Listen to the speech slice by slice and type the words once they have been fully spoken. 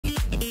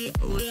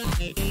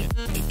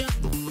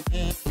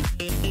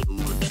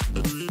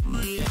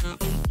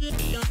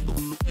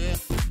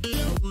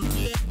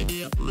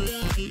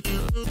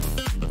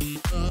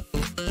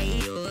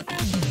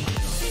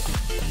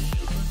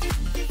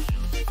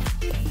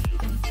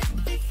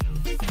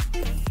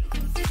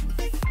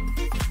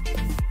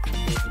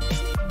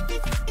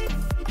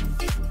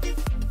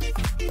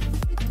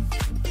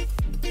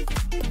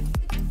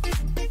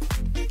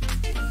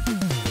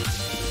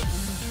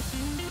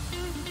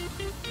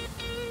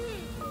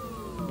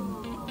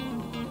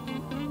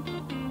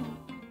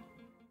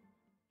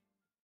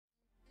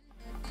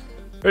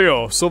Hey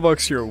y'all,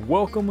 SoulFox here.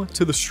 Welcome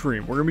to the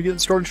stream. We're going to be getting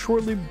started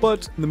shortly,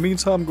 but in the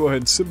meantime, go ahead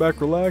and sit back,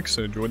 relax,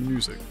 and enjoy the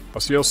music.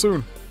 I'll see y'all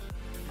soon.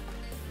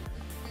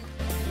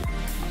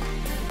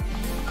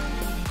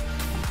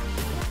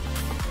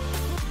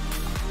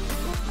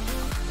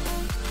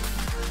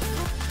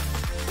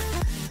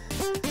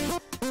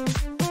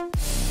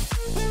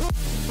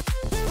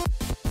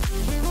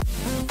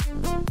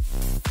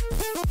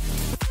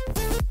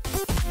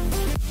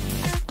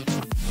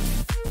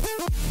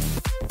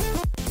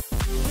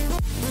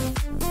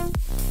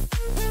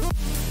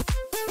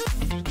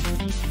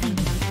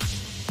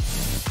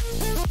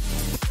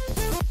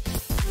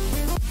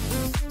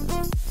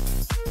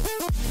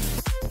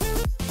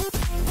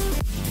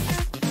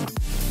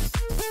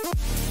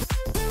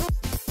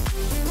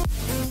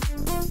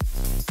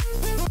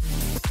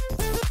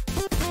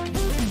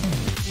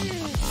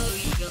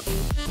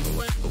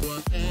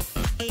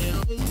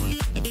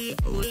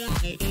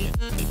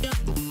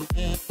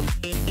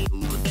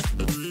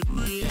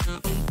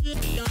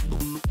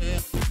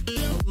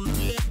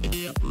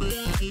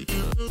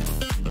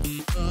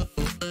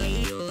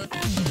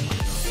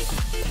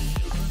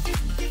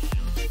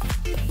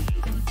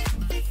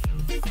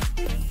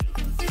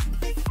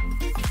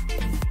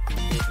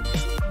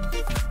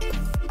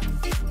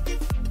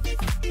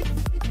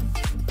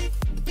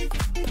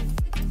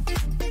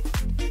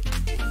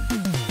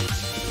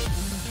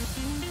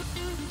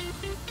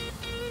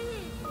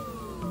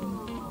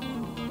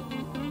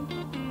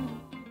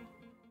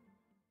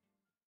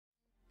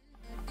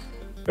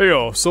 Hey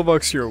y'all,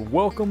 SoulFox here.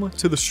 Welcome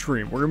to the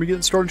stream. We're going to be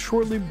getting started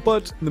shortly,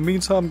 but in the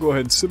meantime, go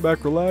ahead and sit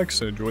back, relax,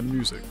 and enjoy the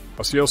music.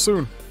 I'll see y'all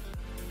soon.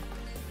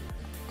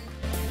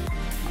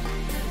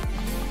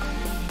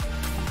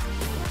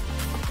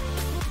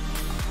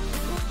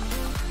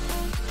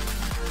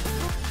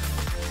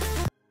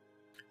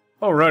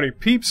 Alrighty,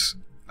 peeps.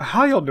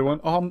 How y'all doing?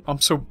 Oh,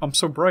 I'm so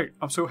bright.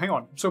 Hang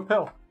on, I'm so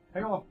pale.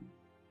 Hang on.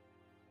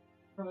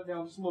 Turn it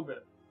down just a little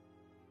bit.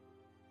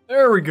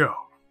 There we go.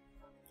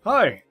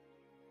 Hi.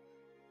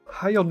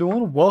 How y'all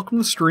doing? Welcome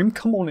to the stream.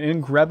 Come on in,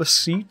 grab a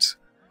seat.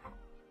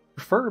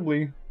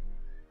 Preferably,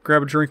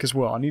 grab a drink as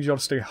well. I need y'all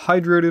to stay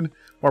hydrated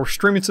while we're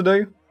streaming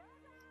today.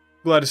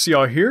 Glad to see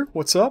y'all here.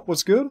 What's up?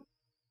 What's good?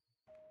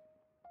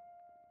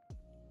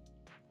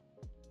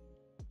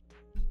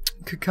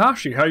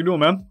 Kakashi, how you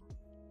doing, man?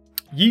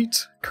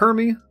 Yeet,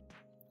 Kermie,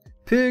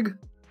 Pig.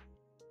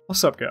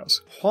 What's up, guys?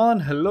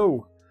 Juan,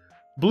 hello.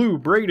 Blue,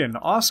 Brayden,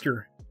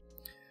 Oscar.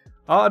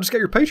 I just got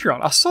your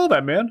Patreon. I saw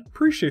that, man.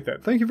 Appreciate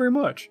that. Thank you very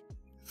much.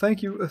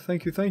 Thank you,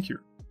 thank you.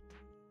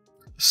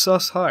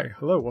 Sus, hi.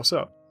 Hello, what's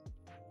up?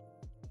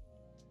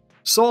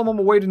 Saw I'm on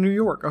my way to New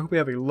York. I hope you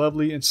have a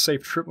lovely and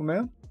safe trip, my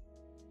man.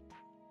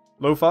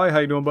 Lo-Fi, how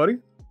you doing, buddy?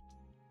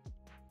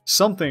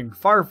 Something,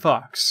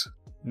 Firefox.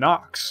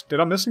 Knox. Did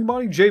I miss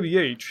anybody?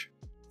 JBH.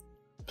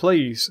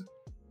 Plays.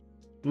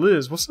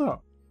 Liz, what's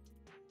up?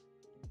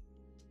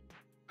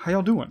 How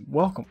y'all doing?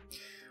 Welcome.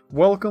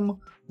 Welcome.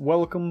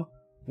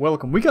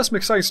 We got some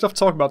exciting stuff to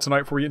talk about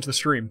tonight before we get into the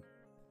stream.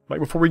 Like,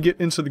 before we get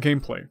into the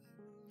gameplay.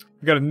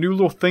 We got a new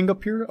little thing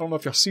up here. I don't know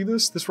if y'all see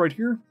this. This right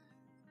here.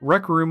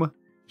 Rec Room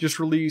just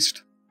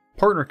released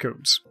partner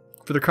codes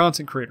for their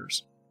content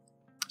creators.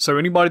 So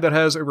anybody that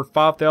has over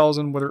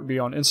 5,000, whether it be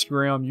on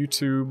Instagram,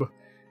 YouTube,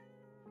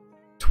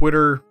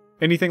 Twitter,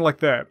 anything like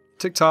that,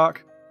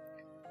 TikTok.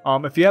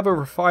 If you have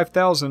over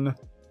 5,000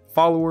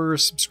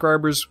 followers,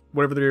 subscribers,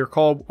 whatever they are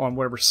called on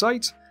whatever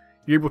site,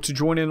 you're able to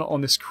join in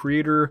on this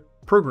creator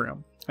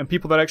program. And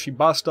people that actually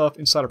buy stuff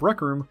inside of Rec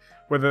Room,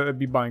 whether it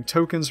be buying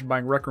tokens or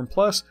buying Rec Room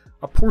Plus,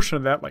 a portion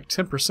of that, like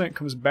 10%,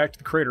 comes back to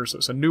the creators. So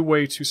it's a new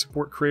way to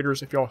support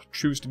creators if y'all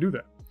choose to do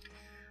that.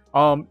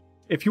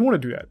 If you want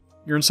to do that,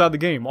 you're inside the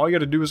game. All you got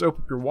to do is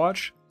open up your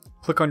watch,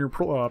 click on your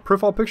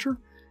profile picture,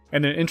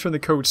 and then enter the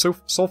code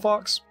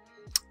SoulFox.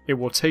 It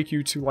will take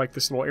you to like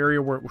this little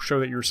area where it will show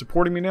that you're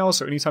supporting me now.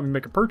 So anytime you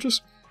make a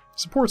purchase, it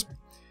supports me,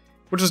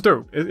 which is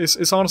dope.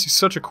 It's honestly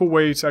such a cool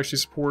way to actually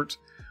support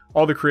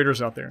all the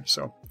creators out there.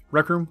 So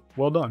Rec Room,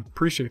 well done.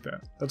 Appreciate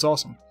that. That's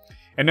awesome.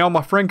 And now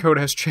my friend code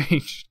has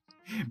changed.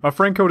 My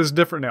friend code is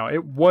different now.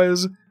 It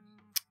was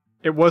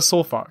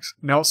SoulFox.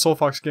 Now it's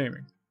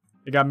SoulFoxGaming.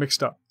 It got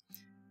mixed up.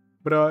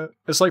 But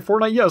it's like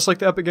Fortnite. Yeah, it's like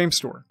the Epic Game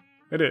Store.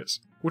 It is,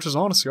 which is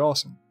honestly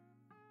awesome.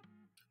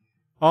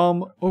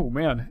 Oh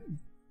man,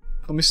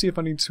 let me see if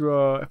I need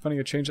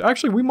to change.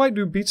 Actually, we might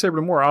do Beat Saber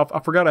tomorrow. I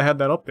forgot I had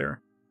that up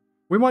there.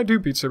 We might do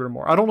Beat Saber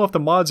tomorrow. I don't know if the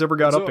mods ever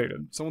got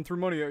updated. Someone threw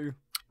money at you.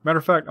 Matter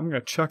of fact, I'm going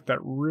to check that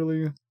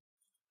really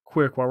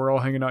quick while we're all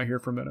hanging out here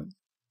for a minute.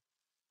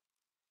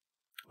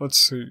 Let's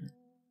see.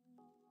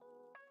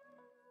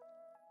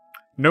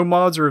 No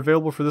mods are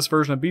available for this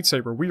version of Beat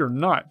Saber. We are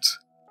not.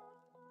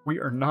 We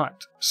are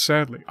not,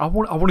 sadly. I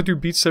want to do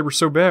Beat Saber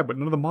so bad, but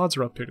none of the mods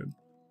are updated.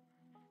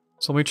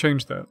 So let me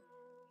change that.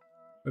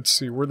 Let's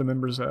see, where are the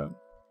members at?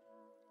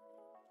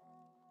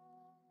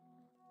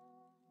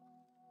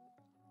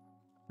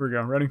 Here we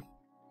go, ready?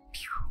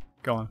 Pew,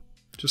 gone.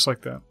 Just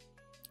like that.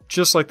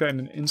 Just like that in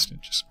an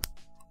instant, just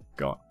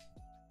gone.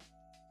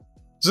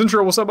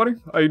 Zintro, what's up, buddy?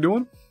 How you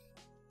doing?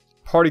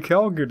 Party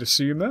Cal, good to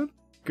see you, man.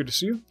 Good to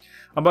see you.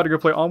 I'm about to go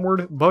play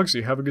Onward.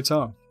 Bugsy, have a good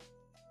time.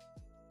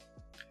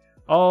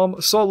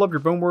 Saul, love your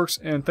Boneworks,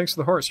 and thanks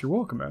for the hearts. You're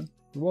welcome, man.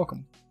 You're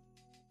welcome.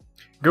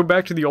 Go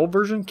back to the old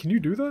version? Can you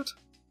do that?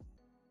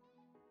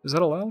 Is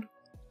that allowed?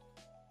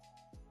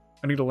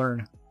 I need to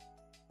learn.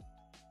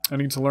 I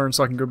need to learn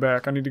so I can go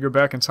back. I need to go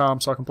back in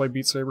time so I can play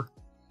Beat Saber.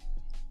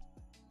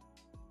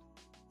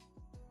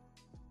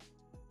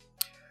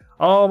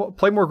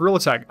 Play more Gorilla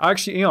Tag. I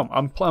actually am.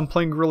 I'm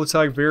playing Gorilla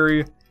Tag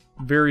very,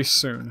 very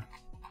soon.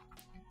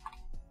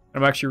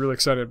 I'm actually really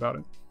excited about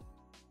it.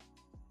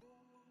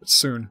 But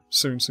soon.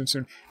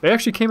 They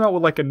actually came out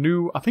with like a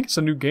new, I think it's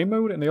a new game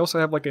mode, and they also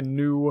have like a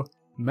new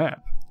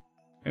map.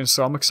 And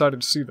so I'm excited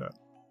to see that.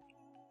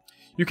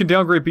 You can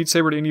downgrade Beat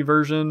Saber to any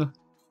version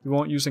you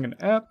want using an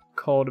app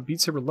called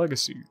Beat Saber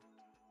Legacy.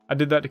 I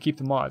did that to keep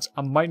the mods.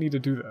 I might need to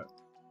do that.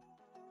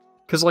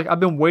 Because like I've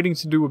been waiting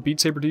to do a Beat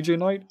Saber DJ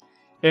night,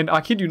 and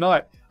I kid you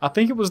not, I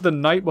think it was the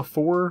night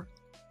before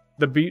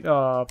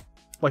the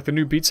like the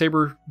new Beat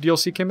Saber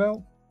DLC came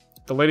out,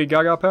 the Lady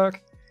Gaga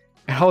pack,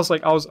 and I was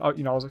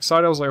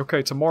excited. I was like,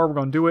 okay, tomorrow we're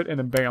gonna do it, and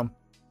then bam,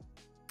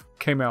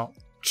 came out,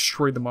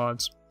 destroyed the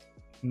mods,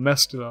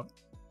 messed it up.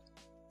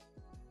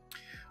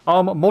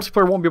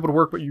 Multiplayer won't be able to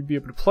work, but you'd be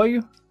able to play.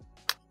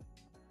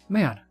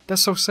 Man,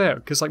 that's so sad,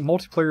 because like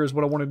multiplayer is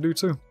what I want to do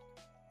too.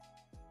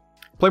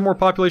 Play more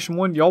Population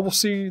 1. Y'all will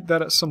see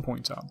that at some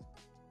point in time.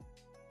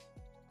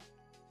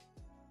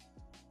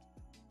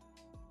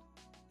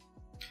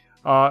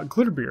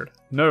 Glitterbeard.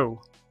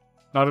 No.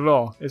 Not at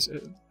all.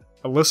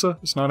 Alyssa,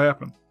 it's not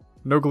happening.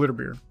 No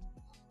Glitterbeard.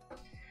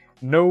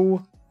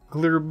 No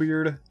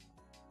Glitterbeard.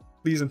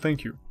 Please and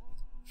thank you.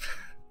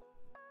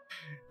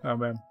 Oh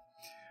man.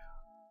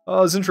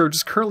 Zintro,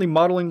 just currently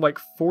modeling like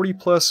 40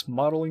 plus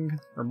modeling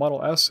or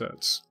model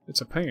assets.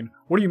 It's a pain.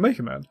 What are you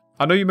making, man?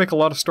 I know you make a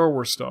lot of Star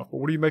Wars stuff, but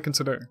what are you making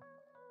today?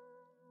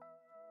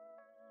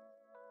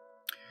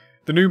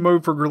 The new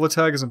mode for Gorilla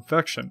Tag is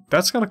Infection.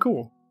 That's kind of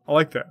cool. I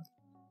like that.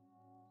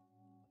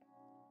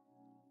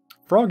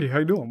 Froggy, how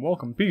you doing?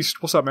 Welcome.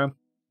 Beast, what's up, man?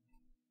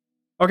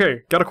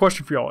 Okay, got a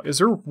question for y'all. Is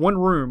there one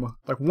room,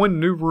 like one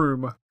new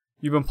room,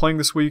 you've been playing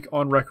this week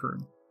on Rec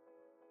Room?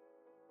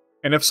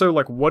 And if so,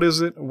 like, what is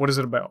it? What is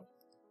it about?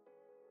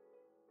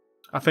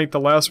 I think the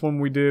last one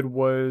we did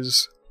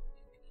was...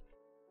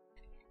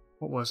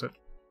 what was it?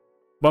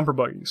 Bumper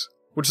Buggies.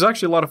 Which is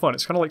actually a lot of fun.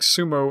 It's kind of like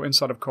sumo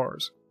inside of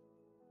cars.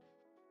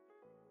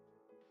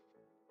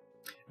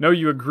 No,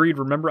 you agreed.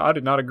 Remember, I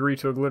did not agree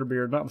to a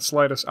Glitterbeard. Not in the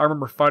slightest. I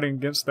remember fighting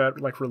against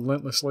that, like,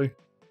 relentlessly.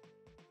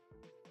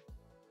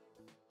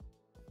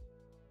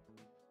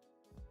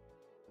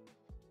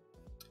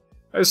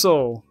 Hey,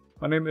 Soul.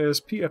 My name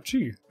is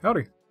PFG.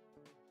 Howdy.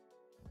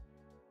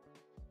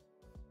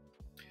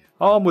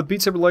 With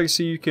Beat Saber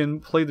Legacy, you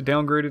can play the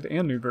downgraded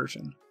and new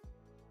version.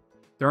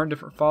 There aren't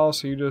different files,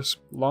 so you just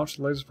launch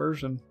the latest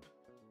version.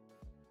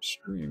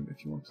 Stream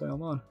if you want to play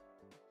online.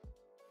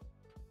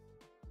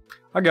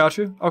 I got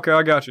you. Okay,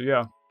 I got you,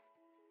 yeah.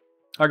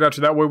 I got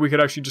you. That way we could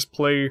actually just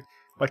play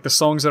like the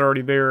songs that are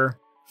already there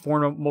for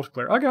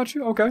multiplayer. I got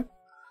you. Okay.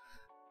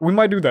 We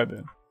might do that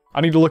then.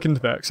 I need to look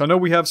into that, because I know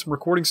we have some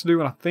recordings to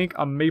do, and I think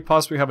I may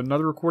possibly have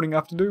another recording I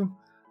have to do.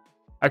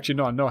 Actually,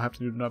 no, I know I have to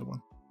do another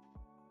one.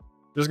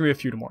 There's going to be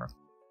a few tomorrow.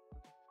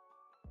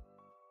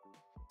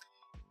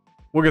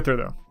 We'll get there,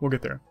 though. We'll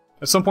get there.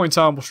 At some point in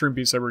time, we'll stream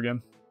Beat Saber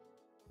again.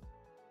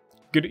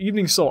 Good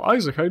evening, Soul.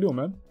 Isaac, how you doing,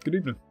 man? Good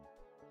evening.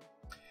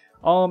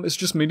 It's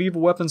just medieval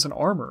weapons and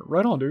armor.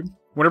 Right on, dude.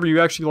 Whenever you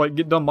actually, like,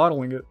 get done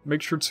modeling it,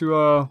 make sure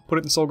to, put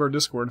it in SoulGuard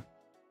Discord.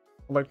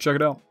 I'd like to check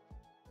it out.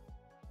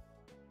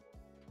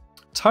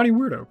 Tiny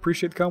Weirdo.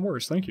 Appreciate the kind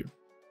words. Thank you.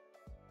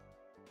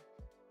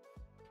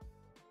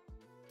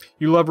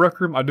 You love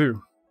Rec Room? I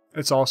do.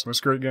 It's awesome. It's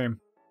a great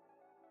game.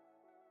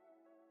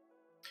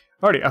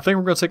 Alrighty, I think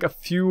we're going to take a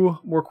few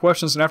more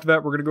questions, and after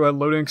that, we're going to go ahead and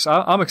load in, because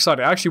I'm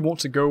excited. I actually want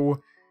to go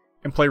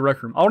and play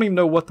Rec Room. I don't even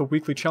know what the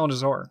weekly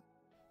challenges are.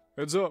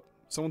 Heads up.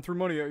 Someone threw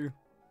money at you.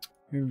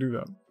 You need to do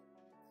that.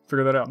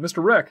 Figure that out.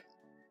 Mr. Rec.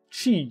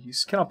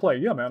 Cheese. Can I play?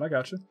 Yeah, man. I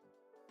got you.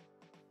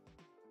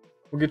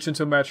 We'll get you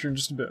into a match here in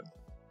just a bit.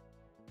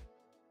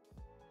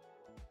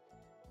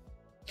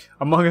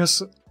 Among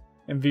Us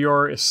in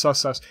VR is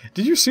sus.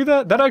 Did you see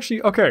that? That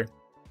actually... okay.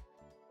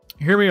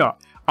 Hear me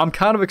out. I'm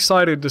kind of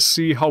excited to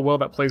see how well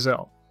that plays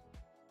out.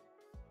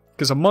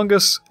 Because Among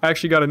Us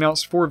actually got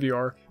announced for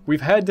VR.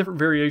 We've had different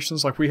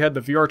variations, like we had the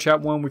VR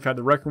chat one, we've had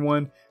the Rec Room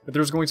one, but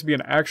there's going to be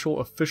an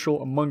actual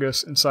official Among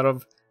Us inside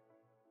of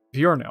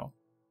VR now.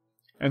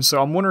 And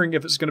so I'm wondering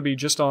if it's going to be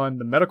just on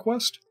the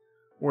MetaQuest,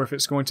 or if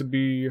it's going to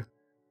be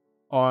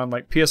on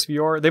like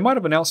PSVR. They might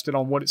have announced it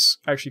on what it's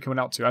actually coming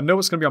out to. I know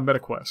it's going to be on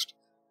MetaQuest,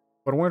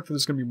 but I wonder if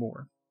there's going to be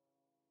more.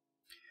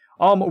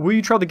 Will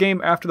you try the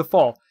game after the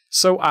fall?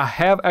 So I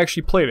have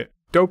actually played it.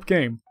 Dope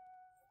game.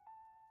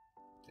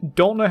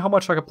 Don't know how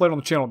much I can play it on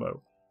the channel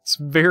though. It's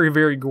very,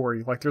 very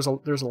gory. Like there's a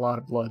lot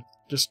of blood.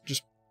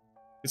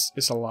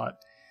 It's a lot.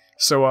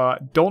 So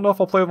don't know if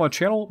I'll play it on my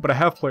channel, but I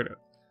have played it.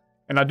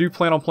 And I do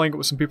plan on playing it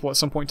with some people at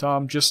some point in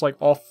time, just like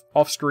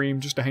off stream,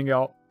 just to hang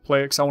out, play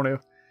it, because I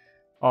want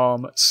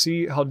to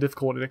see how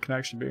difficult it can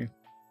actually be.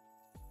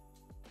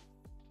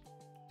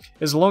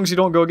 As long as you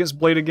don't go against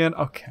Blade again,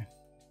 okay.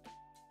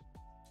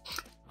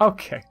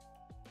 Okay.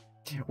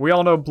 We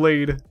all know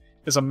Blade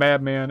is a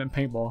madman in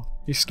paintball.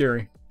 He's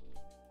scary.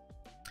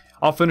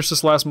 I'll finish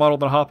this last model,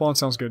 then hop on.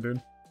 Sounds good,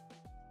 dude.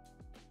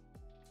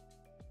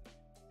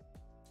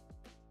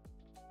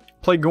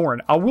 Play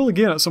Gorn. I will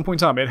again at some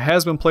point in time. It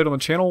has been played on the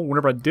channel.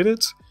 Whenever I did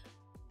it,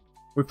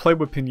 we played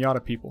with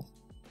Pinata people.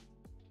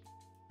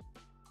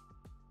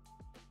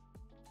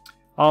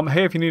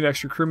 Hey, if you need an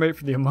extra crewmate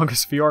for the Among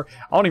Us VR,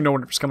 I don't even know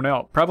when it's coming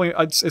out. Probably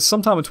it's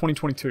sometime in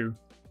 2022,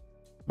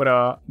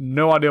 but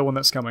no idea when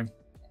that's coming.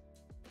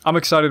 I'm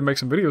excited to make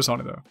some videos on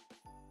it though.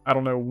 I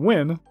don't know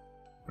when,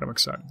 but I'm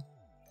excited.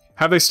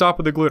 Have they stopped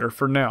with the glitter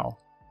for now?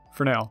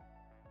 For now,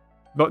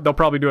 but they'll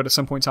probably do it at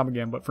some point in time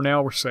again. But for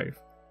now, we're safe.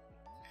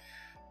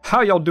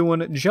 How y'all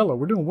doing, Jello?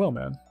 We're doing well,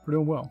 man. We're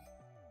doing well.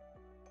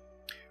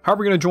 How are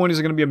we going to join? Is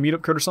it going to be a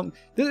meetup code or something?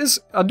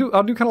 I do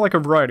kind of like a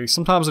variety.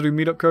 Sometimes I do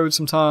meetup codes.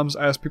 Sometimes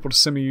I ask people to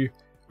send me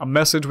a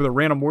message with a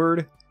random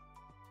word.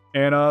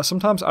 And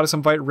sometimes I just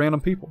invite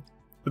random people.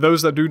 For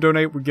those that do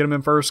donate, we get them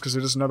in first because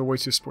it is another way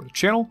to support the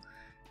channel.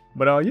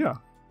 But yeah.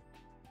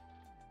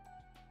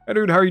 Hey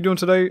dude, how are you doing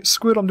today?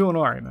 Squid, I'm doing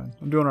alright, man.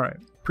 I'm doing alright.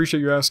 Appreciate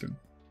you asking.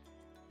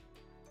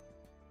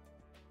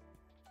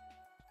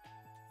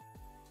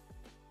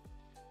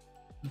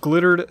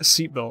 Glittered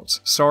seatbelts.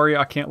 Sorry,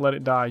 I can't let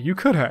it die. You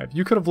could have.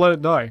 You could have let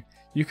it die.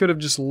 You could have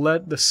just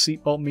let the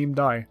seatbelt meme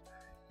die.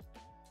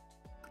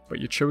 But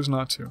you chose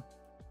not to.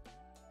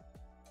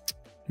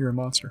 You're a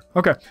monster.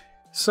 Okay,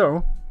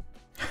 so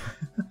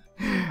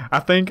I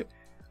think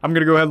I'm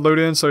going to go ahead and load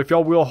in. So if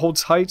y'all will hold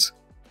tight,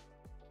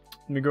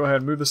 let me go ahead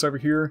and move this over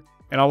here.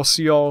 And I will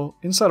see y'all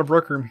inside of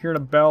Rec Room here in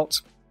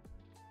about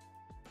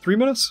 3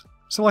 minutes.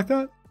 Something like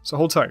that. So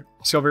hold tight.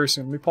 I'll see y'all very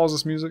soon. Let me pause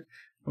this music.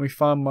 Let me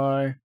find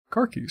my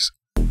car keys.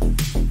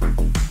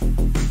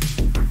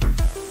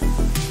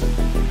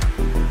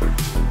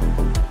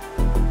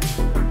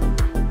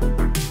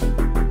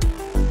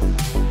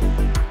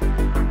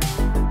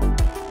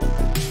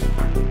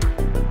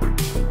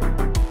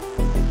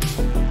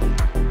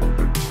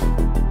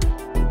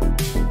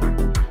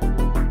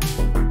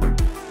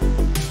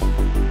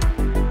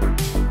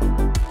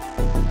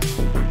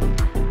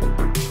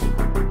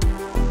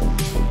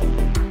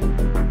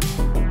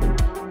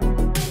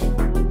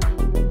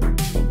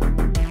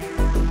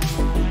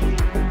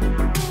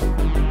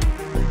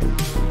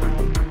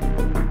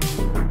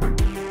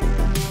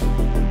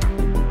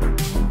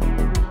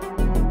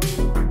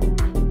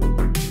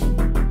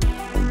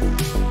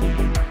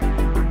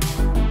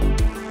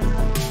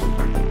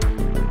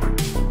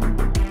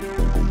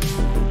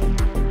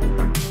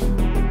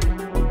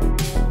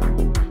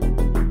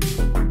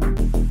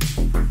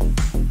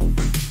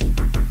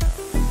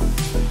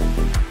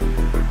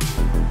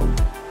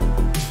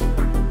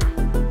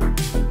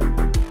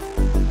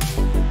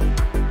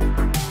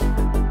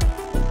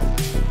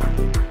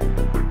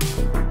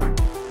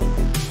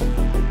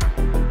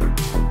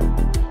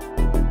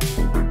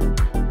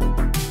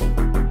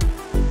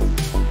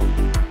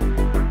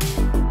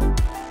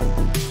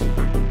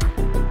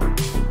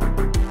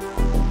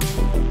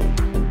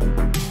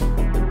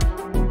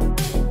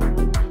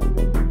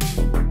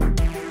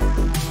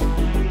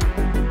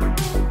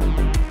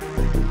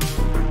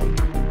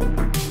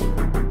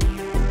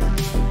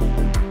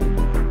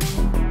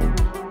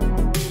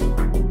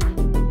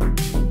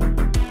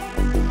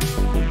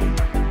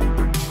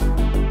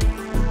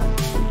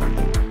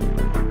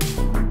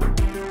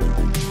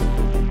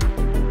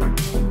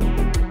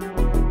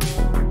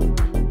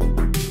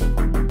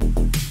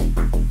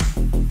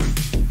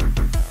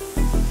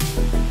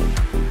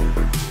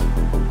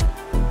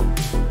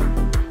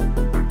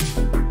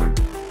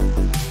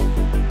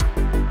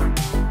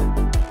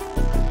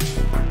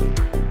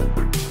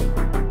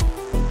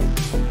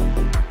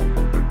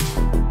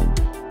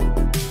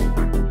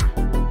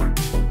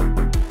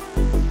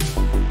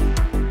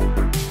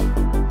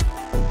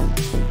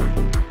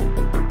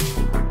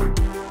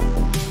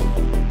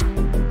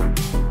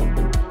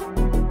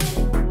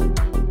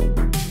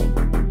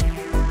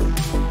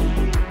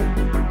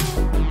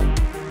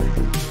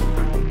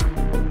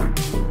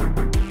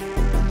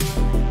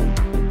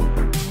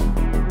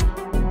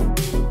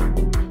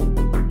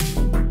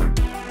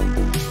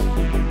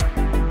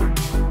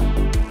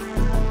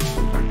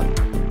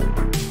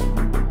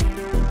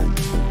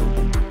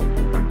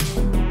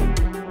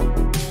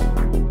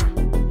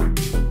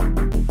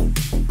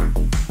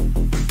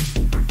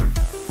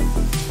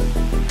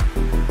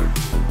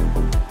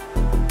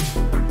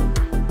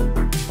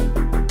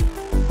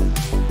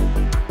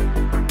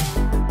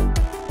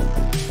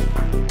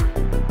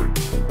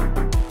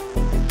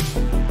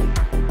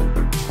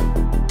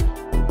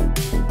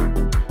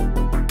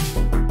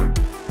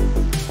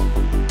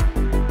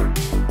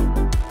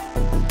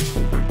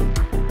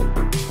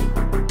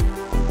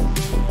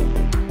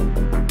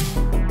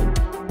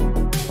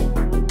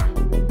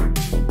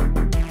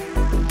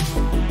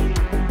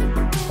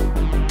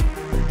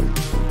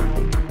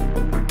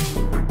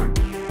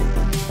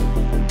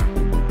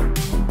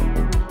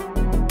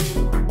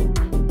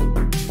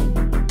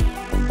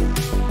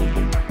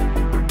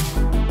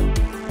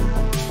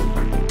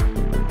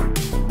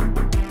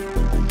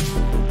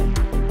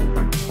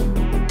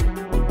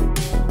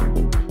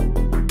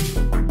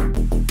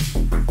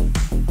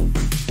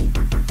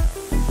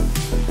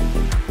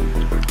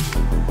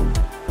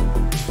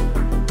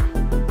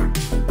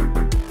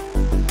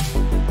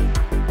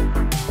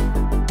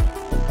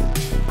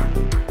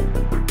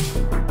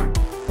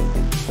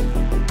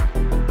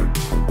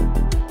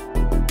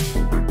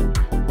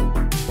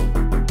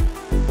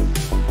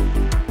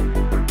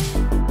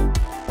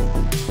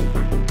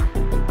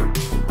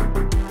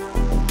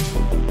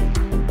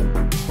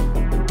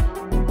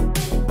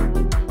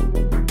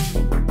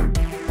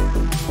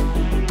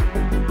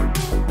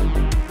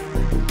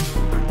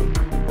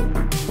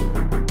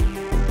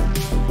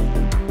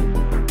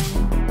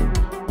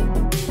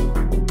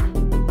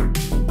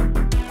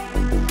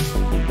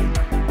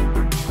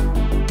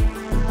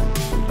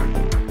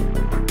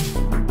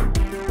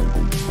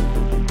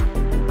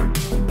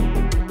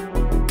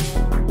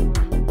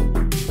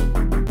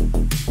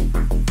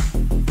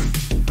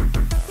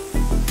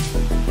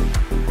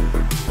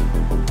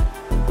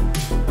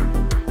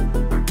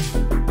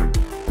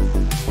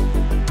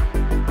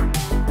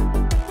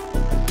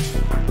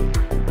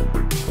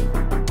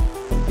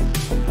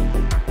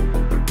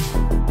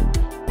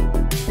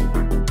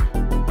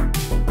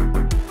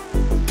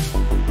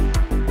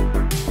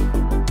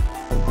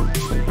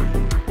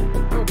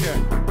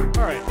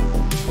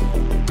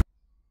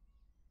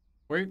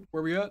 Alright,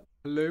 where we at?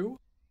 Hello?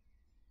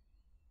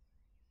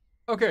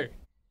 Okay.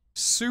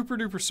 Super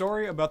duper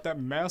sorry about that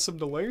massive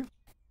delay.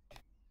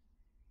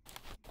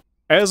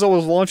 As I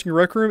was launching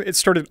Rec Room, it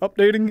started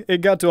updating. It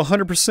got to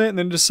 100% and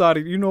then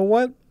decided, you know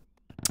what?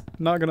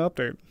 Not gonna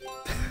update.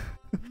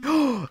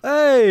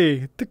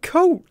 Hey! The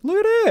coat!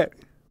 Look at that!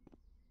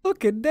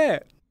 Look at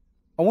that!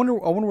 I wonder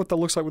what that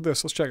looks like with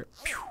this. Let's check it.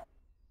 Pew.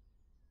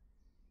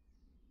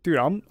 Dude,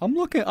 I'm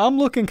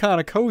looking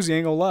kinda cozy,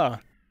 ain't gonna lie.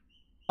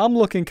 I'm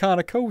looking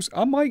kinda cozy.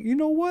 I might, you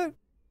know what?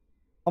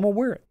 I'm gonna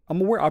wear it.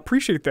 I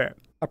appreciate that.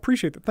 I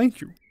appreciate that.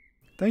 Thank you.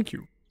 Thank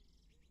you.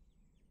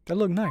 That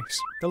looked nice.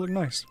 That looked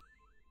nice.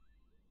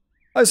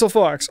 Hi,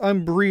 SoulFox.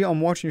 I'm Bree.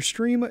 I'm watching your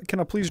stream. Can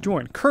I please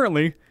join?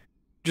 Currently,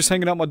 just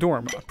hanging out my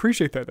dorm. I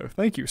appreciate that, though.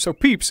 Thank you. So,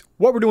 peeps,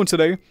 what we're doing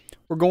today,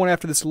 we're going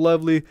after this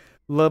lovely,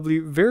 lovely,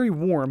 very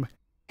warm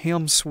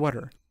ham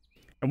sweater.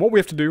 And what we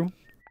have to do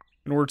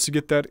in order to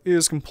get that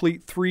is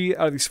complete 3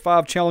 out of these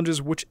 5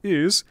 challenges, which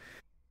is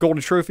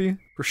Golden Trophy,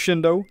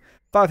 Crescendo,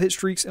 5 hit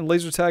streaks in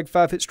laser tag,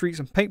 5 hit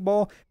streaks in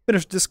paintball,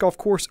 finish disc golf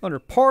course under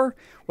par.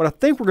 What I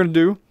think we're going to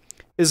do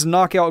is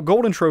knock out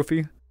Golden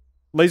Trophy,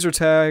 laser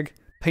tag,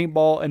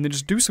 paintball, and then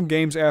just do some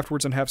games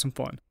afterwards and have some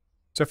fun.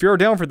 So if you're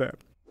down for that,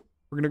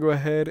 we're going to go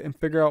ahead and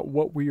figure out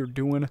what we are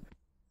doing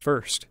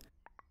first.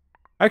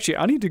 Actually,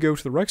 I need to go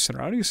to the rec center.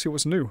 I need to see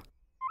what's new.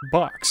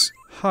 Box.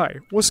 Hi.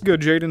 What's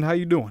good, Jaden? How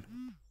you doing?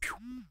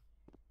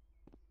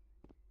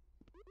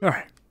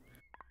 Alright.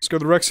 Let's go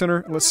to the rec center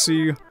and let's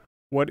see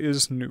what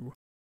is new.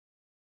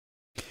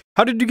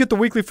 How did you get the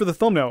weekly for the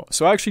thumbnail?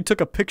 So I actually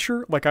took a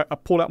picture, like I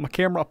pulled out my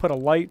camera, I put a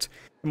light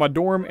in my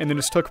dorm, and then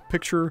just took a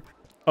picture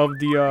of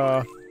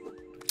the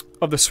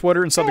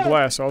sweater inside the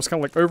glass. So I was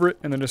kind of like over it,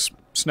 and then just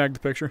snagged the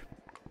picture.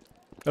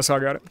 That's how I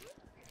got it.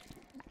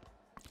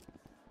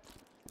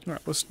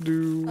 Alright, let's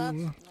do...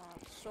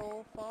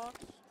 SoulFox.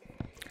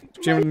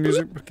 Jamming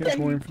music, but can't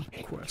join from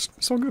Quest.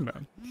 It's all good,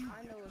 man.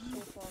 I know a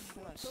SoulFox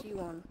when I see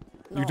one.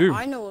 You do.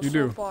 I know a You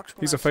do. SoulFox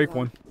when He's I a see fake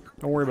one.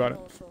 Don't worry about it.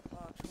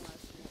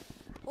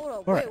 Hold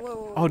up, Alright. wait,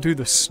 Oh, dude,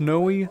 the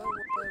snowy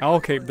owl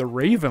cape, the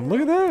raven.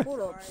 Look at that. Hold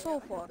up,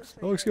 SoulFox.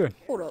 That looks good.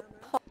 Hold up.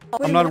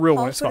 I'm not a real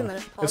one. It's fine.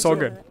 It's all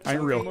good. I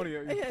ain't real.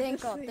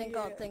 Thank God, thank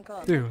God, thank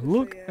God. Dude,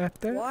 look at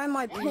that. Why am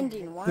I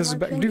pending? Why This is am I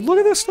back. pending? Dude, look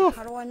at this stuff.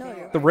 How do I know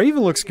you? The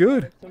raven looks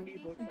good.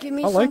 Give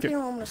me I like something it.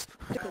 or I'm gonna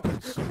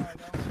steal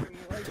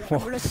I'm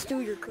gonna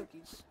steal your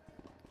cookies.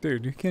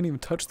 Dude, you can't even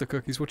touch the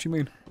cookies. What you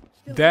mean?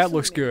 That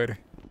looks good.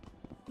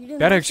 You didn't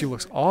That listen actually to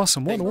looks me.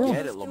 awesome. What in the world?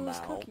 Steal his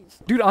cookies.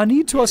 Dude, I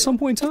need to at some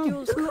point in Steal time.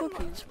 his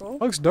cookies, bro.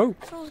 Looks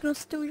dope. So I was gonna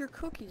steal your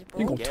cookies, bro.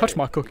 You ain't gonna touch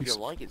my cookies.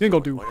 You ain't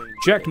gonna do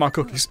jack to my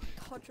cookies.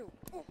 Touch your-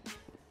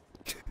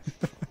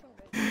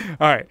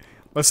 Alright,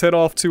 let's head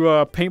off to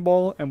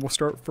paintball and we'll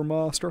start from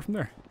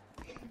there.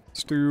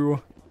 Let's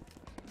do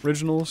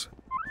originals,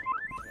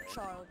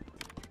 Child.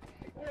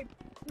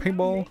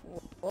 paintball,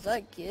 Was that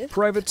a gift?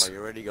 privates, You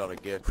already got a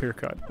gift. clear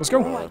cut. Let's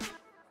go.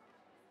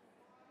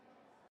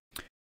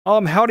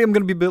 Howdy, I'm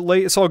gonna be a bit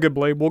late. It's all good,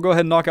 Blade. We'll go ahead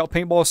and knock out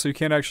paintball so you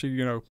can't actually,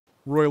 you know,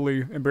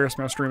 royally embarrass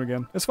me on stream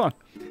again. It's fine.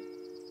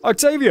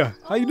 Octavia,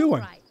 how you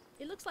doing?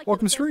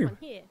 Welcome to stream.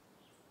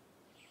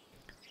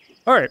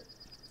 Alright.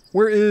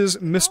 Where is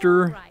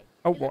Mr.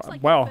 Oh,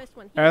 wow.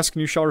 Ask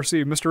and you shall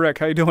receive. Mr. Eck,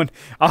 how you doing?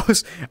 I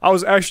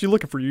was actually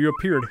looking for you. You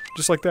appeared.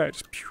 Just like that.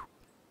 Just pew.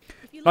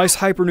 Nice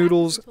hyper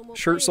noodles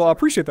shirt slaw. I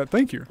appreciate that.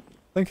 Thank you.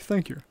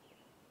 Thank you.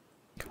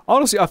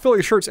 Honestly, I feel like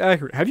the shirt's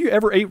accurate. Have you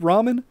ever ate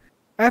ramen?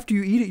 After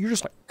you eat it, you're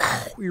just like,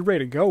 oh, you're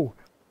ready to go.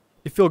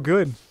 You feel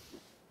good.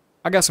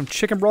 I got some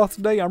chicken broth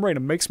today. I'm ready to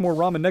make some more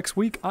ramen next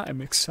week. I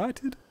am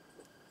excited.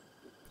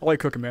 I like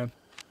cooking, man.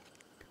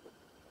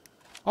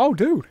 Oh,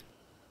 dude.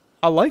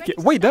 I like it.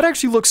 Wait, that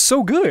actually looks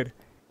so good.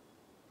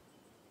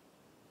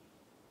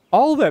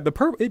 All that, the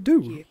purple,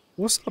 dude.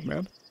 What's up,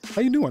 man?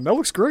 How you doing? That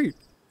looks great.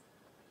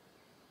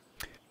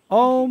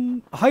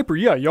 Hyper,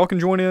 yeah, y'all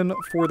can join in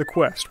for the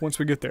quest once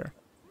we get there.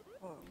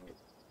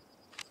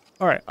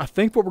 Alright, I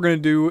think what we're going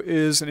to do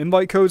is an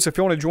invite code, so if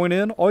you want to join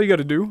in, all you got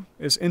to do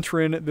is enter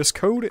in this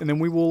code, and then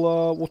we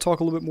will, we'll talk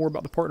a little bit more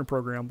about the partner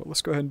program, but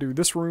let's go ahead and do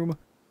this room,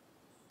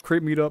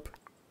 create meetup,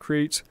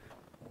 create,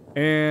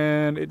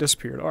 and it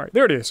disappeared. Alright,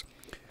 there it is.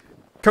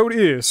 Code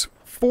is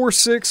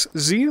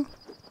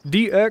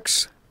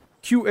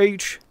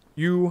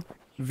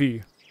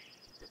 46ZDXQHUV.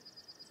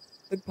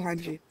 Look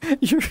behind you.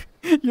 Your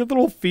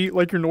little feet,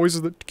 like your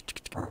noises that...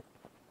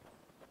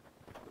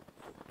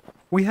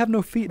 We have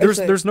no feet.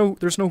 There's no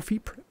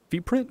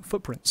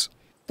footprints.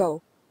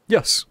 So,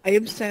 Yes. I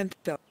am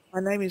Santa.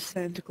 My name is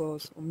Santa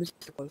Claus, or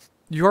Mr. Claus.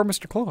 You are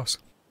Mr. Claus.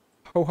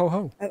 Ho ho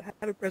ho. I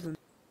have a present.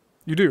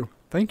 You do.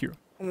 Thank you.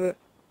 I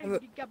have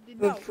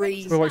a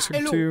free... We're like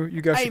 62.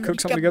 You guys I should am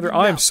cook something Captain together.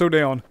 I am Mouth. so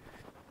down.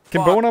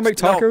 Can Bo and I make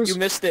tacos? No, you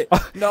missed it.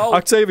 No.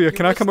 Octavia,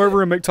 can I missed come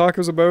over and make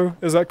tacos with Bo?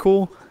 Is that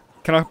cool?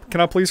 Can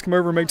I please come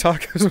over and make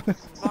tacos?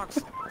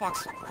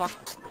 Fox.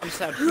 I'm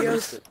sad. You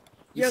missed it.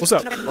 Yes, What's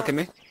up? Captain Look at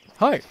me.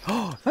 Hi.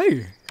 Oh,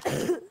 hey.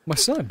 My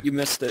son. You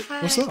missed it.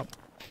 What's up?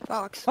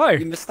 Fox. Hi.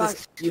 You missed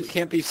this. You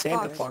can't be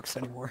Santa Fox. Fox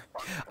anymore.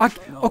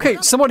 Okay,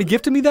 somebody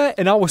gifted me that,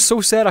 and I was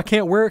so sad I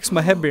can't wear it 'cause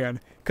my headband.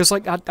 Cause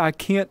like I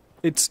can't.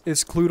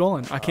 It's glued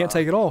on. I can't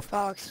take it off.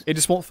 Fox. It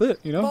just won't fit.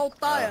 You know. Bald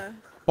Thaya.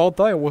 Bald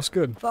Thaya, what's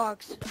good?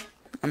 Fox.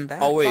 I'm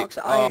back. Oh wait, Fox,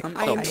 I'm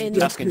in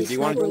Dustin, the do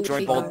you want to join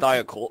sniper Bald league.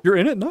 Thaya Cult? You're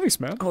in it,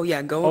 nice man. Oh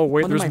yeah, go. Oh,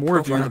 wait, on there's my more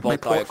of you. profile, Join the my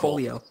Bald Thaya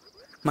portfolio.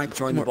 My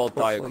Join the Bald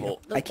Thaya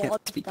Cult. I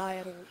can't speak.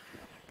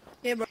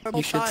 Yeah, bro,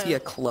 You should see a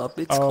Thaya. club.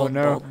 It's Oh called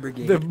no, Bald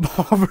Brigade. the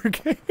Ball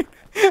Brigade.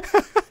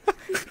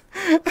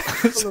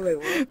 Wait,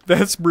 what?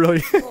 That's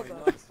brilliant.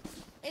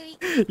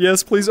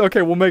 Yes, please.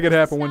 Okay, we'll make it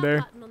happen one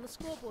day.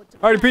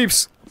 Alrighty,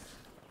 peeps.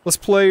 Let's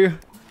play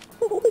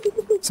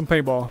some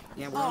paintball.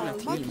 Yeah, we're on a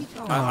team.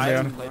 I man.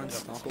 haven't played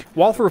this.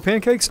 Waffle or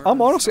pancakes?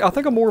 I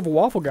think I'm more of a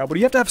waffle guy, but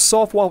you have to have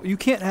soft waffle. You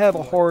can't have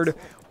a hard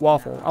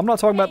waffle. I'm not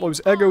talking about those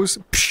Eggos.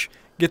 Psh,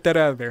 get that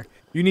out of there.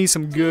 You need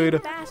some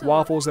good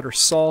waffles that are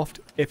soft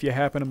if you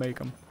happen to make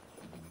them.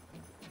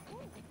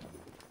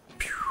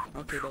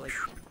 Okay, but like,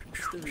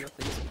 what's the real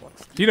thing?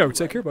 Fox? You know,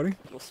 take care, buddy.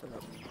 Maple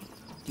syrup.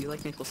 Do you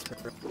like maple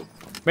syrup?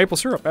 Maple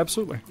syrup,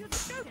 absolutely.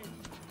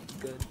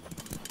 Good.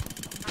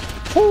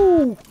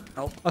 Woo!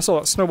 Oh. I saw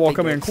that snowball Big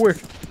come in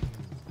words. quick.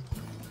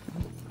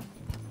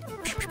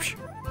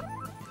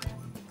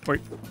 Wait,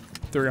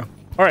 there we go.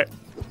 Alright.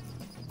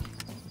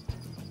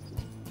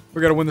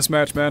 We gotta win this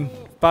match, man.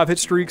 5 hit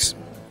streaks.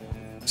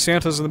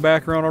 Santa's in the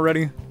background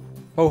already.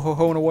 Ho ho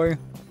ho and away.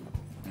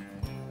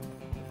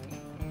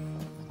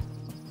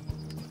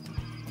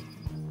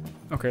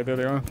 Okay, there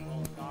they are.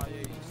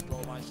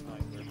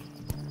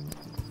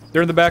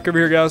 They're in the back over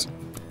here, guys.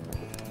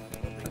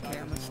 Okay,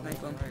 I'm gonna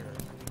snipe them.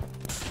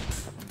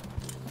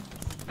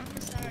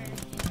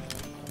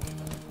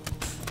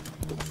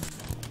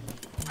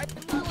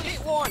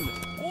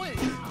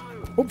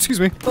 Oh, excuse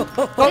me.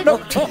 Oh, no.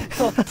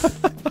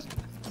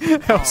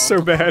 That was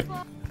so bad.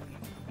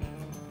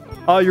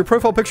 Your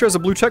profile picture has a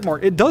blue check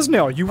mark. It does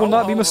now. You will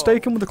not be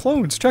mistaken with the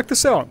clones. Check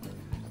this out.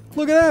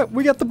 Look at that.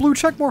 We got the blue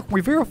check mark.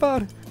 We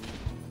verified.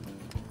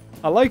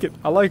 I like it.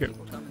 I like it.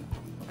 Coming.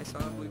 I saw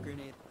a blue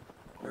grenade.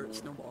 Or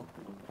snowball.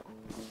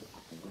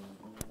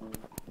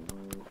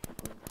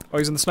 Oh,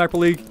 he's in the sniper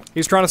league.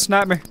 He's trying to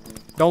snipe me.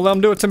 Don't let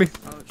him do it to me.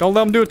 Don't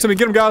let him do it to me.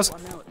 Get him, guys.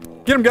 I'm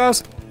out. Get him,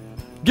 guys.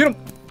 Get him.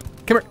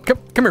 Come here.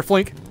 Come here,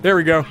 Flink. There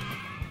we go.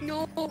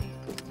 No.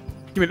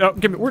 Give me that.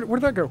 Give me. Where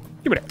did that go?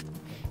 Give me that.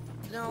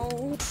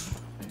 No.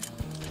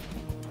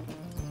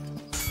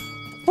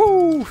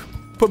 Woo!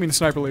 Put me in the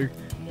sniper league.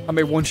 I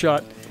made one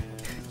shot.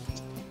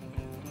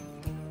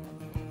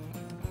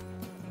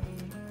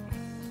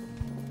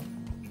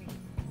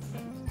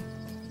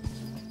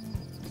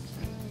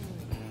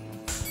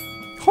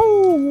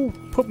 Woo!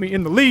 Put me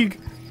in the league.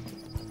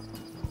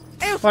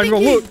 Ew, I'm gonna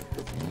look.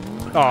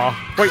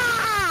 Aw, wait.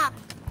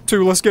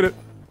 2, let's get it.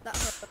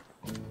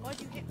 Why'd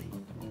you hit me?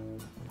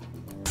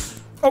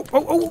 Oh,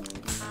 oh, oh.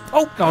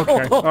 Oh,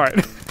 okay,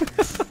 alright.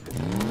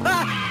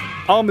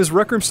 Is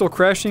Rec Room still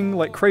crashing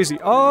like crazy?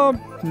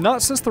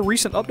 Not since the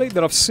recent update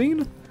that I've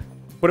seen,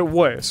 but it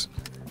was.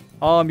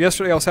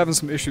 Yesterday I was having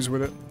some issues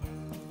with it.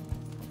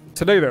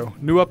 Today though,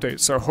 new update,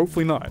 so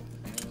hopefully not.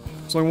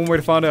 There's only one way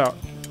to find out.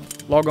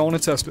 Log on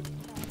and test it.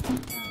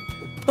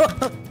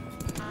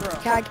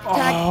 Tag,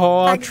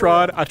 Oh, I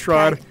tried.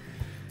 Tag.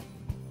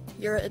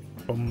 You're a...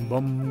 Bum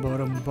bum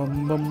ba-dum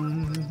bum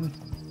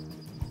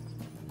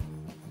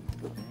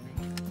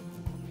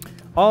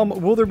bum.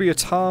 Will there be a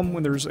time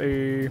when there's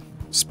a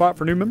spot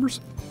for new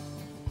members?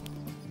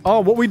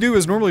 What we do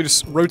is normally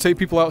just rotate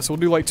people out, so we'll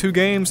do like 2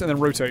 games and then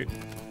rotate.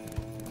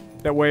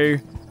 That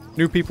way,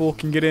 new people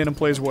can get in and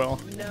play as well.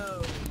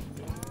 No.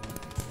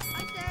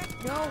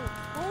 No.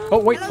 Oh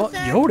wait, hello, sir.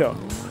 Yoda!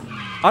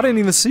 I didn't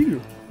even see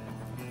you.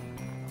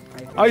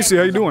 I see,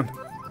 how you doing?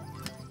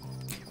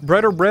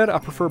 Bread or bread? I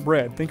prefer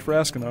bread. Thank you for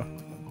asking though.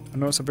 I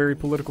know it's a very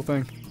political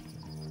thing.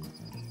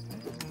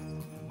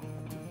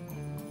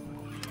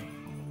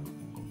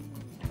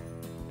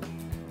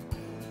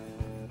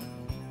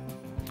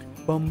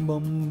 Bum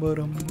bum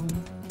ba-dum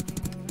bum.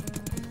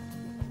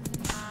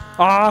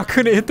 I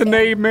couldn't hit the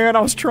nade, man.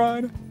 I was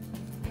trying.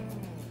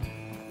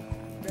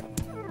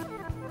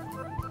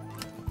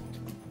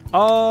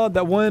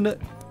 That one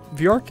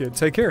VR kid.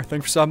 Take care.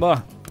 Thanks for stopping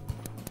by.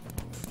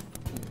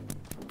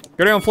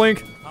 Go down,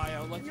 Flink. Hi,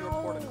 I would like to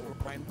report a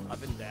crime. I've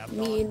been dabbed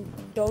Me on. and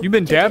don't You've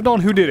been take dabbed it. on?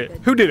 Who did it?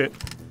 Who did it?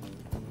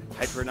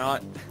 Hyper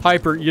not.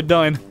 Hyper, you're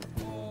done.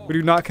 We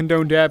do not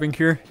condone dabbing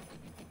here.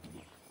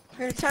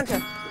 Here,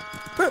 Santa.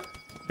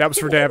 That was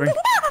for dabbing.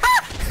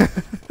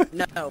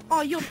 No.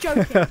 Oh, you're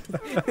joking.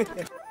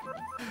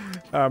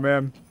 Ah,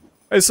 man.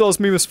 Hey, so it's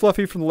me, Miss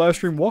Fluffy from the live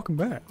stream. Welcome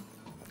back.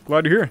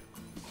 Glad to hear.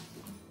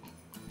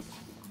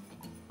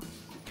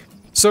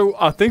 So,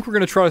 I think we're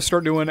going to try to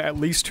start doing at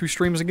least 2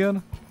 streams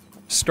again.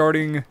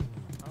 Starting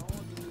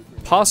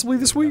possibly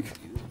this week.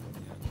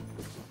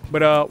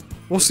 But,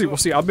 we'll see, we'll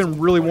see. I've been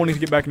really wanting to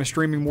get back into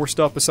streaming more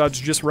stuff besides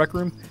just Rec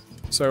Room.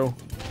 So,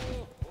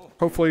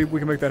 hopefully we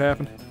can make that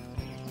happen.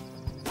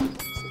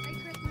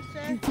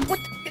 What?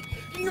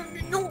 No,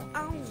 no,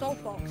 ow.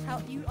 SoulFox,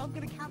 how you? I'm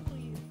gonna cancel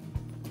you.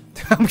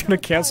 I'm gonna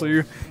cancel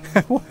you.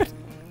 What?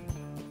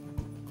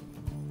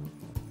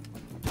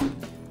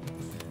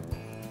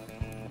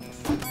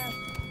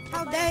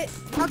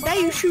 How dare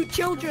you shoot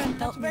children?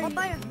 That's very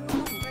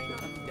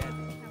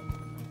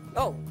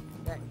Oh,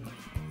 dang.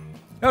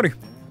 Howdy.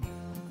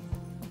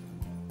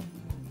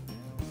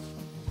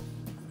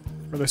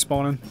 Where are they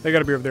spawning? They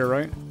gotta be over there,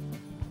 right?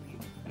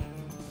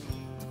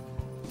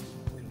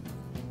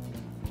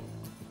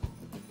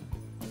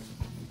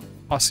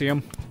 I see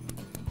him.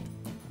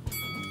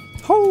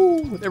 Oh,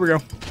 there we go.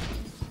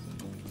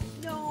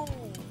 no.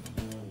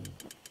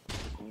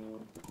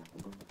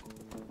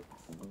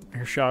 I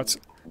hear shots.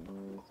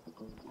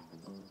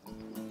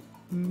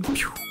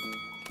 Pew.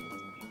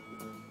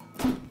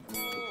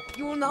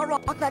 You will not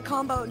rock that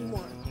combo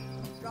anymore.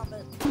 Drop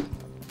it.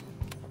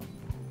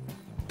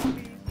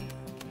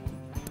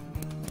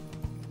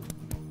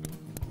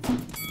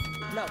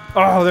 No.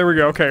 Oh, there we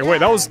go. Okay, wait,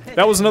 that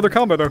was another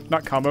combo though.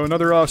 Not combo,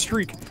 another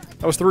streak.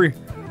 That was 3.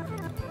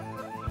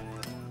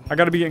 I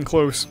gotta be getting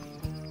close.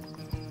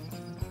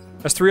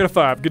 That's 3 out of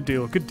 5. Good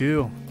deal, good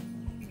deal.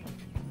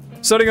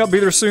 Setting up, be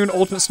there soon.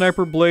 Ultimate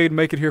Sniper Blade,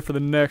 make it here for the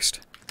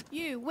next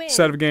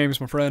set of games,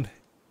 my friend.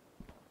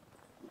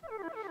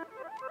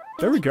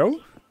 There we go.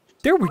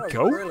 There we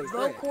go. Really Go,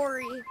 great.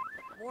 Corey.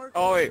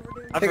 Oh wait,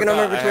 I Pick a forgot.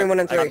 number between 1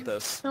 and 3. I got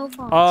this.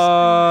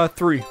 SoulFox.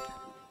 3.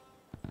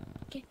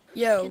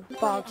 Yo,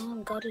 Fox.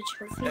 Got a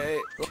trophy. Hey,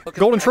 look,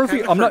 Golden I trophy?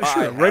 kinda I'm not forgot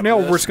sure. I Right have now,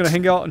 this. we're just gonna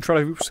hang out and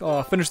try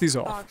to finish these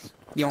off. Fox.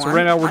 Yo, So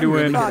right now we're I'm doing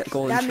really good Fox, at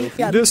golden that means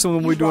trophy. you this, and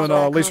then we're rock doing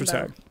that laser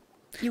combo. tag.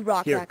 You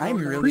rock Here, that I'm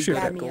combo. really Appreciate good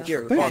Dab at me golden up. Here,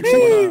 trophy. Fox,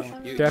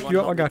 Thanks. you Dap wanna you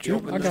up, help I got me you,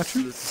 open I got this?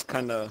 you. This is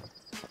kinda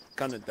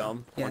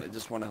dumb. Yeah.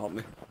 Just wanna help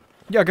me.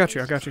 Yeah, I got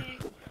you. I got you.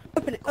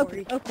 Open it, open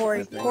it. Oh,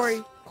 Corey,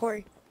 Corey,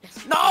 Corey.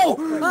 No!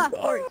 Ah,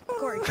 Corey,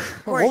 Corey,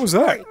 Corey. What was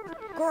that?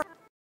 Corey.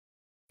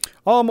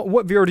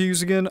 What VR do you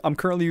use again? I'm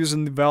currently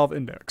using the Valve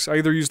Index. I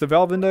either use the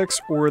Valve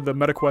Index or the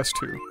MetaQuest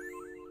 2.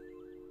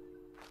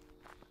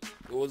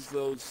 It was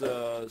those,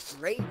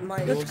 Right in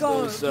my Let's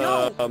go. those,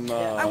 No.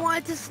 uh, I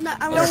wanted to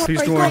snap. I Yes,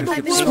 he's doing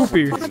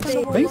spoopy.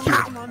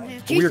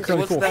 Thank you. We are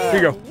currently cool. Here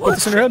you go. Put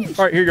this in your head.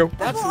 All right, here you go.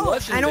 That's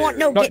legendary. I don't want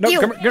no. No, Get no, you.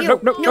 come here. No,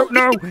 no, no,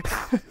 no.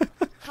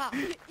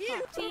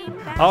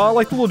 I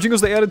like the little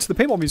jingles they added to the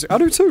paintball music. I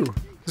do too.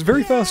 It's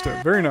very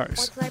festive. Very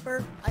nice.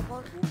 Sniper. I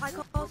call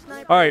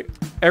sniper. All right,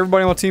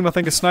 everybody on my team I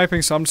think is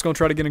sniping, so I'm just gonna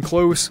try to get in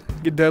close,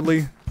 get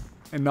deadly,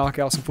 and knock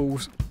out some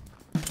fools.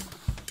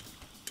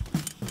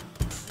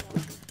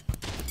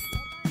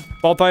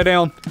 Ball tie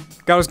down.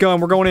 Got his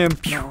gun. We're going in.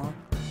 No.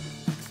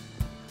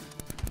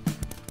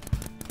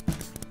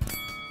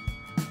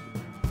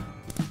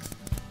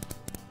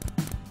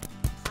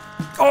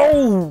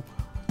 Oh,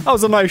 that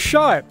was a nice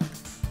shot.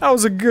 That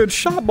was a good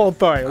shot, ball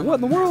tie. What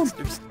in the world?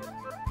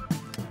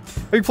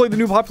 Have you played the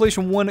new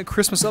Population 1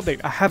 Christmas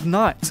update? I have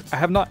not. I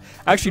have not.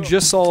 I actually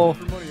just saw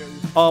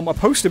a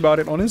post about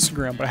it on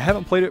Instagram, but I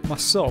haven't played it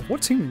myself.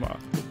 What team am I?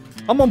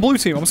 I'm on blue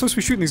team. I'm supposed to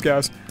be shooting these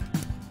guys.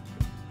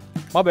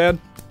 My bad.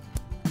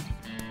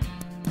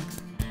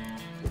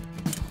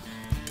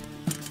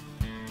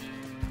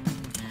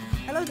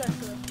 Hello,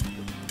 Dexter.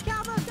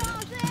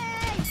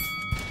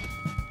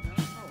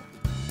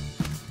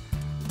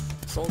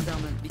 Soul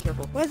down there. Be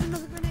careful. Where's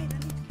another grenade?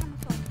 I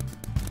need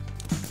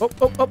to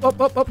Up, up, up,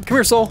 up, up, up. Come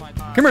here, Soul.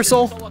 Come here,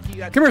 Soul. Come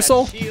here,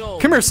 Soul.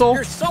 Come here, Soul.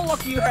 You're so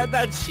lucky you had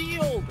that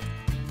shield.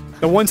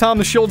 The one time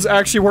the shields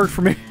actually worked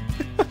for me.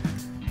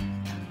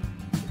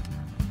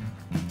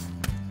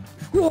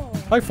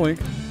 Hi, Flink.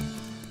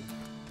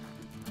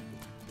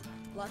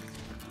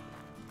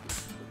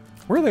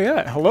 Where are they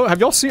at? Hello? Have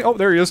y'all seen? Oh,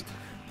 there he is.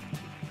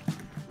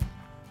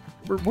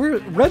 Where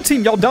red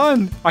team, y'all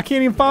dying. I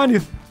can't even find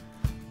you.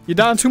 You're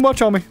dying too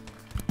much on me.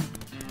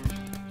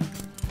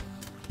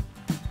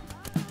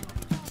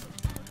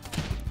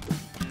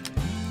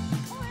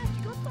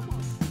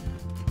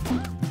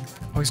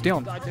 Oh, he's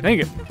down. Dang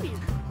it.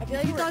 I feel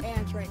like we're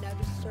ants right now,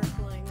 just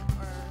circling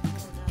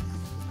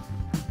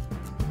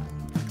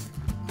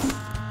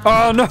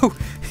our Oh no.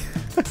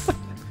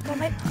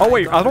 Oh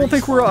wait, I don't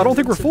think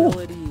we're full.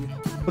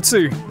 Let's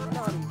see.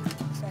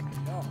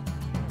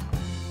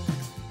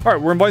 All right,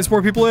 we're inviting some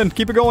more people in.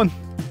 Keep it going.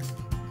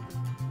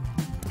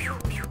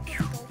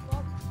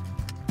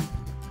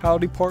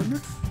 Howdy,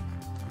 partner.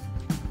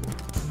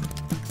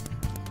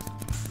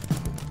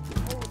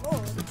 Oh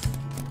lord.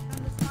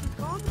 I'm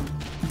gone.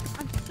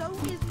 And so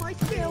is my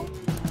skill.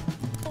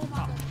 Oh my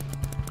god.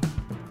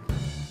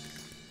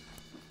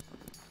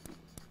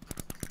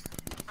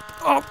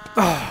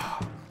 Oh.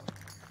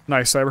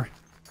 Nice, Cyber.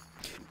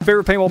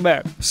 Favorite paintball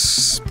map?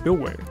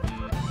 Spillway.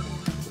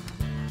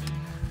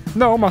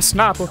 No, my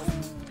sniper.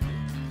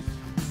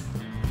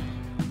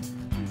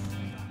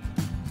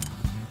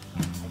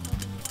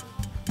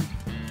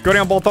 Go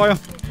down, Bolthaya.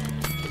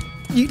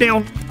 Eat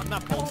down. I'm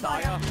not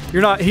Bolthaya.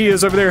 You're not. He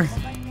is over there.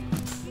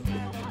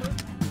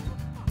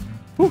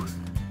 Whew.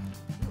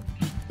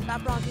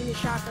 That brought me a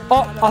shotgun.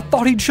 Oh, I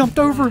thought he jumped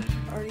over.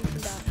 Or you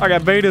can die. I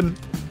got baited.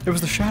 It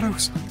was the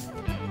shadows.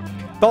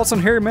 Thoughts on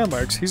Harry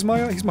Manlegs? He's my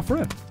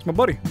friend. He's my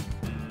buddy.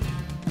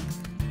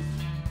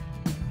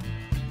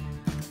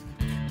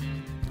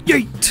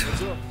 Yeet!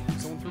 What's up?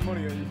 Someone threw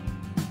money at you.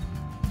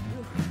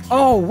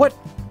 Oh, what?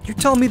 You're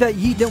telling me that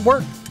yeet didn't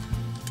work?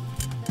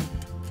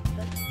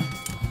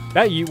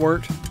 That yeet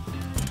worked.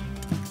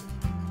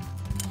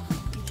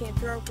 You can't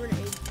throw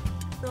grenades.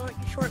 Throw it,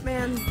 you short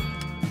man.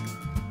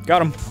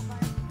 Got him.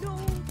 No.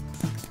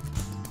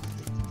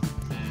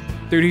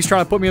 Dude, he's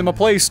trying to put me in my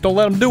place. Don't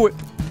let him do it.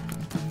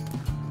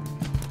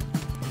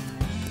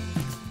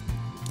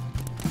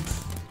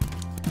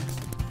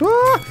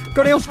 Ah,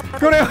 go down,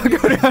 go down,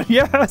 go down.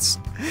 Yes.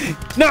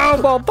 No,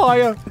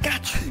 vampire.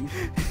 Got you.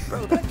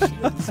 Bro, that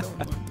shield's so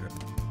under.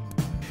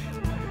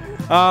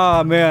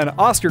 Ah, man.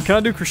 Oscar, can I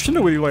do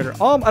crescendo with you later?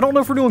 I don't know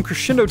if we're doing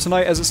crescendo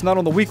tonight as it's not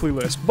on the weekly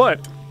list,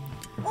 but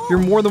you're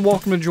more than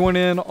welcome to join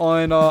in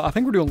on, I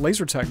think we're doing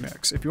laser tag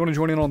next, if you want to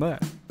join in on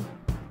that.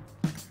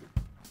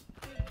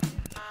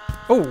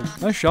 Oh,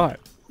 nice shot.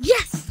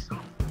 Yes.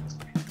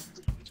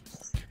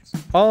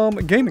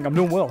 Gaming, I'm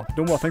doing well.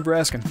 Doing well, thank you for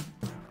asking.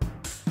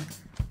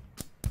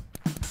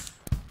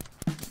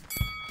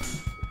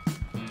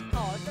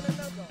 Oh, it's gonna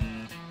no-go.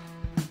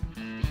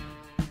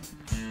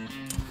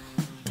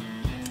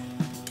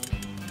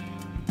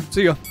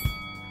 See ya.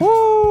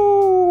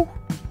 Woo!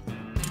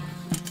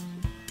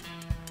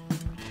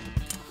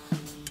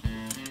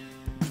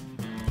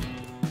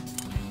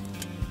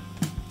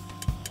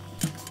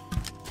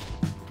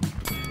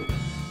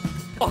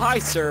 Oh, hi,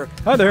 sir.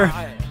 Hi there.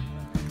 Hi.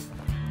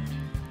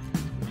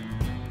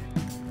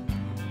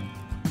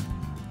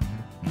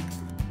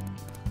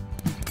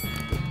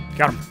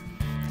 Got him.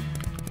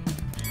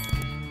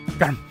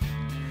 Got him.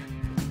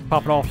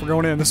 Popping off. We're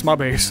going in. This is my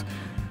base.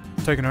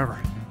 Taking over.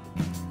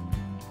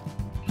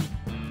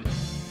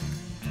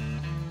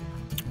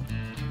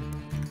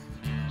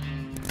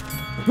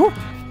 Woo.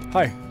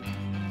 Hi.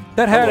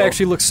 That hat Hello.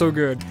 actually looks so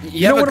good.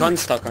 You have know a what gun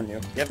stuck on you.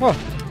 Yep. Oh,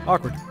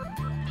 awkward.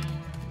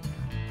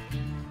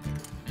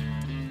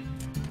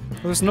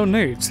 There's no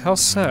nades. How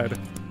sad.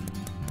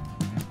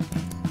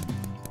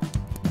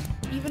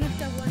 Even if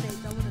there were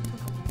nades, I would have took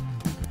them.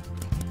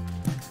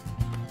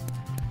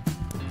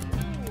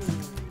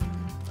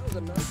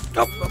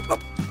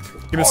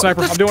 Give me a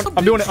sniper. I'm doing it.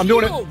 I'm doing it. I'm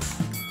doing it.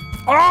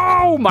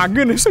 Oh my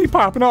goodness, he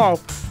popping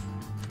off.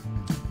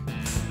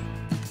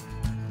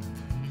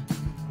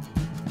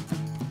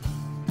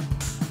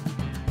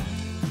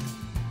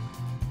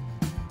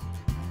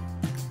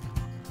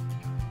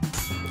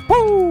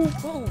 Woo!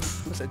 Whoa,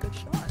 that was a good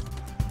shot.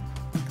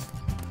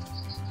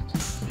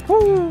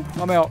 Woo!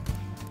 I'm out.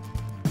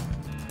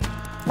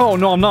 Oh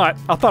no, I'm not.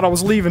 I thought I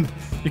was leaving.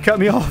 You cut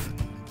me off.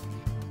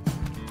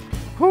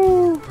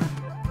 Woo!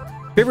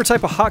 Favorite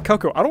type of hot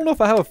cocoa? I don't know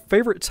if I have a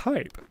favorite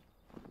type.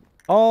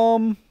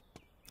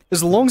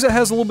 As long as it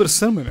has a little bit of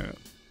cinnamon in it.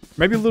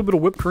 Maybe a little bit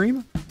of whipped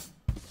cream.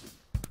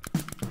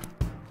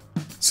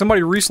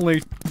 Somebody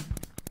recently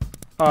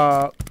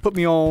put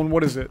me on,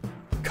 what is it?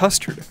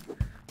 Custard.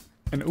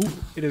 And ooh,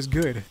 it is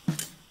good.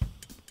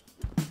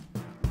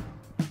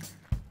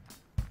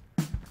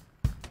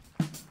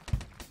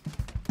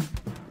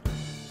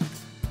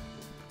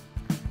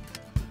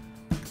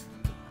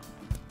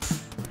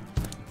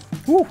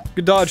 Ooh,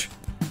 good dodge.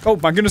 Oh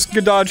my goodness,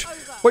 good dodge.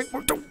 Wait,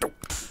 don't, come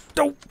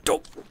on.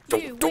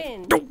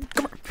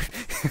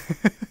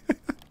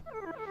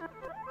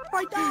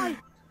 I died.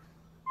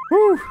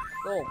 Woo.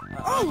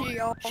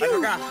 I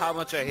forgot how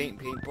much I hate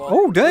people.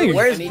 Oh, dang.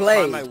 Where's Anytime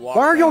Blade? I walk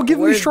Why are y'all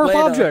giving me Where's sharp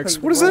Blade objects?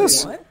 What is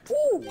this? What?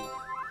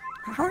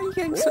 How are you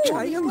getting such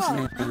items,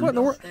 man? What in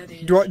the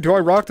world? Do I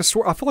rock the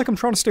sword? I feel like I'm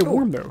trying to stay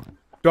warm though.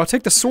 Do I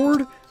take the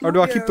sword or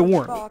do I keep the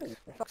warm?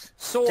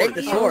 Sword. Take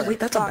the sword. Oh, Wait,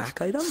 that's a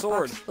back item?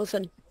 Sword.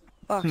 Listen,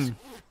 Fox.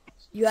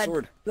 You had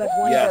Sword. one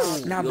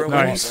Yes. down. Nah, bro, when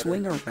you Nice.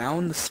 swing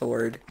around the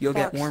sword, you'll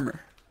get Fox. warmer.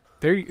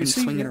 There you And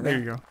see. swing it There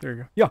you around. go. There you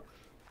go. Yeah.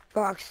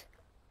 Fox,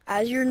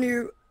 as your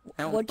new,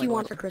 I don't what do you like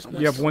want for it. Christmas?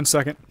 You have 1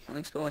 second.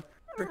 Thanks, Billy.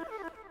 It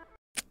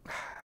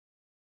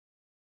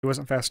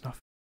wasn't fast enough.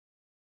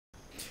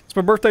 It's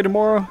my birthday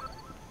tomorrow.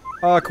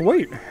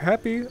 Kuwait,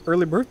 happy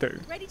early birthday.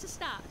 Ready to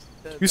start.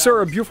 You, sir,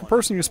 are a beautiful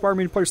person. You inspire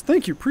me to play.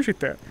 Thank you.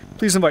 Appreciate that.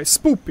 Please invite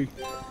Spoopy.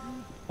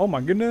 Oh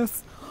my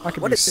goodness. I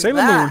could What be is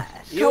Sailor Moon.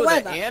 that? You the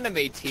However-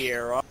 anime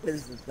tier. What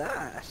is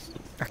that?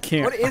 I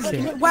can't. What is I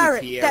can't. it? Wear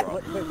it. Tier. That,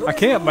 I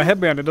can't. My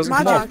headband, it doesn't my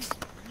come off.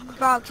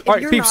 Fox, if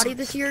Alright, you're peeps. naughty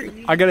this year,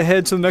 I gotta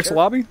head to the next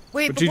lobby.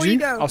 Wait, But before GG, you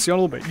go. I'll see you in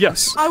a little bit.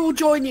 Yes. I will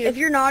join you. If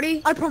you're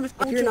naughty, I promise.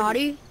 If you're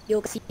naughty,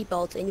 you'll get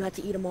seatbelts and you have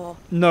to eat them all.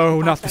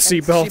 No, not the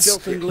seconds. seatbelts.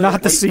 Seatbelts and glue.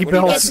 Not the What do you- what do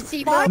you Get seatbelts. the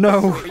seatbelts. No.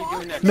 What are you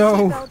doing next?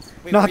 No.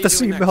 Wait, Not what the are you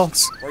doing next?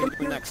 seatbelts. What are you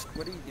doing next?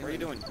 What are you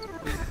doing?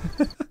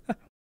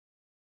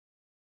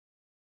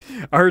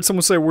 I heard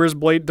someone say, "Where's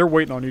Blade?" They're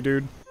waiting on you,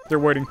 dude. They're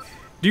waiting.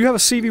 Do you have a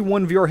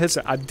CV1 VR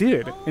headset? I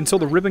did until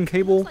the ribbon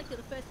cable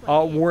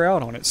wore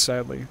out on it.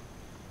 Sadly,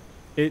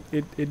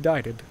 it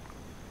died.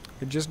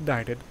 It just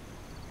died. If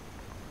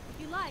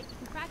you like, you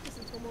can practice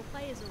until more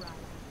players arrive.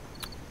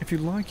 If you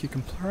like, you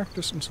can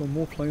practice until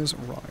more players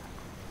arrive.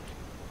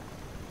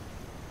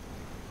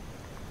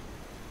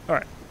 All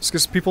right, let's get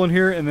some people in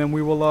here, and then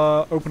we will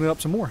open it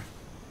up some more.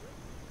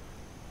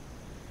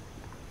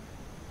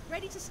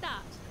 Ready to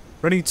start.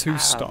 Ready to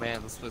stop. Oh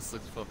man, this place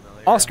looks familiar.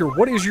 Oscar,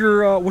 what's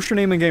your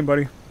name in game,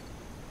 buddy?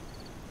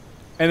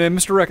 And then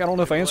Mr. Rec, I don't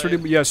know if I answered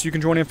it, but yes, you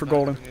can join in for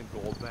golden. A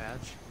gold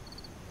badge.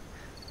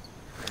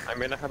 I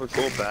may not have a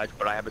gold badge,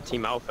 but I have a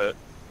team outfit.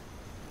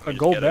 A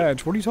gold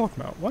badge? What are you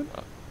talking about? What?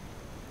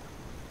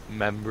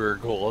 Member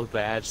gold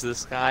badge.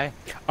 This guy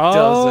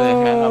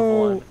doesn't have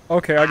one.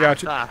 Okay, I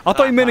got you. I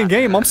thought you meant in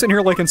game. I'm sitting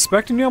here like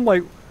inspecting you. I'm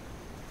like,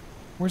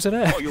 where's it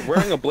at? Oh, you're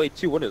wearing a blade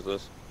too. What is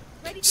this?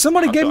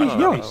 Somebody gave me,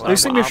 no, yo, they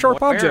sent me a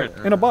sharp object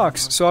in a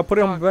box, so I put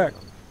it on my back.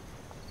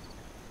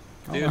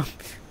 Dude,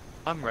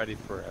 I'm ready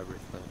for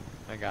everything.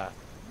 I got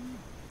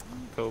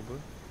Cobra.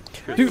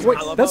 Dude, wait,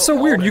 that's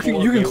so weird. You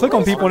can click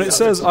on people and it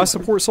says I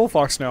support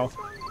SoulFox now.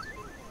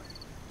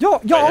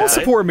 Y'all all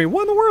support me.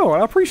 What in the world?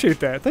 I appreciate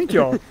that. Thank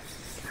y'all.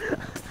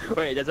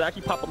 Wait, does it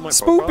actually pop up my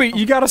profile? Spoopy,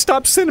 you gotta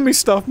stop sending me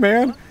stuff,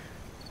 man.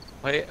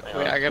 Wait,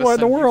 I gotta What in the send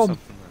you world?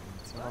 something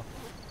then.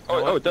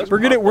 Oh, it does.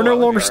 Forget it. We're no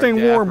longer You're a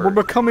staying warm. We're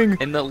dapper. becoming.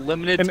 In the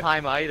limited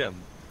time item.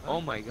 Oh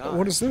my god.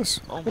 What is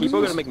this? Oh my People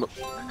are god.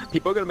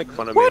 gonna make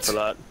fun of What? me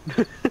for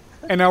that.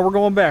 And now we're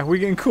going back. We're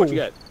getting cool. What you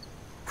get?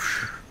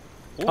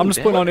 I'm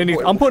just putting on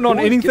anything. I'm putting on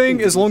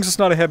anything as long as it's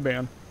not a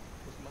headband.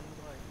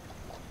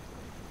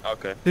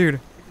 Okay. Dude.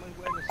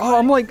 Oh,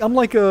 I'm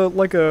like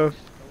a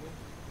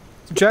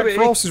Jack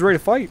Frost is ready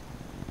to fight.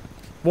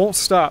 Won't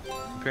stop.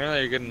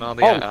 Apparently you're getting all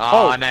the. Oh,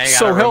 now you gotta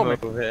so help me.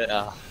 remove it.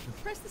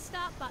 Press the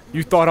stop button.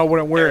 You thought I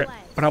wouldn't wear it,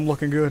 but I'm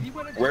looking good.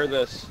 Wear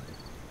this.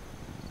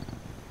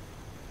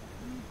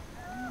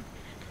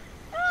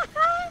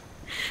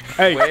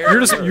 Hey, you're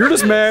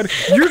just mad.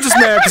 You're just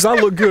mad because I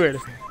look good.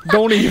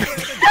 Don't even.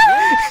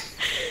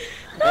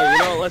 Hey, you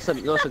know,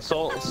 listen,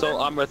 Soul,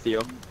 I'm with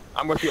you.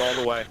 I'm with you all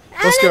the way.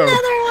 Let's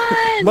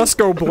go. Let's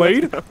go,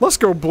 Blade. Let's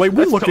go, Blade.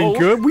 We're looking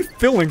good. We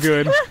feeling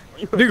good.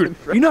 Dude,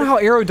 you know how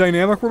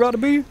aerodynamic we're about to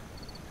be?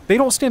 They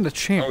don't stand a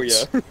chance. Oh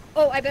yeah.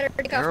 Oh, I better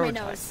take off my Aerotype.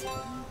 nose.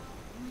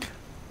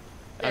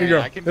 Here you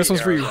go. This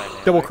one's for you.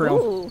 Double crown.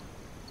 Ooh.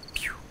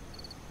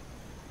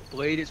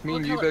 Blade, it's me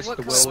and you versus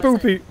the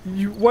world. Spoopy,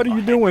 what are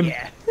you doing?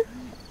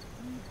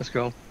 Let's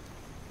go.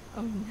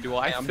 Do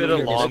I I'm fit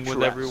doing along it.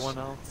 with everyone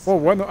else? Whoa,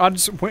 what? I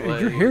just went.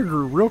 Your hair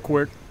grew real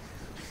quick.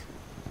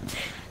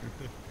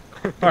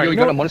 All right, You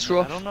got a monster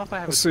I off? don't know if I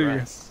have Let's a see.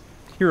 dress.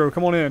 Hero,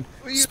 come on in.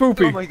 Oh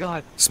Spoopy, my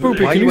god.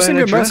 Spoopy, Why can you you send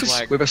me a wearing a dress?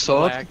 message? With a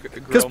sword?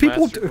 Because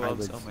people do- I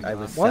was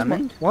Why's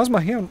summoned.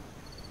 my hand?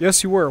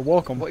 Yes, you were.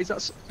 Welcome. What is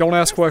that? Don't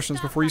ask questions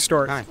before you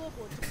start. Hi.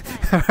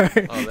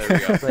 Alright. Oh, there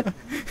we go.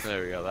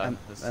 There we go.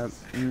 This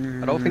is-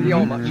 I don't think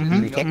y'all match.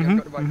 Mhm. You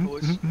got the right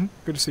colours.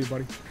 Good to see you,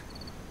 buddy.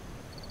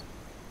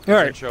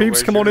 Alright, Intro, peeps,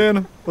 where's come on your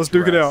in. Let's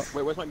duke it out.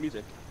 Wait, where's my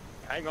music?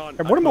 Hang on.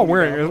 And what am I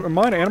wearing? Am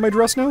I in an anime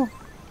dress now?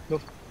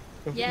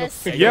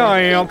 Yes. Yeah, I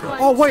am.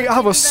 Oh, wait, I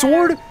have a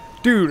sword?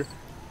 Dude,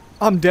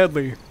 I'm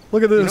deadly.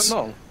 Look at You this.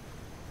 don't know.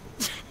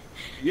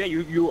 Yeah,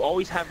 you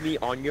always have me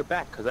on your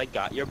back because I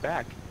got your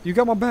back. You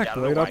got my back, Yeah, I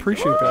don't know Blade. I why.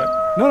 appreciate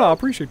that. No, I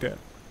appreciate that.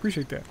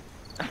 Appreciate that.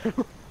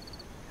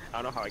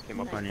 I don't know how I came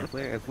up Come with on,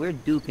 it. if we're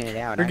duking it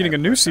out. You're I getting a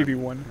have new to put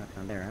CB1.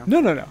 on there, huh?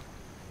 No.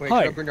 Wait,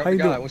 Hi, can I bring up how the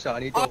you guy? doing? What's that? I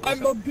need to.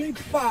 I'm a big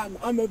fan.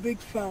 I'm a big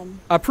fan.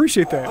 I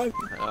appreciate that.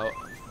 Oh,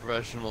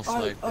 professional I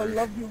sniper.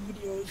 love your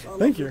videos. I Thank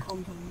love your you.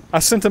 content. I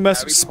sent a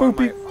message. Every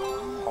part of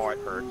Spoopy. my heart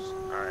hurts.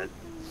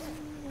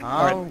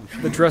 Alright. Oh,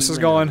 the dress is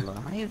you gone. in a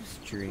Live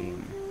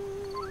stream.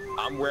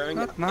 I'm wearing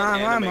Look, an Mom,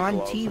 I'm anime on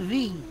glove.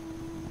 TV.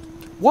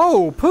 Whoa,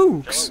 Hello,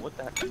 Pooks. what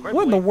the heck?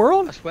 What in the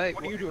world? I swear.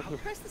 What are you doing?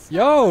 Press the stop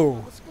Yo, button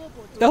on the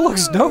scoreboard to that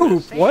looks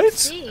dope. What?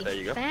 Fancy. There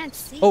you go.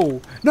 Fancy.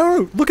 Oh,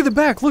 no, look at the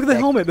back. Look at the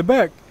helmet, the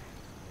back.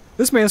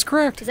 This man's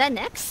cracked. Is that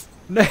next?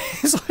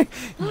 It's like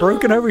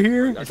broken over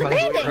here. He's running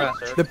out of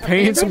crap. The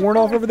paint's worn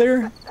off over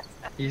there.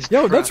 He's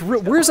Yo, crap. that's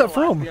real. Where's that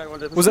from?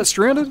 Was that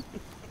Stranded?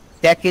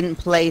 Second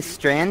place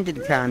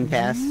stranded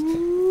contest.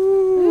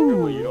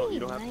 You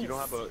don't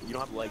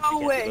have like. No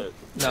way.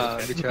 Nah,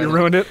 we tried You it.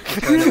 ruined it.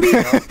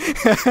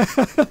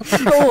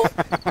 So,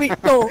 wait,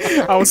 so,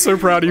 I was so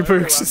proud of you,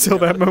 Pooks, until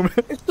that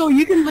moment. so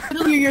you can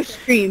literally hear your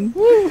stream.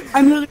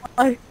 I'm literally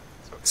like,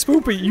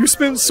 Spoopy, you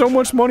spent so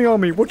much money on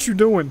me. What you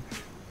doing?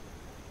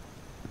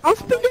 I'll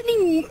spend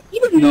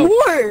even No.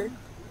 more.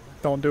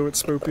 Don't do it,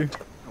 Spoopy.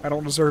 I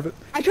don't deserve it.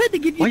 I tried to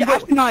give Why you you the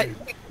got- astronaut.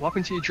 What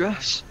happened to your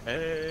dress?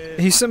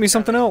 He sent me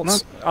something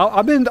else.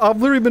 I've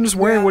literally been just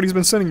wearing what he's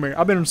been sending me.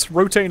 I've been just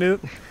rotating it.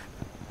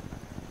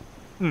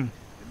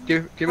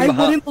 Give him I a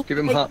hat. wouldn't- Give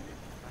him a hat.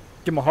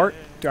 Give him a heart.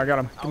 Dude, I got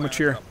him. Give him a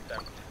cheer.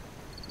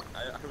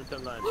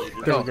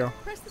 There we go.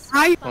 Press the stop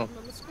I- button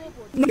on the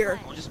scoreboard to Here.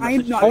 play. I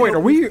am not. Oh, wait, are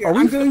we- here. are we-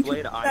 I'm going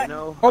Blade, to. I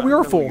know. Oh, we I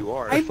are know full. who you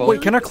are. I-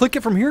 Wait, can I click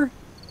it from here?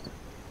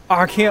 Oh,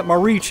 I can't. My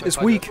reach is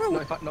weak. No,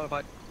 if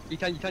I. You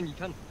can. No, you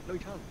can't.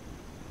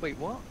 Wait,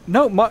 what?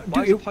 No, my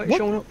Why is the dude. pointer What?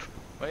 showing up?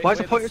 Why is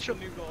the pointer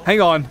showing up? Hang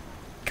on.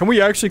 Can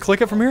we actually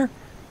click it from here?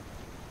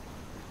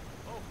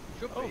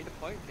 Should be. The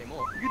point came up.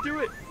 You can do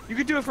it. You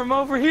can do it from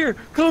over here.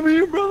 Come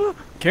here, brother.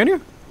 Can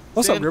you?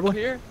 What's up, Stand Dribbler?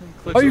 here and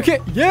click Oh, you it.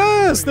 can't.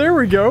 Yes, there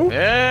we go.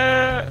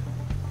 Yeah.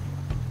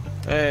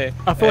 Hey.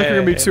 I feel like you're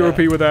gonna be too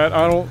OP with that.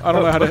 I don't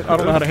know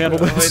how to handle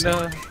Wait, this.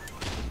 no.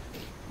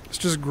 It's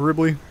just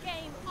gribbly. Game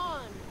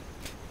on.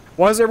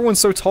 Why is everyone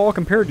so tall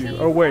compared to you?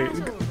 Oh wait,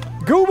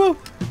 Gooba.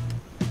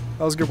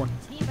 That was a good one.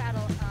 Team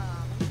battle.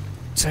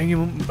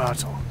 Team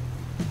battle.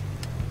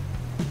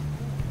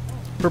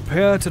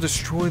 Prepare to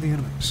destroy the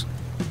enemies.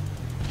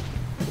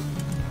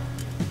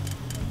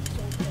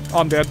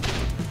 I'm dead.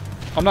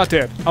 I'm not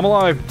dead. I'm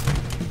alive.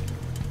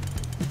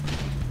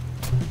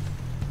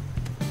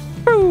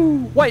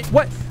 Woo! Wait,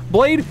 what?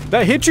 Blade?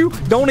 That hit you?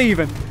 Don't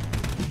even.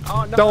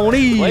 Oh, no. Don't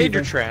even. Blade,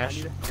 you're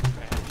trash.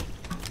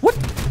 What?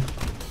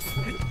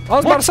 I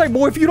was about to say,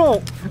 boy, if you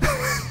don't.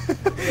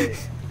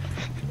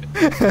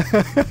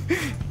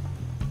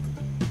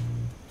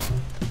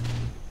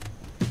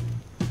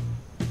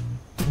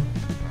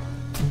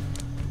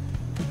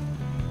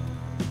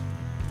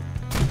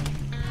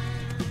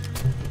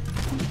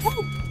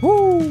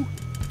 Woo!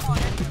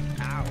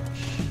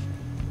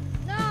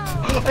 No!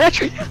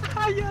 Actually,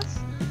 yes.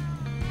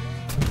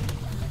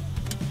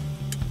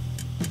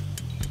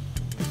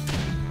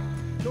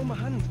 No, my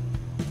hand.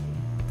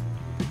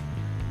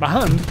 My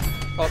hand?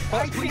 Oh,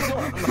 please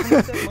don't. My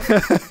hand said, man.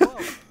 Wow.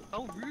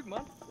 How rude,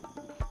 man.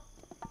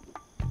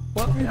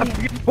 What?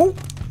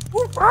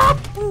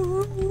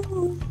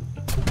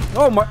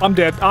 Oh my! I'm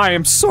dead. I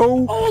am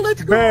so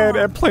bad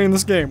at playing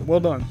this game. Well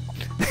done.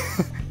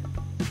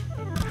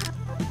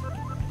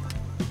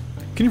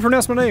 Can you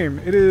pronounce my name?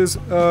 It is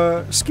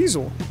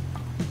Skizzle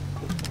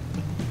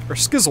or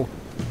Skizzle.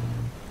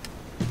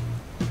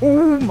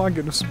 Oh my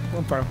goodness!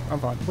 I'm fine. I'm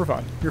fine. We're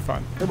fine. You're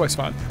fine. Everybody's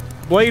fine.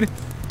 Blade,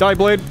 die,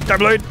 Blade, die,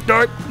 Blade,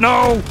 die.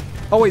 No!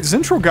 Oh wait,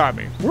 Zentral got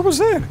me. Where was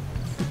that?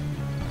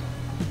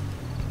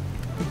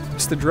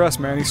 It's the dress,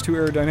 man. He's too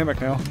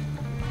aerodynamic now.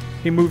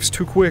 He moves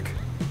too quick.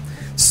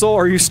 Soul,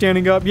 are you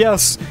standing up?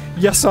 Yes.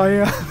 Yes, I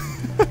am.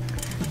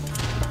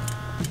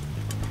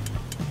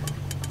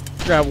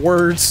 Grab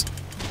words.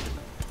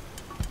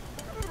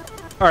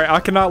 Alright, I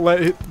cannot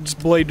let this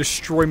blade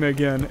destroy me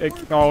again.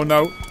 Oh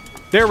no.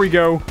 There we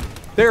go.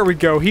 There we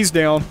go. He's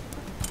down.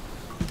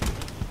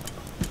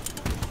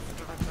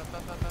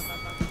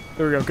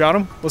 There we go. Got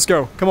him. Let's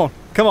go. Come on.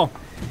 Come on.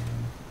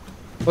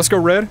 Let's go,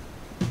 Red.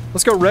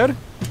 Let's go, Red.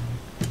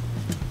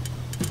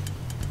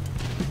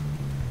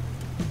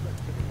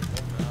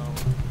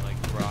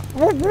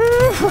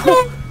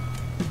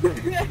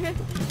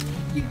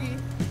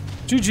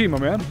 GG, my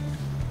man.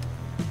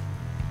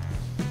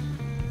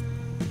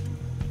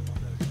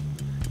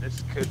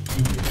 This could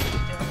be.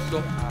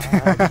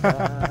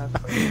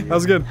 That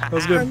was good. That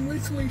was good. I'm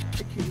literally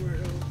shaking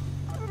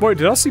world. Wait,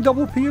 did I see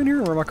double P in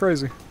here, or am I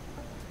crazy? I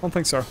don't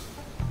think so.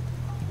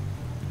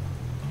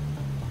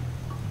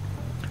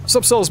 What's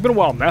up, Soul? It's been a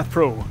while. Math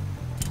Pro.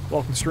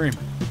 Welcome to stream.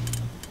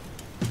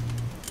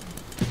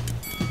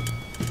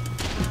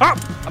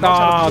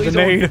 Ah, the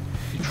nade.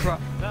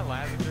 That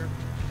lavender.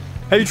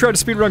 Have you tried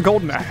to speedrun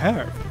Golden? I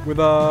have. With,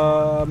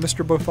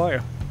 Mr.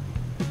 Bothia.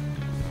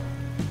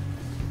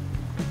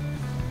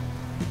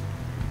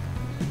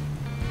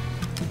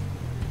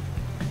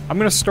 I'm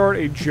gonna start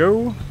a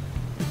Joe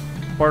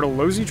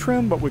Bartolozzi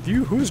trend, but with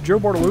you, who's Joe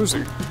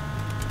Bartolozzi?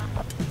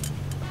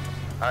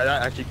 That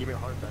actually gave me a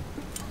heart attack.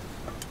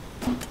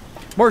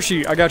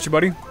 Marshy, I got you,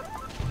 buddy.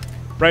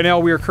 Right now,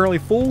 we are currently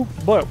full,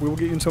 but we will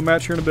get you into a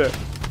match here in a bit.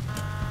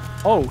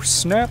 Oh,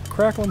 snap,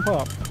 crackle, and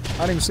pop.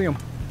 I didn't even see him.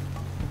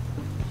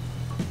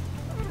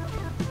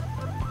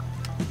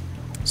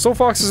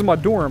 SoulFox is in my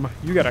dorm.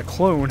 You got a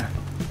clone.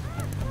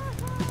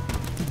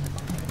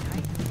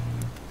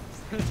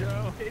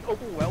 Joe, it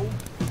overwhelmed.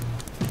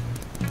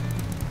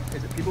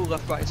 Is it people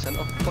left, right, and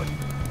center?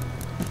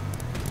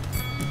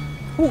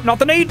 Ooh, not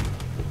the nade!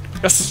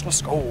 Yes,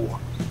 let's go.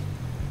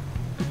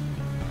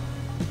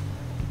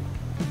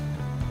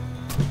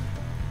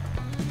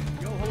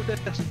 Yo, hold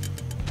this.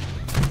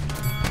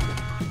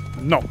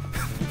 No.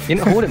 You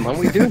didn't hold it, man. What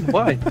are you doing?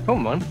 Why?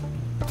 Come on.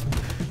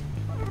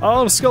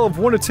 On a scale of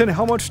 1 to 10,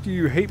 how much do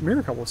you hate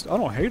mirror couples? I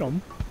don't hate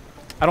them.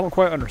 I don't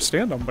quite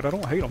understand them, but I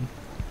don't hate them.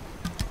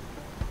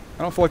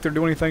 I don't feel like they're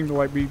doing anything to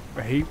like be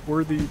hate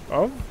worthy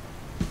of.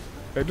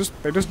 They just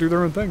do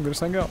their own thing. They just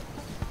hang out.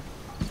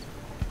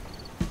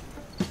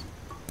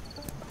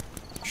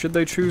 Should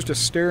they choose to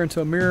stare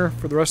into a mirror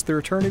for the rest of their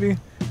eternity?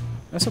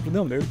 That's up to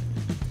them, dude.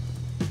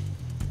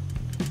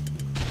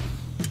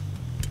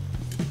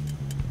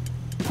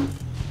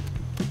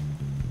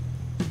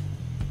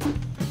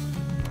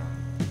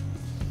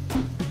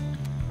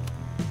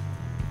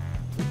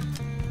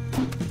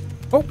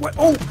 Oh, wait,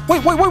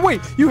 oh,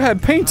 wait! You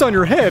had paint on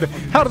your head!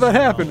 How did that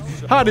happen?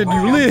 How did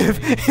you live?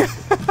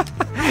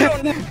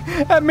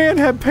 That man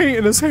had paint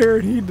in his hair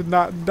and he did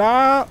not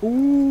die.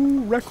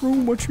 Ooh, Rec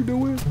Room, what you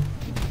doing?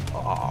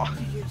 Aw.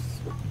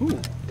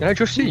 Ooh, Can I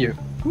just see you?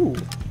 ooh,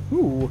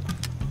 ooh.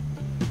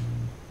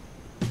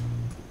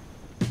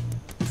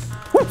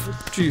 Woo!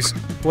 Jeez,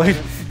 Blade.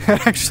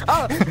 Actually,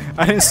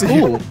 I didn't see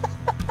you.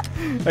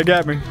 That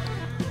got me.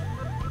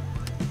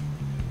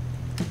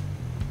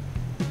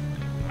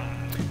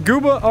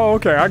 Gooba? Oh,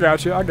 okay, I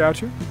got you, I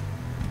got you.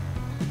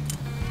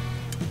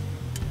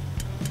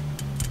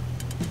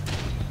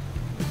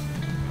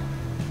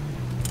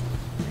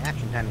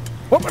 Action time.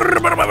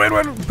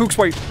 Pooks,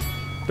 wait.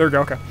 There we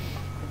go, okay.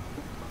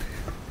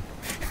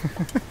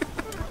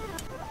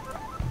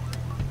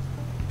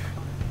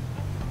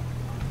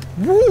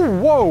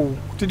 Whoa!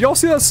 Did y'all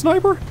see that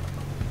sniper?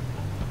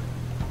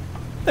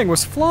 Thing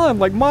was flying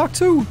like Mach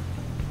 2.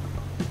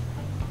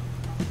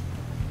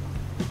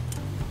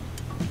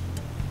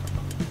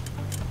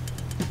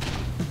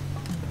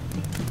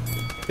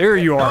 There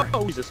you are.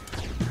 Oh, Jesus.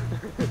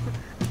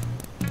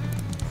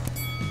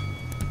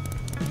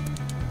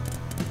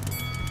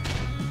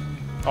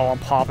 Oh, I'm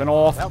popping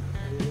off.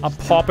 I'm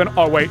popping.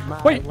 Oh, wait.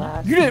 Wait,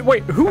 you didn't.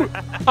 Wait, who?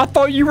 I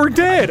thought you were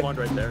dead. One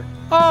right there.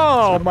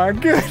 Oh, my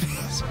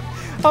goodness.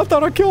 I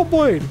thought I killed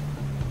Blade.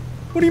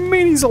 What do you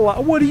mean he's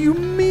alive? What do you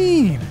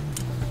mean?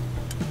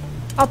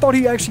 I thought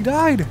he actually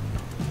died.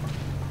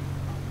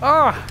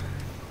 Ah.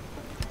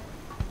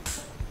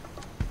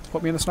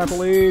 Put me in the sniper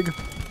leg.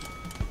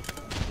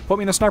 Put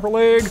me in the sniper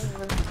leg.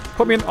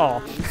 Put me in.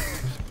 Oh.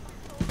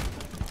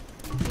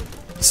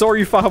 So are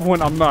you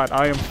 5'1"? I'm not.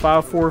 I am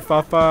 5'4",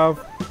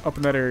 5'5", up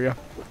in that area.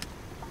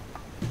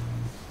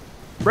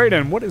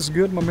 Brayden, what is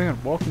good, my man?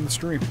 Welcome to the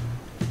stream.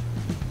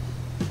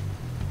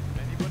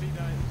 Anybody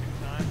dies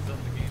 2 times, then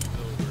the game's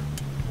over.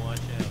 Watch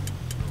out.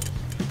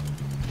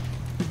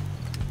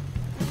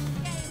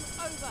 Game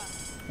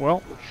over.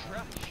 Well.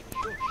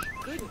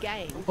 Good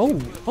game.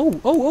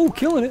 Oh,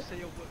 killing it.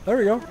 There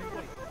we go.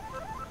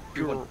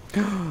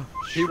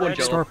 He won,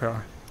 Star Joe.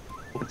 power.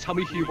 Tell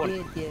me who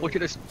won. Look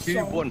at this. He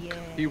won.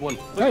 He won.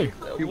 Hey.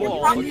 He won.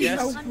 Whoa,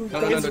 Yes. yes.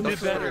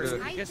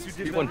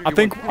 No. He won. I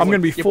think I'm gonna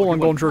be full on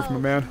golden trophy, my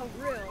man.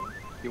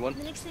 He won.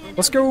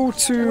 Let's go Wait,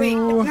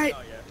 to.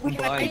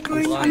 Combined.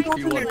 He won.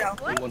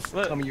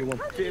 Tell me you won.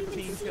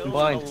 15 kills.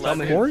 Combined. Tell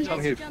me Corey? who. Tell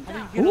me who. You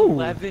get Ooh.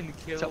 11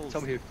 kills.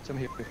 Tell me who. Tell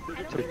me who.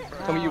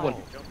 Tell me you won.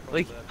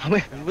 Like, How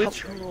many?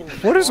 literal.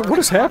 What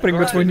is happening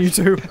between you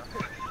two?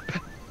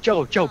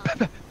 Joe.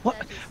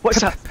 What's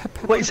that?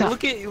 What is that?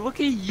 Look at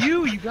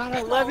you. You got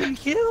 11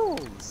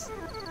 kills.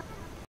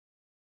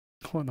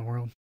 What in the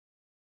world?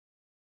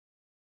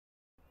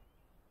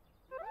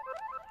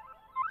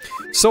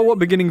 So, what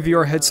beginning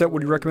VR headset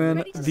would you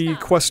recommend? The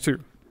Quest 2.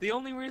 The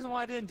only reason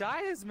why I didn't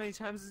die as many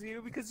times as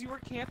you because you were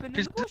camping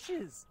in the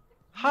bushes.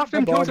 Half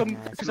them kills Smile.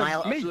 because That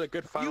of was me. a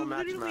good final You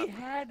match literally map.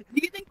 had. Do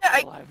you think that I?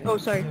 11 Oh,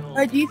 sorry.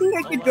 kills. Do you think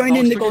I could join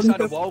in the golden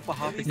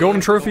trophy? Golden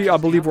trophy, I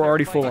believe we're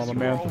already full on, my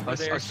man. I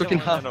was stuck in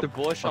half the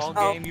bush all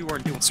Oh. game. You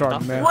weren't doing Sorry,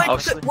 nothing. man. What? I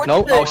was What's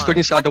no, the- I was stuck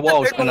inside the walls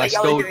what's the and I third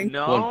one still that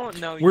y'all won.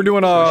 No. We're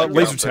doing a you-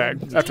 laser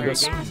tag after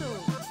this.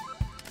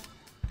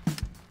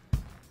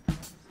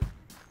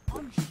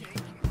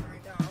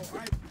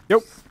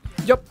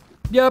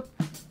 Yep.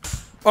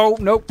 Oh,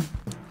 nope.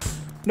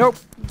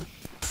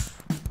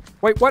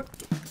 Wait, what?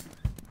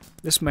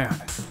 This man.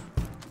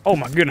 Oh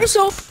my goodness.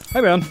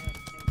 Hey, man.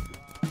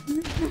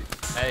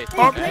 Hey,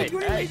 Oh.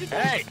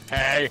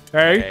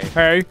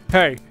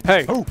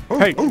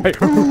 hey. Hey.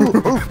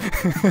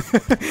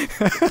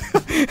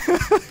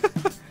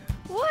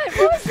 What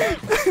was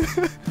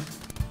that?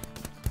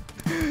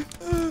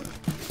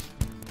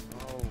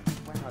 Oh,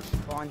 wow,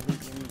 Spawn hit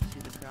into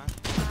the cross.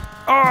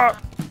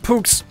 Ah,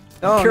 Pooks.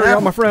 Oh, Carry no.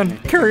 on, my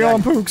friend. Carry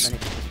on, Pooks.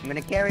 I'm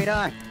gonna carry it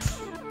on.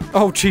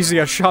 Oh, jeez, he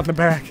got shot in the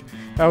back.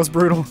 That was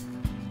brutal.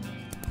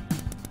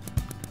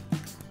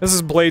 This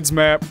is Blade's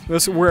map.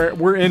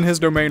 We're in his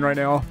domain right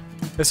now.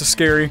 This is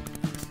scary.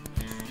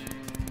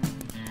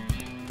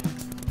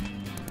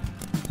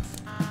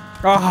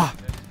 Ah,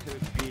 Could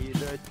be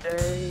the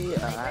day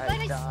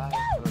I die.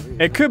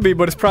 it could be,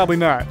 but it's probably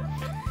not.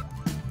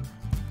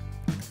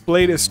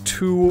 Blade is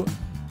too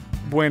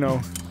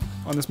bueno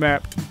on this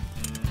map.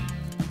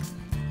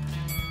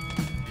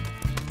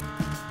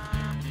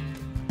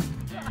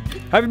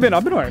 How have you been?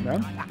 I've been alright,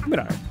 man. I've been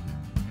alright.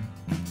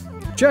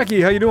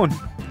 Jackie, how you doing?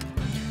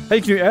 Hey,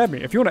 can you add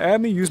me? If you want to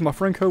add me, use my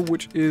friend code,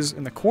 which is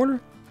in the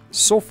corner,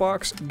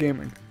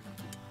 SoulFoxGaming.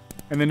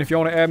 And then if you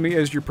want to add me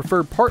as your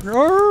preferred partner,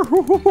 all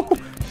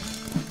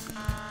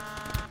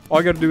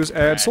I got to do is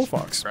add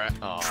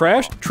SoulFox.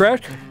 Trash,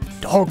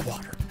 dog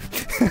water.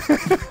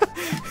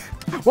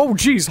 Whoa,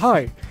 jeez,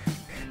 hi.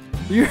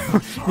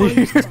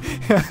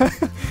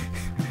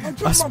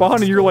 I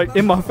spawned and you're like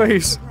in my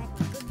face.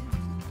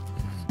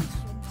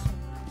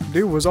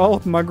 Dude was all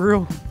up in my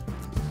grill.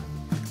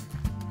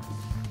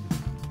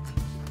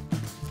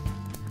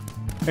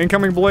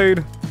 Incoming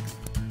blade.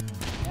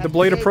 The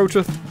blade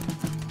approacheth.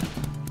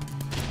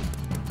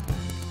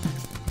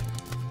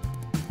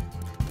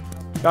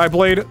 Die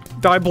blade.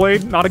 Die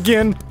blade. Not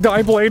again.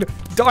 Die blade.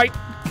 Die.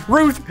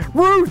 Ruth.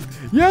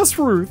 Yes,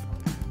 Ruth.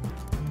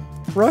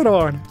 Right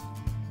on.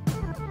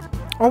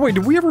 Oh wait,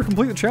 did we ever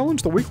complete the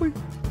challenge, the weekly?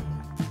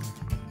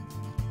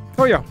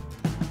 Oh yeah.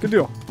 Good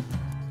deal.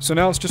 So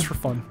now it's just for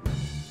fun.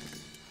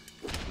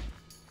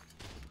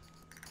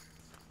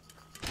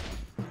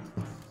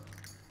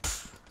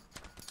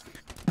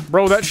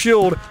 Bro, that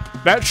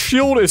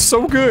shield is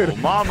so good. Oh,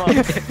 mama.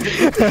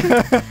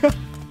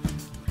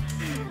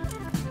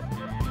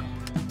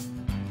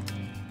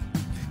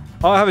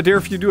 I'll have a dare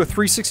if you do a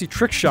 360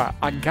 trick shot.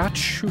 I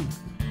got you.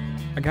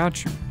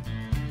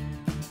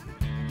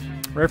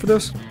 Ready for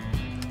this?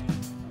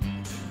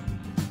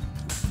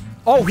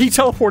 Oh, he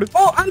teleported.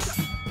 Oh, I'm.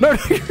 No,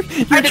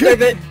 you're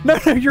good. No,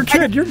 you're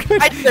good. You're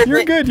good.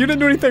 You're good. You didn't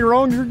do anything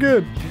wrong. You're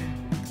good.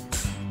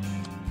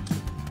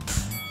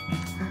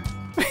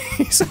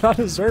 He said I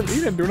deserved it. He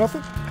didn't do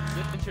nothing.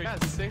 You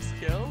got 6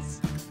 kills?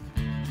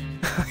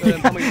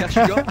 How many deaths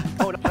you got?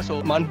 Oh, that's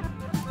all, man.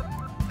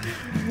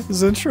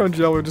 Zentro and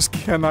Jello just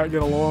cannot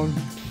get along.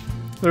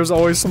 There's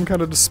always some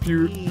kind of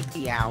dispute.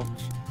 Ouch.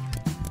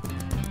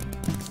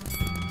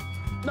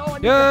 No, I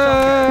need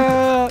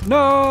Yeah!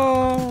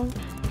 No!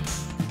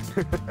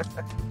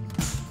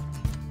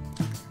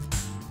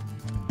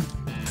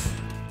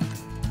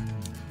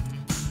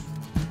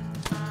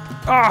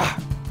 Ah!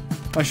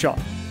 Nice shot.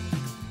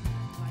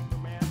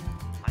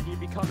 I need to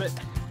become it.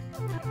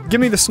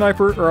 Give me the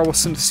sniper or I will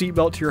send a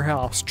seatbelt to your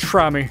house.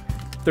 Try me.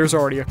 There's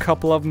already a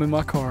couple of them in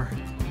my car.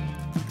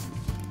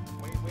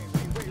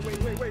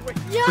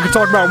 We can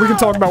talk about it. We can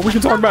talk about it. We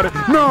can talk about it.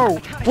 No!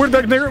 Where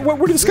did that? Where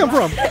did this come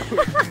from?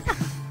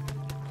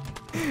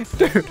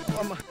 Dude.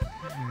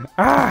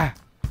 Ah!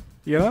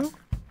 You know?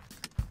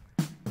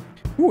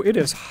 Ooh, it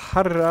is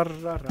hot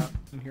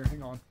in here.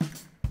 Hang on.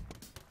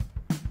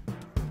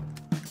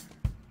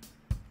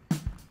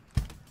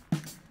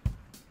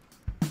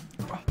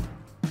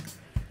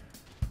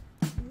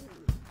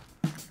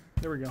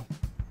 There we go.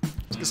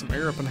 Let's get some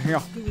air up in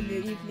here.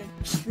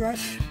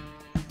 Stretch.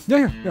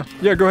 Yeah,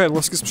 go ahead.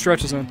 Let's get some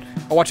stretches in.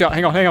 Oh, watch out.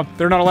 Hang on.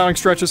 They're not allowing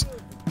stretches.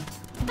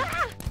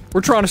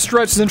 We're trying to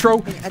stretch,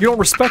 Zentro. You don't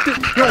respect it?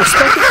 You don't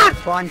respect it?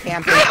 Spawn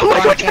camping.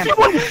 Spawn camping.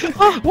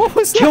 What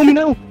was that? Kill me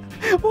now.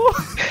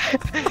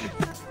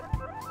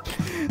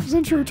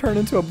 Zentro turned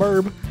into a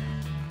burb.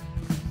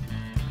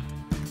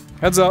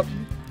 Heads up.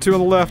 2 on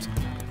the left.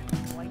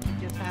 What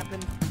just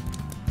happened?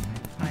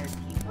 Tired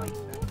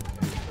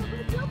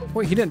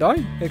Wait, he didn't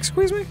die?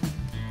 Excuse me?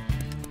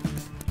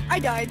 I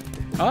died.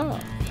 Ah.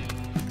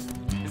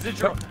 Is it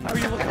true? How are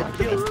you looking at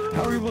kills?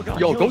 How are you looking at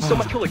Yo, kills? don't steal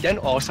my kill again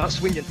or start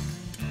swinging.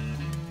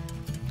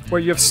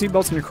 Wait, you have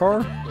seatbelts in your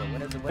car?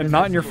 And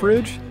not in your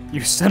fridge?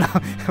 You son of...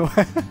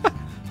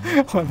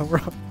 What in the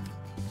world?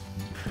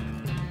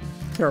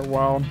 You're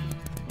wild.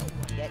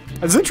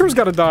 Zentro's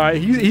gotta die.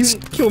 He's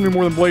killed me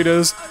more than Blade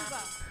is.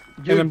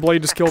 And then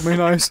Blade just killed me.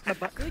 Nice.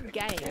 Good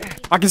game.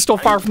 I can still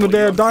fire from the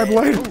dead. Die,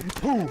 Blade.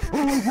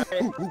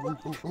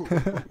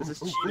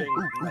 This is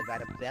cheating. I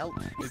got a belt.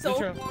 Is it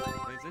true?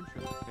 Is it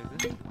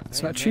true?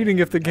 It's not cheating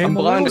if the game I'm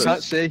blind, I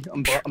allows can't it.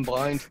 see. I'm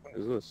blind.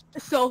 Is this?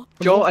 So,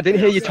 Joe, I didn't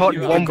hear you talk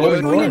You one are word going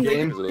in the wrong.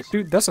 game.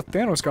 Dude, that's a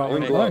Thanos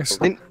gauntlet. Nice.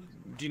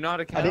 Do you know how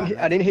to count?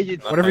 I didn't hear you.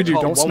 Whatever you do,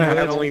 talk don't one snap.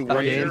 word Only in the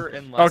one game.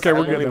 ear Okay,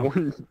 we're good Only though.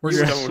 one We're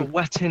You're good.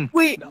 sweating.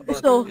 wait,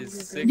 so, do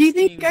Is you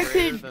think I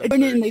 16 could greater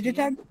join in than laser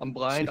tag? I'm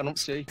blind, I don't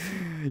see.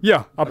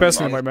 Yeah, I'll pass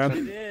it anyway, It man.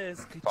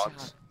 is. Good job.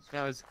 Fox.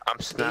 Now is I'm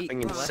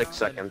snapping in 6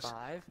 seconds.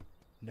 5?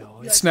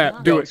 No,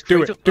 Snap. Do it.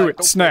 Do it. Do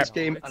it. Snap.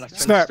 Game and I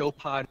Snap. still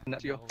pad and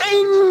that's your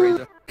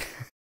crazy.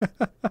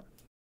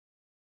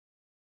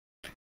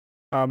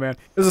 Oh man,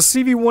 is a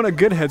CV1 a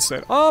good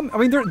headset? I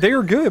mean they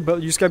are good,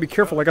 but you just gotta be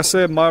careful. Like I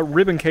said, my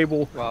ribbon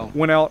cable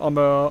went out on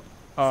the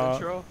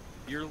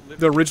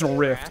original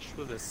Rift. Crash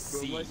with a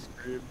C.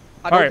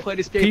 I don't Alright, play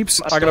this game.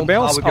 peeps, I gotta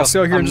bounce. I'll see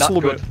you here in just a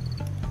little bit.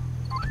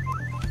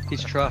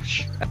 He's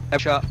trash.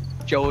 Shot.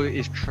 Joe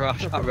is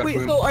trash at Red Wait,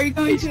 Room. so are you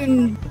going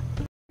to...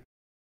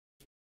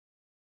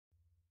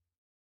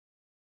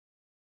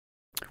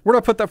 Where do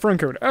I put that friend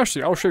code?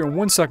 Actually, I'll show you in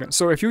 1 second.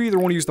 So if you either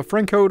want to use the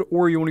friend code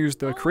or you want to use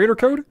the creator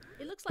code,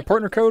 It looks the like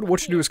partner you code, pressed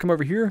what you do OK. is come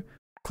over here,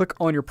 click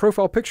on your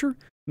profile picture, and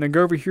then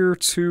go over here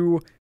to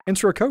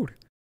enter a code. And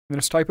then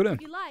just type it in.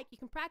 If you like, you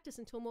can practice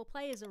until more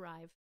players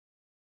arrive.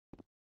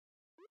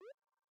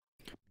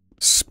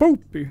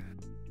 Spoopy.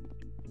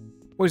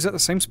 Wait, is that the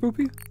same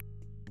Spoopy?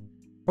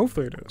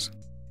 Hopefully it is.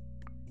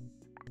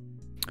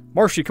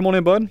 Marshy, come on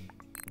in, bud.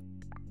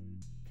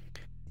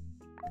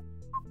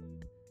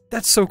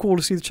 That's so cool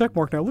to see the check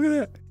mark now. Look at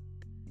that.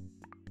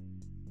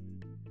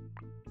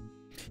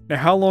 Now,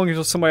 how long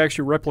until somebody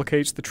actually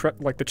replicates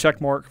the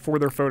check mark for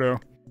their photo?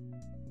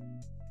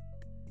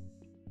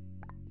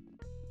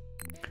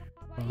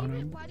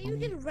 Why do you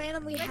just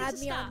randomly Ready have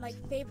to me on start. my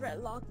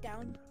favorite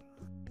lockdown?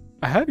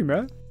 I have you,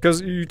 man. Because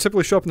you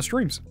typically show up in the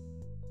streams.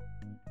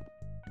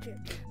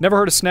 Never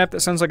heard a snap that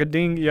sounds like a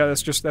ding. Yeah,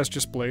 that's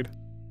just Blade.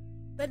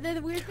 But then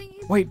the weird thing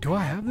is, Wait, do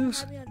I you have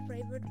this? me on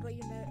favorite, but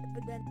you know,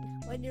 but then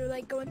when you're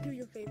like going through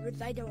your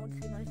favorites, I don't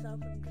see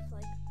myself. I'm just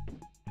like,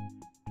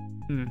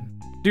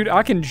 Dude,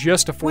 I can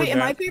just afford Wait,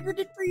 am I that.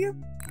 favorited for you?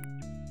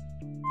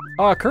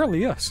 Currently,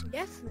 yes.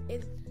 yes,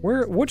 it's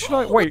Where? What should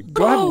I? Wait,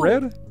 do I have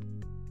red?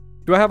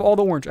 Do I have all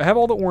the orange? I have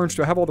all the orange.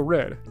 Do I have all the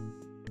red?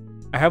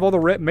 I have all the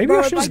red. Maybe I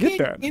Bro, should just get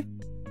that.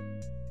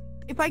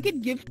 If I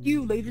could gift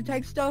you laser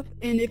tag stuff,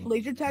 and if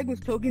laser tag was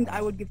tokens,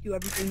 I would gift you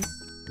everything.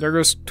 There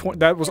goes.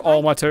 That was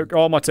all my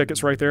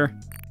tickets right there.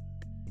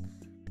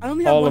 I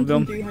only have All one of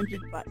them. from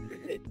 300, but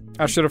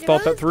I should have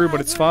thought that through, but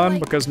it's fine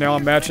because now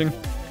I'm matching.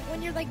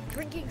 when you're like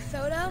drinking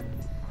soda,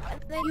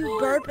 and then you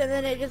burp, and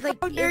then it just like.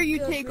 how dare it you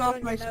goes take right off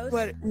on my your nose.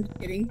 sweat? I'm just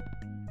kidding.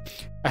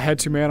 I had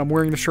to, man. I'm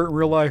wearing the shirt in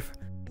real life.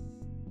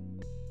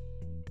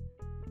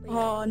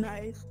 Oh,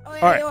 nice. Oh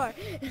yeah, Alright. you are.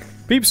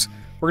 Peeps,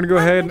 We're gonna go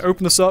ahead and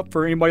open this up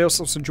for anybody else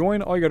that wants to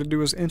join. All you gotta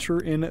do is enter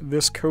in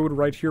this code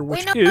right here,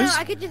 which Wait, no, is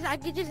I could just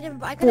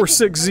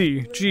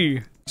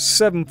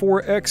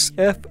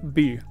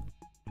 46ZG74XFB.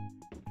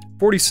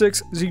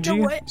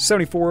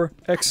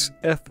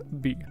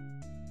 46ZG74XFB.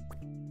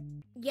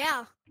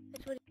 Yeah.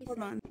 That's what he Hold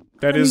said. on.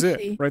 That Let is me it,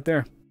 see. right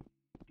there.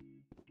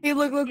 Hey,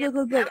 look.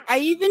 I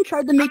even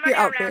tried to make your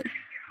outfit.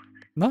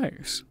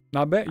 Nice.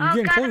 Not bad. You're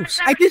getting close.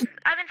 I just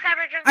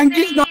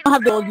don't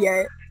have gold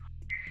yet.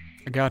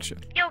 I gotcha.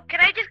 Yo, can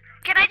I just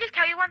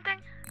tell you one thing?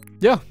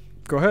 Yeah,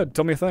 go ahead.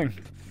 Tell me a thing. So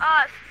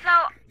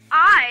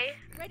I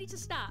Ready to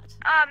start.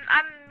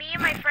 me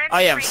and my friend.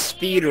 I am Frankie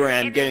speed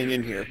ran getting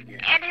in here.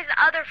 And his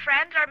other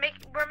friends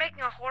we're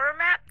making a horror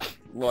map,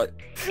 What?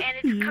 and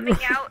it's coming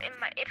out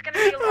it's gonna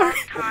be a long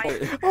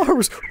time. Oh, I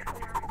was...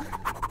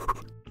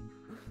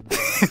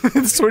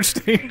 Switch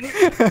team.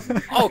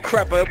 Oh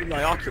crap! I opened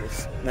my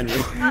Oculus menu.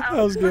 That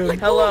was good.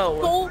 Hello.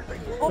 Oh,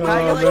 I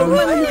man.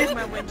 like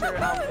my winter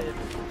outfit.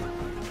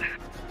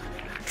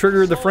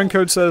 Trigger, the friend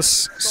code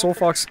says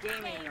SoulFox.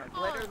 Gaming or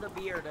glitter the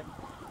beard.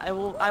 I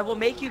will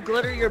make you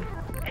glitter your.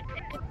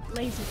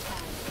 Laser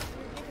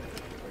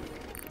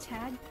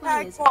tag.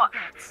 Tag what?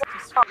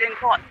 Then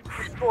what?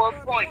 4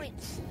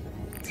 points.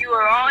 You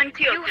are on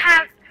tilt. You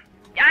have.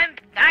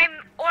 I'm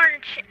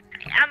orange.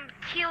 I'm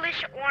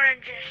tealish,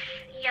 orangish,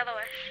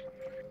 yellowish.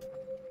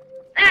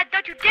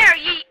 Don't you dare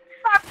yeet!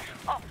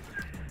 Oh.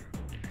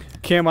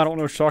 Cam, I don't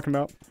know what you're talking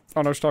about. I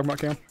don't know what you're talking about,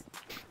 Cam.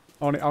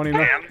 I don't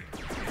even know.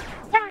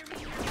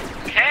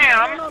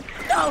 Cam!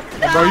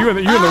 Bro, you in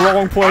the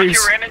wrong place.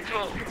 You ran into a...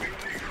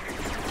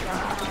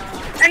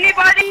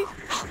 Anybody?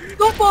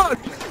 Go for it.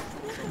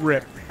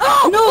 Rip.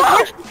 Oh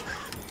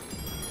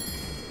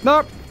no!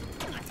 Nope.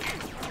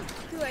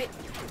 Too late.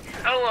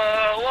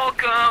 Hello,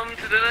 welcome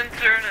to the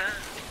internet.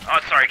 Oh,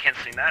 sorry, I can't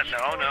sing that. No.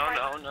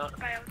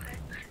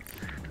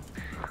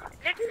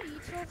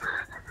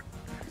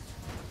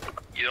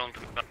 You don't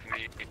put up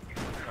me.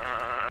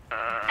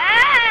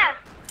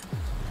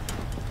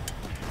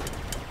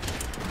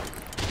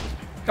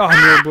 Oh, I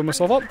nearly blew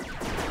myself up.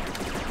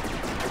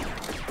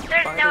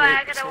 There's no way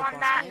I could have won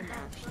that.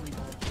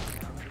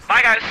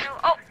 Bye, guys.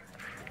 Oh.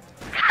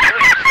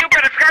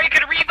 Stupid, I forgot you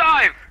could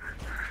revive.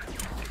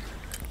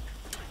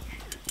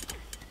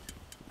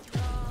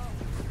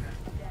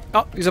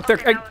 Oh, he's up there.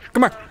 Hey,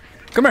 come here.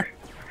 Come here.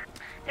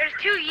 There's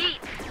 2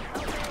 yeets.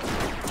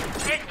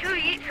 There's 2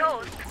 yeet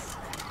souls.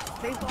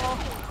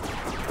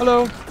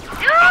 Hello. I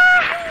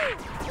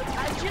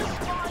just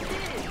spawned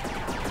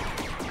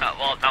in.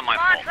 Well, not my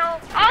Come on, fault. soul.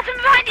 Oh,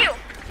 someone behind you!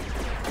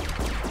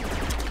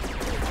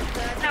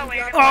 No way.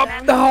 Oh,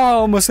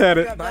 almost had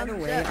it. By the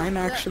way, I'm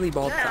actually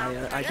bald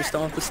Kaya. I just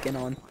don't have the skin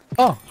on.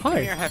 Oh,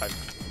 hi.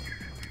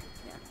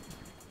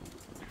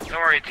 Don't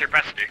worry, it's your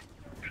bestie.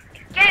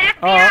 Get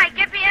FBI!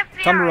 Get me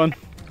FBI! Time to run.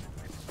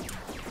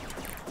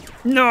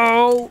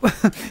 No. I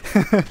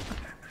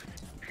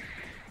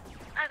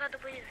got the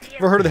police.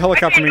 Ever heard of the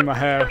helicopter meme? I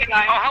have. Oh,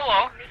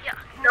 hello.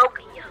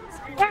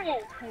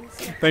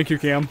 Thank you,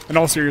 Cam. In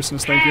all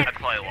seriousness, thank you. I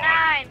play a lot.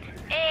 9,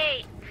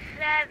 8,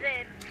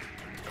 7,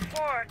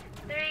 4,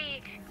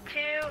 3, 2,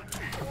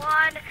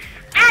 1.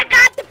 I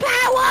got the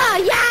power!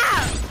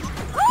 Yeah!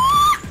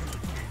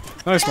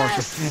 Nice,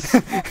 Marshall.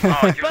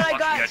 But I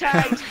got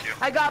tagged.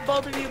 I got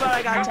both of you, but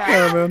I got Yeah,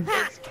 tagged. man.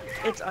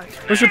 It's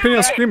What's your opinion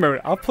on Scream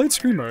Mode? I've played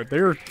Scream Mode. They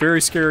are very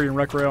scary in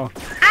Wreck Rail.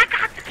 I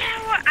got the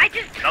power! I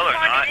just No, they're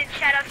not. spawned in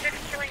shadows, they're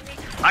killing me.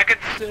 I could...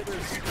 Consider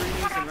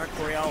Screams and Wreck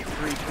Royale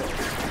 3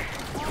 kills.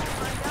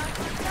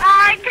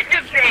 I can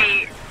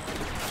debate.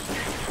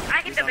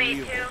 I can debate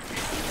too.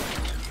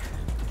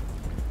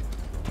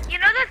 You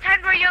know those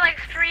times where you're like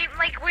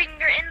like when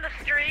you're in the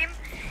stream,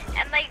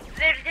 and like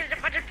there's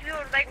a bunch of people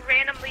like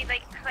randomly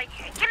like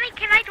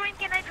can I join?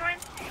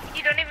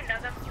 You don't even know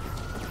them.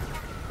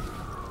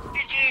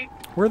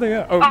 Where are they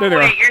at? Oh, there they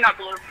are. You're not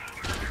blue.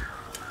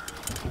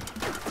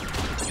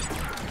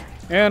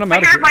 And I'm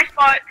out of here.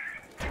 spot.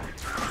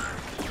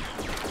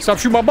 Stop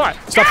shooting my bot.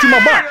 Stop shooting my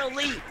bot. You're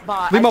elite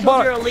bot. Leave my I told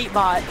bot. you're elite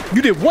bot.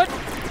 You did what?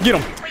 Get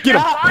him. Get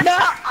him. No.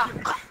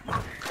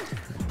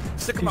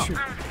 Stick 'em up.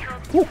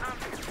 Woo.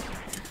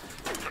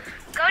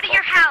 Go to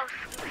your house.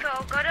 So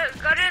go to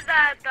the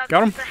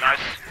Got him? the house. Nice.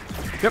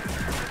 Yep.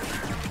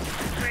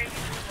 Where you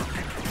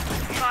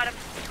got him.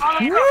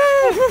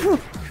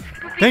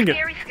 Dang it.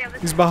 Scary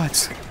skeleton. These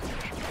bots. Down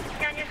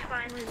your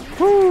spine.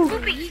 Woo.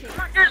 Poopy. Come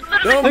on, there's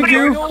literally Thank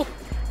you.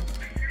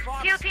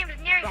 Steel team's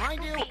near you.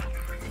 Behind you. Poopy.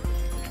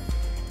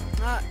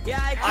 Yeah,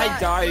 I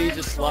died, you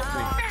just left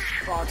me.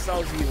 Fox, that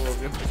was evil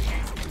of you.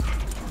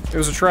 It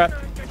was a trap.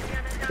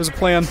 It was a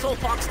plan.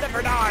 SoulFox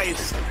never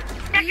dies!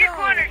 Check your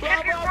corner.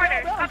 Check your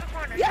corner. Top of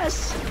corner.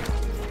 Yes.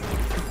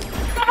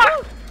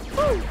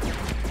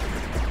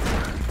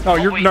 Oh,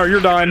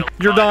 you're dying.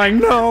 You're dying.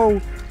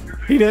 No.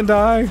 He didn't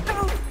die.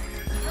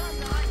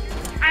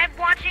 I'm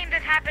watching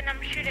this happen.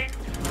 I'm shooting.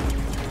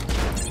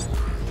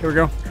 Here we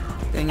go.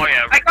 Dang Oh it.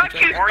 yeah, I got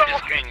you, Orange Soul.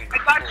 is getting I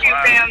got you,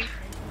 fam.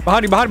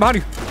 Behind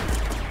you.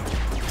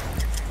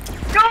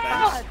 No!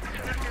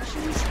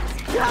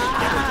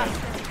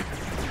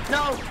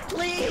 No,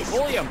 please.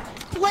 Bully him!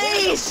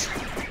 please!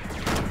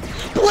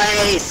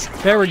 Please!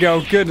 There we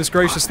go. Goodness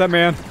gracious, that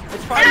man.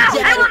 I'm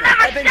dead.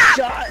 I've been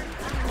shot.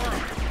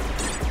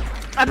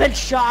 I've been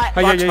shot. Oh,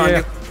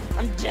 yeah.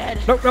 I'm dead.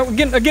 No,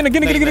 again. No!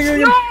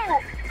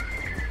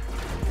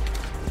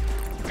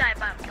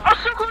 I'm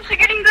so close to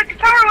getting the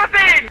power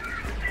weapon!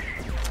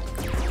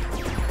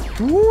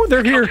 Ooh,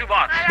 they're here.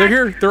 They're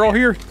here. They're all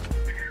here.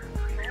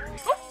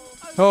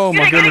 Oh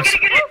my goodness.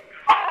 Get it.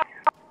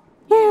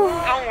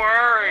 Don't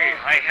worry,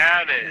 I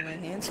had it. My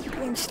hands keep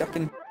getting stuck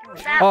in.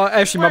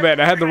 Actually, my bad.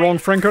 I had the wrong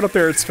friend code up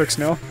there. It's fixed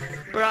now.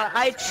 Bro,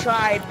 I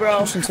tried, bro.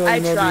 I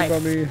tried.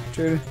 About me,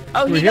 Jaden.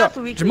 Oh, he got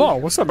the weekly. Jamal,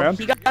 what's up, man?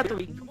 He got the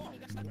weekly.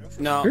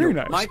 No. Very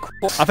nice.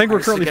 I think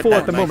we're currently full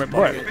at the moment,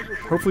 but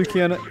hopefully we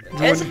can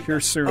join here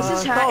soon. Is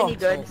this hat any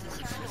good?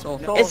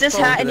 Is this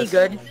hat any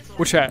good?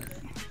 Which hat?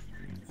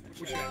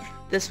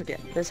 This hat.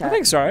 I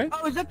think so, right?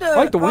 Oh, is that the? I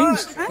like the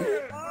wings.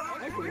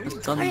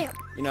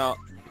 You know,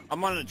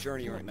 I'm on a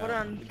journey right now.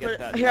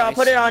 Here, I'll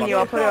put it on you.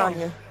 I'll put it on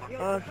you.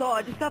 So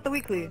I just got the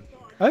weekly.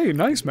 Hey,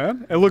 nice,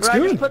 man. It looks Bro, I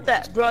good. just put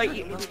that, bro.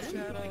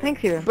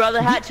 Thanks you. Bro,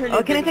 the hat turned.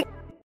 Oh, can I take?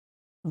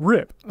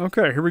 Rip.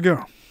 Okay, here we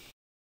go.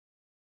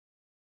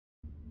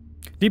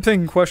 Deep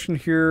thinking question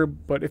here,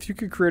 but if you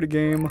could create a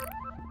game,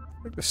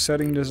 like the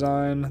setting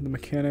design, the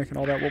mechanic, and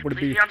all that, what would it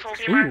be? Ooh.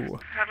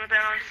 Haven't been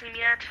on Steam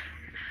yet?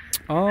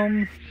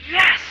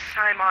 Yes,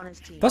 I'm on his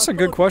team. That's a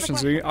good question,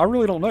 Z. I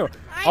really don't know.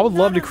 I would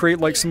love to create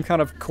like some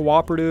kind of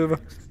cooperative,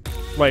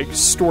 like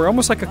story,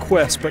 almost like a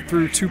quest, but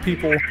through two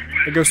people.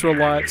 It goes through a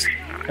lot,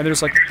 and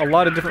there's like a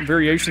lot of different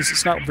variations.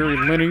 It's not very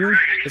linear.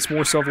 It's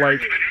more so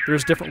like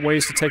there's different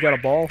ways to take out a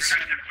boss.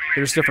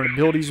 There's different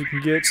abilities you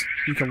can get.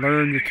 You can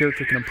learn. Your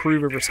character can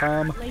improve over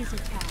time.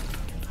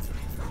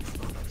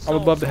 I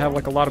would love to have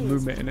like a lot of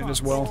movement in it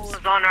as well.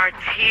 Who's on our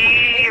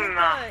team?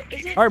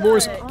 All right,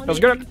 boys. That was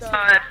good.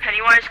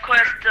 Pennywise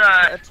Quest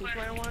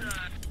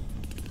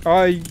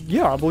 2.1?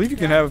 Yeah, I believe you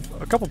can have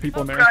a couple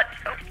people in there. Not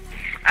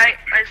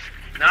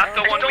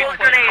the one we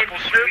played a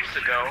couple weeks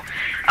ago.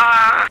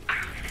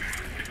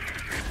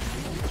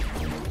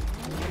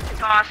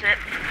 Toss it.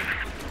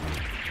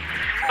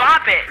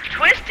 Bop it.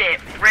 Twist it.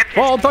 Rip it.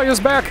 Oh, I'll tell you this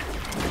back.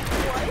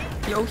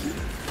 Yo,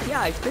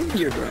 yeah, I've been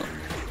here, bro.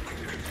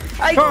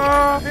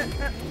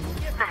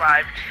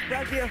 Revived.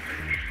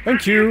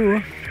 Thank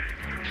you.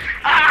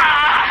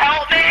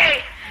 Help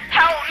me!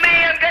 Help me!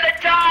 I'm gonna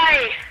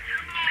die!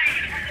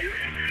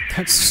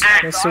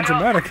 That's so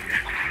dramatic.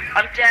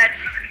 I'm dead.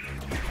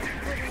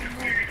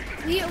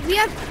 We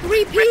have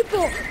 3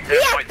 people! We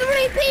have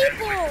 3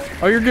 people!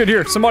 Oh, you're good.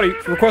 Here, somebody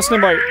request an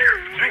invite.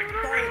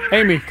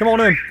 Amy, come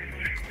on in.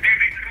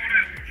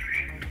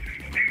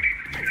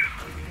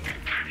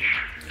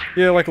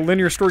 Yeah, like a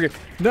linear story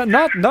game.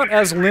 Not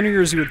as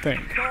linear as you would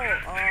think. Can I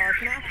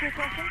ask you a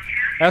question?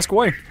 Ask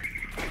away.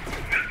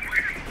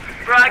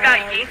 Bro, I got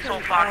Game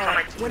SoulFox on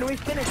my team. When we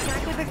finish, can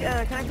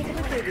I take a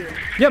picture of you?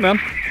 Yeah, man.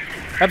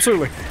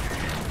 Absolutely.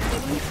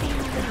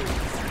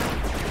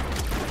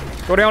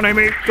 Go down,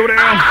 Amy. Go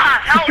down.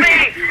 Help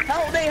me!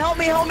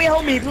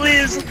 Help me,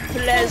 please.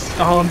 Please.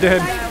 Oh, I'm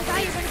dead.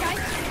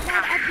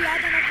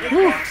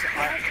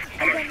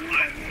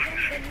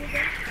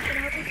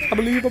 I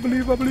believe. This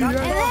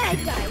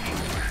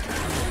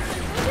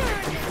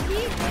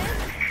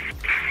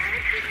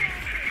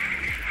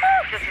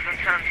is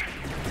intense.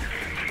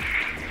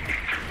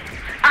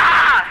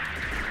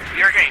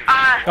 Your game.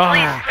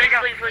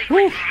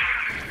 Please.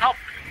 Help.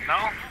 No?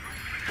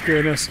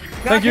 Goodness.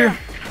 Thank you.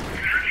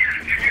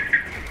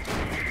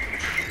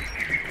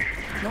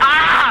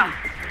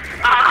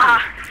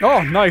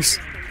 Oh, nice.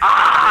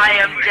 I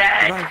am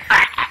dead.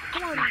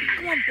 Come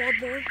on, bad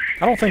boy.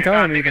 I don't think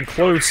I am even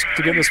close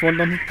to getting this one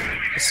done.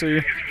 Let's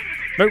see.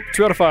 Nope,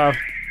 2 out of 5.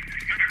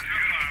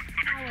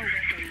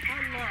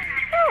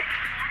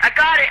 I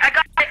got it.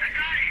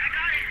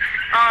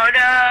 Oh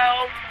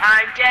no,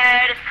 I'm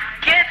dead.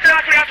 Get the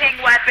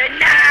freaking weapon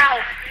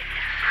now!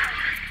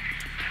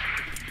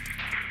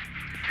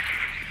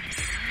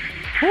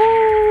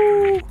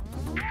 Woo!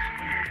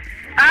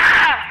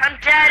 I'm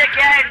dead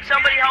again.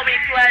 Somebody help me,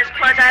 please.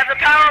 Plus, I have the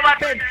power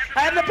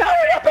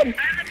weapon.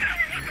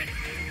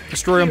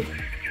 Destroy him.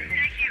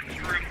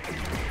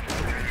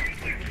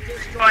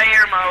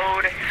 Destroyer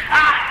mode.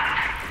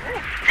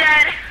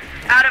 Dead.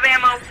 Out of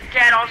ammo.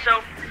 Dead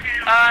also.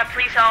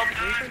 Please help.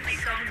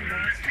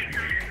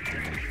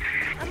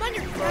 I'm on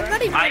your. I'm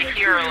not even I on your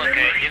hear team. like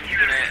an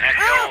infinite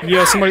echo.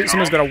 Yeah,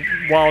 somebody's got a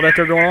wild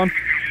echo going on.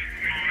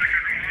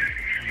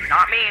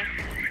 Not me.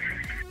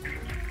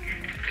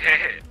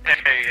 Hey,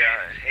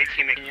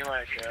 teammate, can you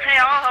like... Hey,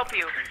 I'll help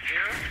you.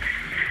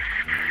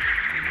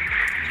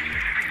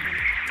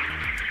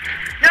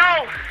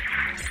 No!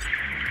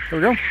 There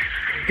we go.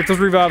 Get those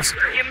revives.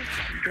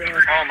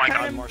 Oh my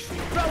god, more.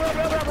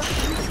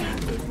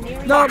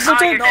 No,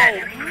 You're dead.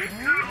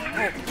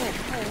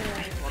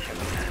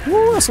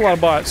 Woo, that's a lot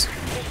of bots.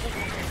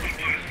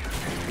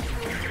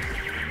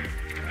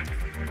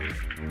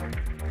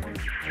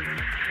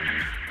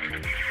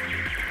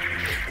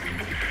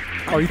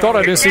 Oh, you thought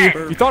I didn't see you.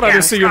 You thought I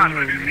didn't see you.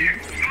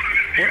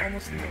 We're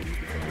almost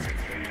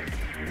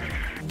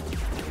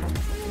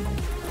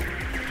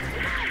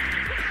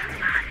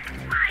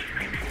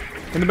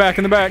In the back,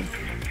 in the back.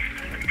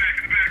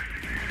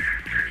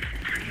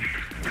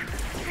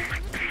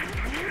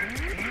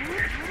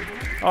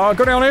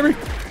 Go down, Amy.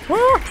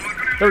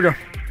 Ah, there we go.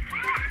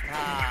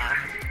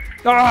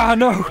 Ah,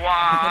 no.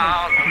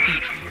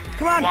 Waluigi.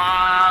 Come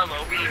on.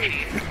 Waluigi.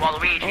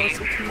 Waluigi.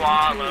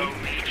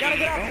 Waluigi.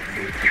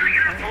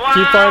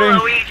 Keep fighting.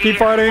 Keep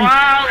fighting.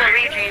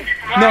 Waluigi.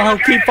 No,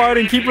 keep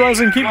fighting. Keep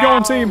rising. Keep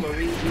going, team.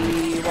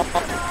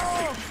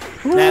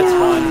 That's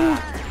fun.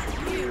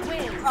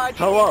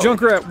 Hello.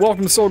 Junkrat,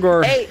 welcome to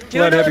Soulguard. Hey,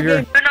 glad to have you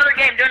here. Do another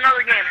game. Do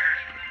another game.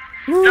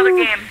 Another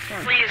game.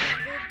 Please.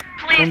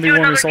 Please do 1v1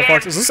 another with game.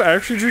 SoulFox. Is this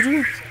actually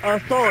Juju?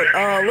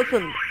 Sorry,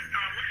 listen.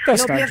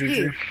 That's No, not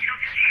PFG.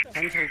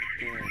 Juju.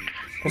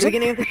 The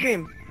beginning of the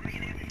stream.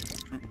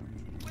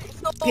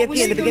 PFG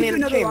in the beginning of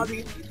the stream.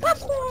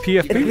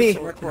 PFB? It's me.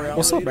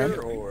 What's up, man?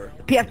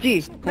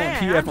 PFG.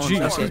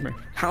 PFG, excuse me.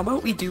 How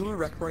about we do a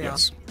Rec Royale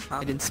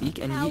hide and seek,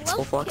 and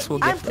SoulFox will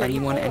gift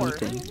anyone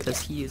anything,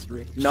 because he is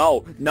rich.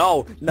 No,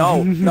 no,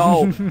 no,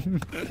 no.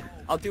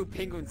 I'll do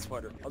penguin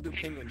sweater. I'll do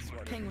penguin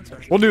sweater. Penguin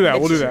sweater. We'll do that,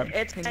 we'll do that.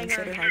 It's Penguin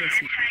sweater hide and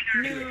seek.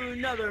 new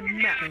another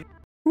map.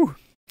 Whew.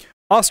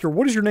 Oscar,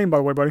 what is your name, by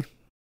the way, buddy?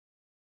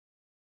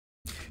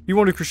 You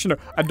want to do crescendo?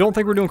 I don't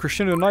think we're doing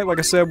crescendo tonight. Like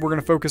I said, we're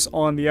going to focus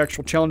on the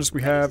actual challenges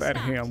we have at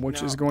hand,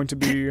 which is going to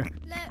be,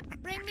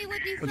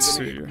 let's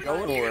see,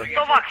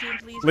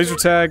 laser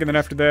tag, and then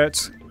after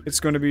that, it's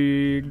going to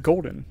be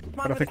golden.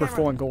 But I think we're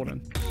full on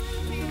golden.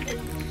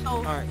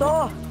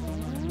 So,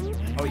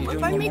 Oh, you if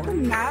doing I one make more? a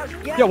map,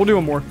 Yeah, we'll do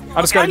one more.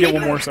 I just got to get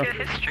one more, so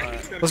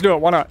let's do it.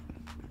 Why not?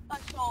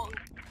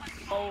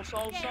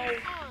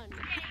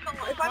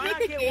 if I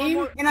make a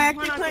game and I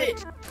actually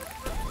put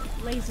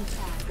Laser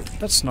tag.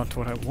 That's not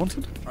what I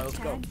wanted. Alright, let's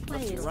go.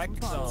 Let's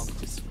direct zone.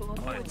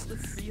 Oh, it's the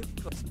three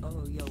of us.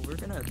 Oh, yo, we're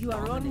gonna You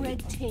are on red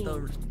team.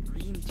 the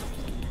green team.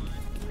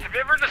 Have you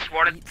ever just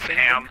wanted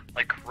Sam,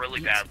 like,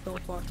 really bad?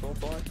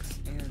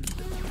 SoulFox, and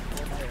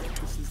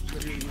this is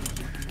literally...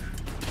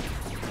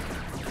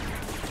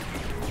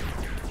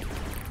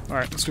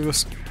 Alright, let's do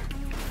this.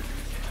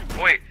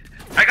 Wait,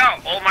 I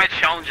got all my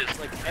challenges.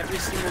 Like every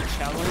single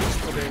challenge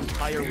for the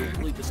entire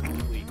weekly just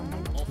complete.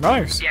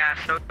 Nice. Yeah,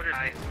 so did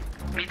I.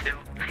 Me too.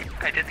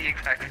 I did the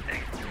exact same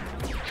thing.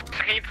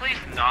 Can you please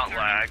not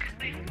lag?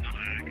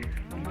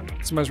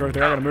 Somebody's right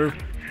there. I gotta move.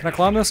 Can I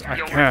climb this? I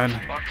Yo, can.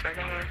 where's the box?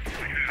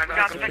 I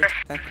got it.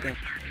 Back then.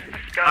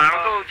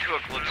 I'll go to a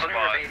glitch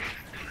spot.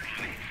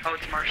 Oh,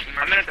 it's Marcy.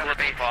 I'm in a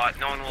glitch spot.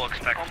 No one will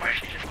expect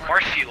me.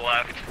 Marcy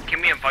left. Give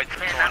me invite to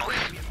the tunnels.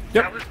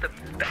 Yep. That was the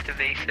best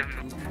evasive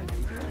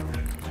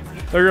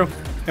move. There you go.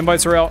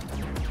 Invites are out.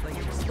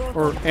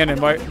 Or an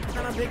invite.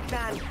 I'm a big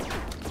fan.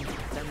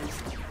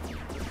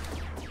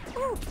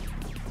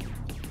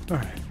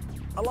 Alright.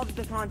 I love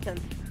the content.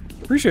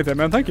 Appreciate that,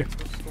 man. Thank you.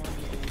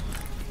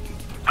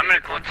 I'm in a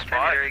glitch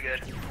spot. Very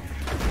good.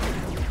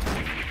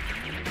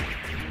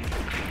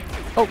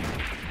 Oh.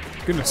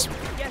 Goodness.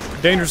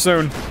 Dangerous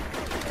zone.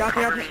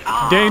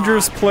 Ah.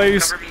 Dangerous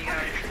place. Cover me,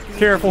 guys.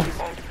 Careful.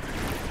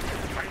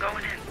 I'm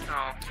going in.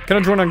 Oh, Can I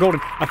join on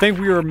golden? I think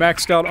we are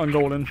maxed out on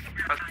golden.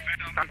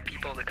 some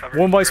people to cover.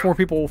 We'll invite some more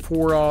people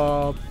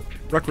for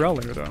Rec Royale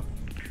later, though.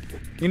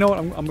 You know what?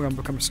 I'm gonna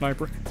become a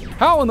sniper.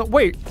 How in the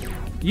wait?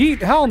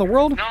 Yeet? How in the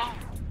world? No.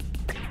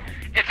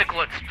 It's a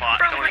glitch spot.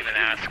 Don't even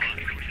ask.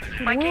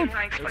 My game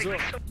lag spiked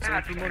so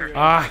bad.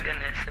 Ah. Oh my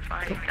goodness, if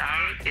I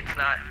die, it's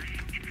not.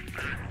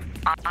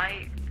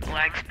 I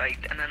lag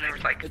spiked, and then there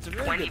was like It's a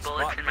really 20 good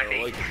bullets spot in my though.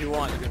 face. Like if you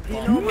want, you can You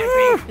fall. know my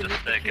face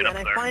Just is get up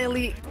and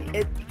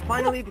there. it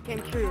finally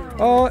became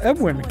true.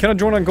 Edwin, can I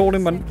join on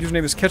golden? My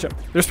username is Ketchup.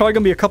 There's probably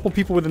gonna be a couple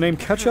people with the name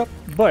Ketchup,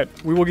 but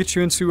we will get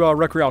you into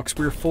Rec Royale because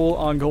we're full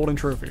on golden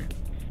trophy.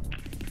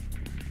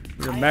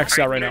 We're maxed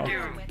out right now.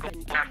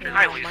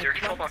 Hi, loser.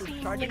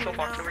 SoulFox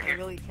over I here.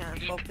 really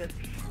can't focus.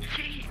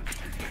 Yeet.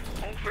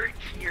 Over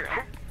here.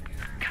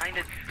 I'm kind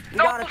of.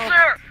 No,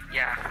 sir!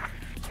 Yeah.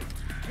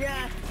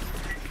 Yeah.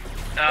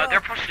 They're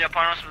pushing up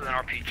on us with an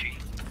RPG.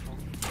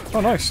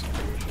 Oh, nice.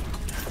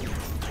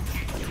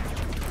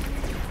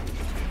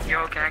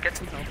 Yo, can I get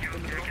some help?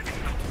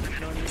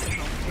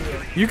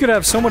 You could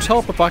have so much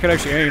help if I could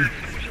actually aim,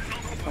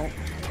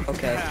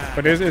 Okay.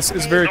 but it's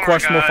very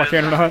questionable if I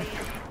can or not.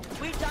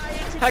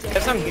 Hi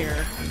guys, I'm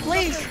here.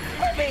 Please,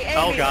 Amy,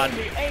 Oh, God.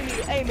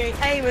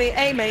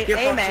 Amy.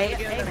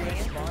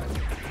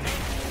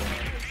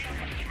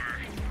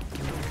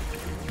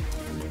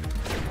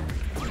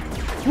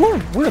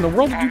 Where in the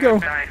world did you go?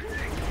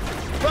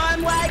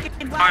 I'm lagging.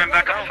 I'm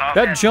back up top.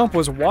 That jump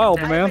was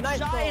wild, man.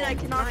 I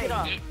cannot get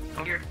up.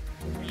 Oh, here.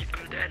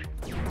 I'm dead.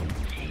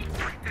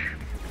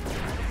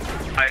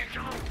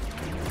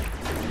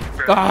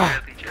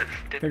 Ah.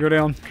 They go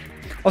down.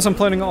 Also, I'm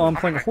planning on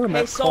playing a horror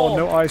map called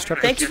No Eyes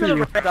Chapter 2. Thank you for the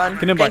railgun.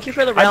 Can invite. Thank you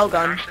for the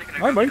railgun.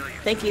 Alright, buddy.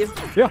 Thank you.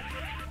 Yeah.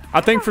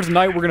 I think for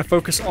tonight we're going to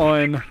focus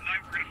on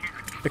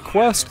the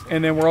quest,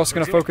 and then we're also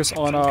going to focus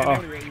on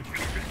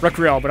Rec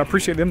Royale, but I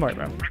appreciate the invite,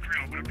 man.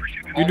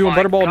 You're doing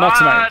Butterball? Not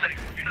tonight.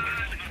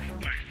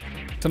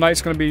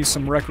 Tonight's going to be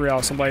some Rec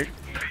Royale, some like...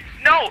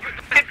 No!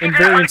 And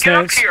very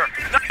intense.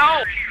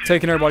 No!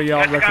 taking everybody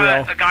out. There's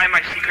Recreal. a guy in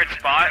my secret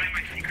spot.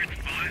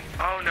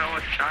 Oh no,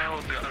 a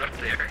child got up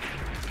there.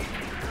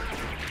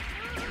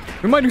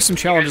 We might do some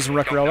challenges in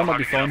Recreal. That might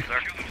be fun.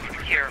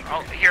 Here,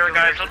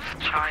 guys, let's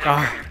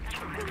try.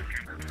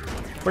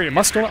 Wait, am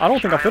I still? I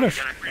don't think I finished.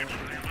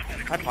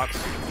 Hi, Pox.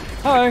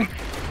 Hi.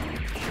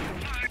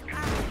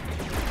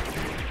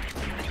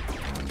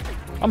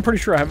 I'm pretty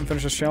sure I haven't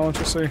finished this challenge.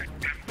 Let's see.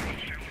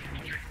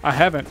 I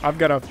haven't. I've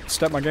got to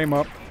step my game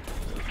up.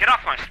 Get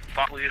off my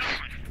spot, please.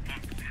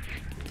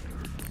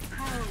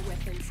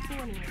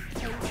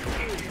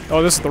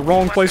 Oh, this is the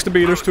wrong place to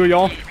be. There's two of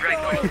y'all.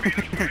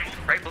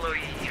 Right below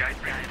you.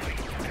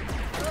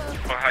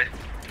 Oh, hi.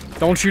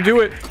 Don't you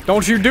do it.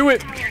 Don't you do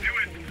it.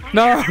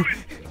 No.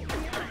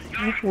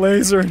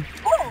 Laser.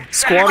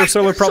 Squad or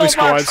solo? Probably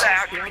squads.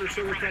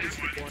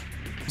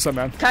 What's up,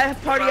 man? Can I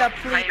party up,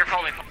 please? Hey, you're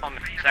following me.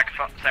 Zach,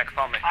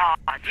 follow me.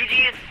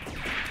 GG's.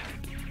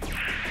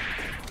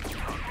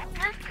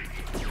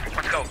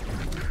 Let's go.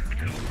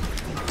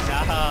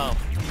 No.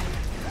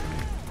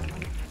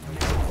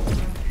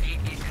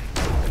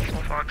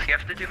 Fox, you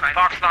have to do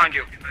Fox behind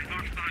you.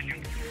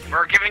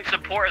 We're giving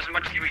support as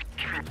much as we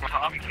can.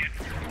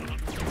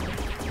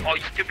 Oh,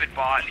 you stupid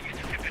bot.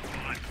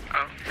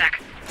 Oh, Zach.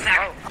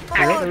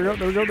 There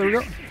we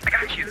go. I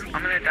got you.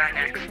 I'm gonna die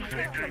next.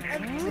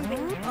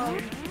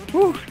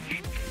 Woo.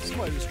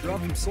 Somebody just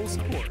dropped some soul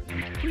support.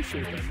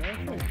 Appreciate that,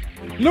 man.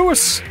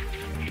 Lewis!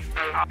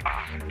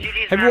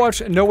 Have you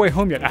watched No Way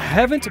Home yet? I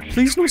haven't.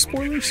 Please, no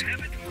spoilers.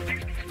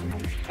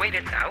 Wait,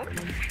 it's out?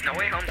 No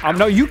Way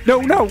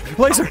Home. No,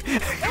 Laser.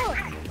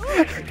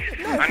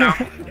 I know.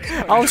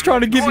 I was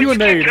trying to give you a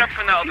nade. Get up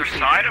from the other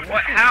side?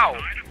 What? How?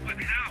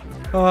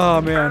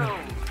 Oh man.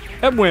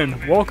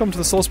 Edwin, welcome to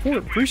the Soul Sport.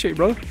 Appreciate it,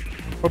 brother.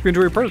 Hope you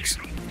enjoy your perks.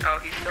 Oh,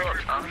 he's still up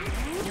top.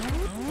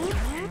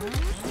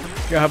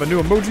 You're gonna have a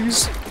new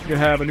emojis. You're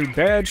gonna have a new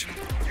badge.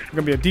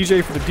 You're gonna be a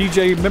DJ for the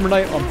DJ member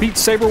night on Beat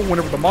Saber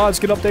whenever the mods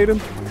get updated.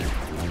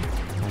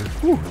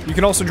 Whew. You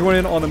can also join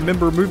in on the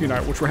member movie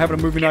night, which we're having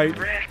a movie night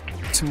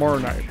tomorrow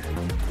night.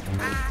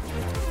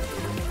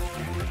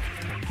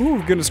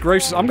 Ooh, goodness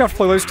gracious. I'm gonna have to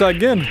play laser tag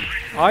again.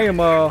 I am,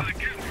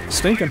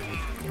 stinking.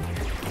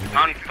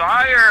 On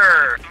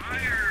fire!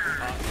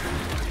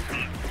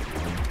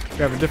 We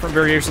have different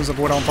variations of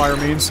what on fire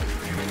means.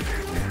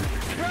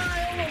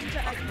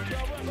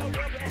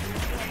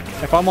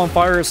 If I'm on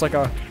fire, it's like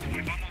a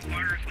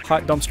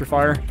hot dumpster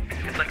fire.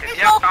 It's like a,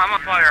 yeah, I'm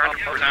on fire,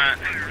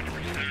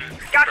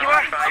 100%. Got you!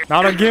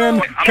 Not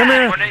again! Come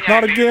here!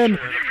 Not again!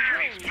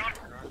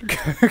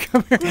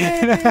 Come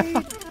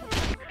here!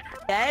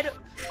 Dead?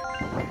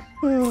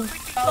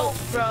 Oh,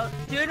 bro.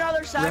 Do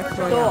another cyber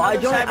drone. So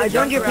I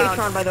joined your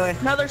Patreon, by the way.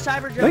 Another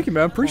cyber drone. Thank you,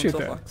 man. Appreciate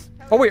that.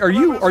 Oh wait, are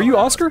you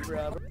Oscar?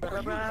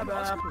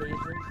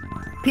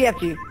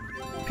 PFG.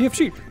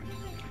 PFG.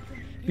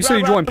 You said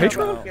you joined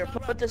Patreon? Here,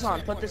 put this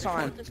on. Put this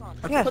on.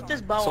 Yeah. Put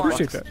this bow on.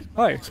 Appreciate that.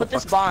 Hi. Put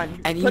this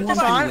bond. Put this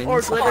on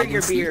or glitter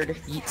your beard.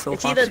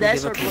 It's either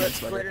this or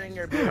glittering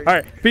your beard.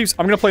 Alright, peeps,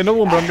 I'm gonna play another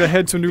one, but I'm gonna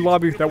head to a new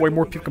lobby. That way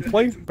more people can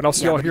play. But I'll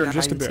see y'all here in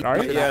just a bit,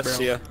 alright? Yeah,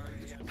 see ya.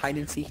 Hide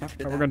and seek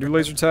after that. We're gonna do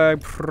laser tag,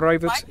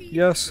 private,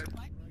 yes.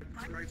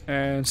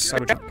 And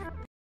cyber jump.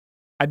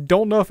 I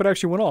don't know if it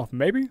actually went off.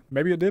 Maybe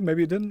it did,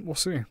 maybe it didn't. We'll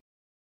see.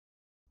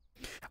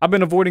 I've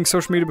been avoiding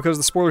social media because of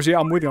the spoilers. Yeah,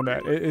 I'm with you on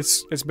that.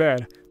 It's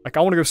bad. Like,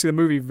 I want to go see the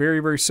movie very,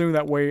 very soon.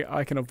 That way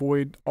I can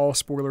avoid all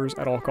spoilers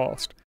at all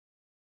cost.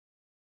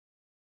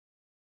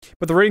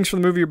 But the ratings for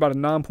the movie are about a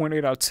 9.8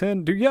 out of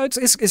 10. Dude, yeah,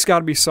 it's got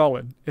to be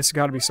solid. It's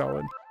got to be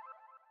solid.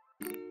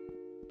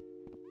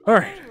 All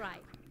right.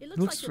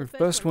 Looks like the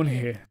best one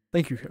here.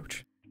 Thank you,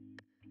 Coach.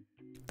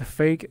 The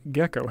fake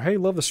gecko. Hey,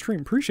 love the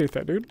stream. Appreciate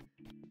that, dude.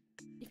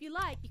 If you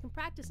like, you can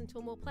practice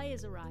until more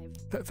players arrive.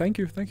 Thank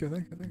you.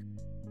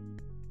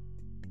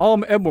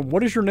 Edwin,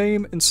 what is your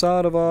name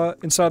inside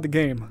the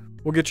game?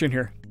 We'll get you in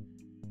here.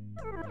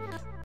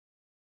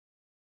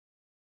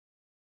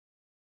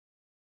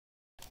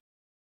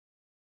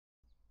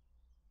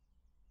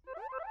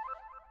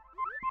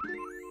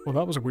 Well,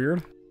 that was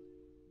weird.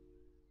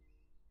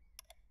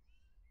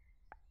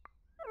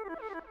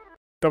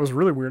 That was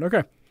really weird.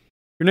 Okay.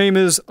 Your name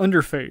is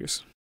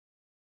Underphase.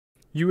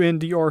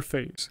 UNDR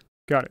Phase.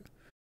 Got it.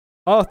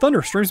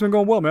 Thunder, stream's been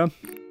going well, man.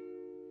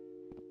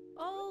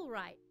 All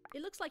right.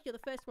 It looks like you're the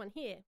first one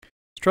here.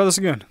 Let's try this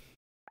again.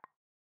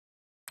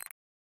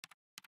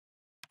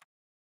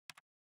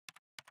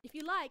 If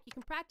you like, you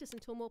can practice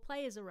until more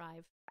players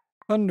arrive.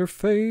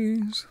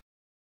 Underphase.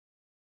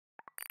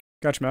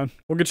 Gotcha, man.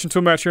 We'll get you into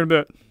a match here in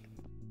a bit.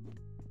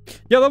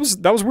 Yeah,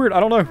 that was weird. I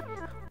don't know.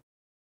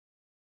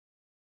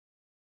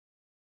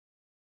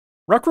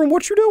 Rec Room,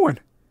 what you doing?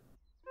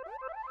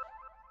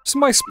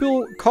 Somebody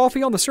spill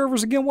coffee on the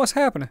servers again? What's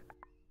happening?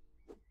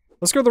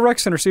 Let's go to the rec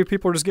center, see if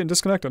people are just getting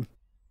disconnected.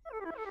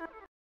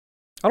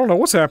 I don't know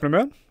what's happening,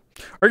 man.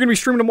 Are you going to be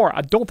streaming tomorrow?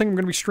 I don't think I'm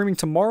going to be streaming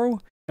tomorrow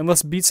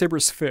unless Beat Saber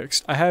is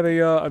fixed. I have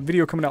a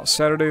video coming out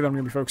Saturday that I'm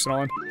going to be focusing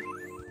on.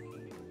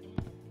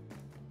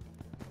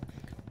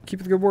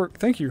 Keep up the good work.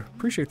 Thank you.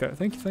 Appreciate that.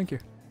 Thank you.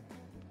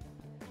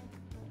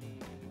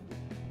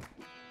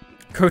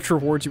 Coach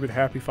rewards you with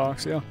Happy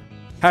Fox, yeah.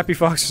 Happy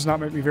Fox does not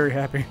make me very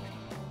happy.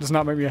 Does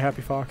not make me a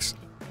happy fox.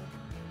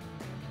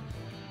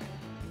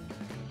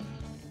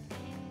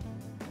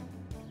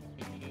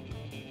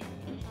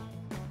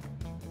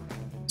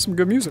 Some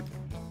good music.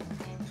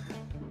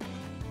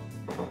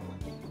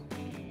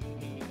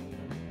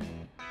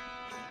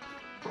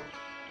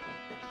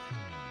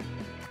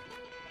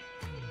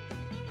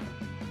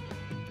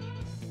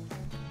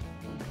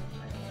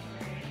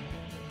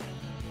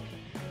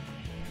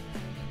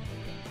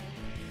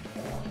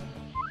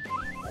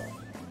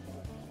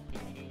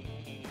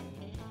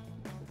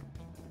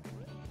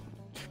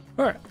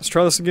 Alright, let's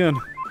try this again.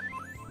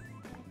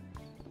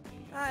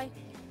 Hi.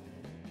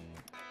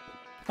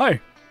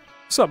 Hi.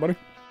 What's up, buddy?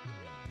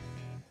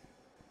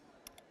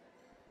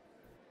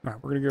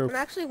 Alright, we're gonna go. I'm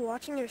actually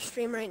watching your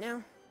stream right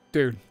now.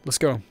 Dude, let's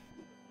go.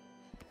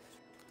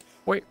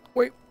 Wait.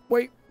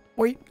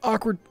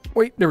 Awkward.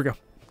 Wait, there we go.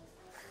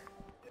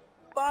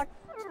 Fuck.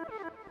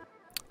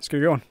 Let's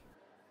get it going.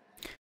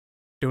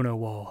 Dono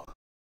wall.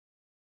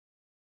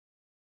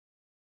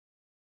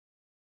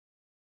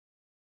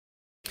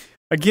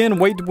 Again,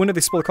 wait, when did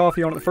they spill the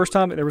coffee on it the first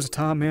time? There was a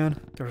time, man.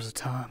 There was a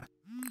time.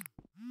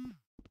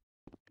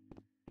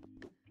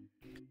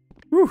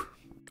 Whew.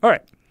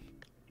 Alright.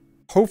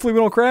 Hopefully we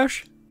don't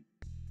crash.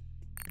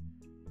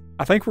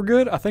 I think we're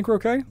good. I think we're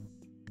okay.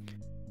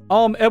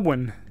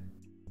 Edwin.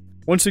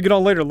 Once you get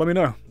on later, let me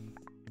know.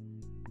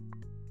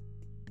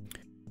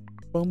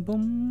 Bum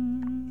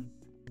bum.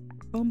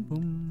 Bum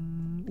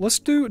bum. Let's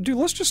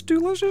just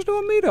do a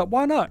meetup.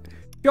 Why not?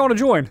 If y'all wanna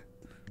join,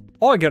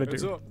 all I gotta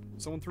do.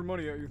 Someone threw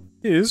money at you.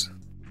 Is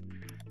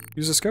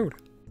use this code.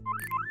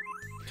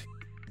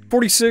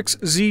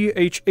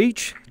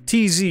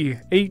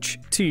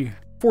 46ZHHTZHT.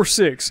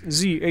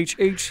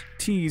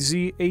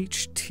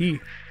 46ZHHTZHT.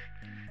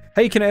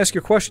 Hey, can I ask you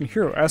a question?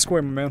 Here, ask away,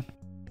 my man.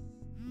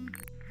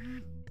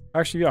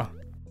 Actually, yeah.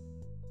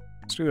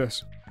 Let's do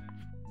this.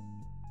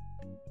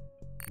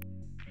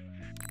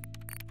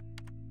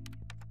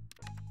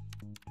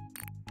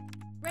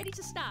 Ready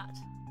to start.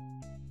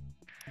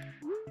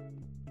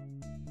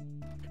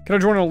 Can I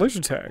join on a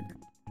laser tag?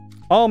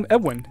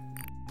 Edwin.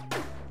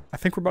 I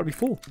think we're about to be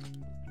full.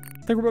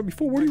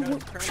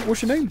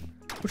 What's your name?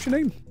 What's your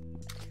name?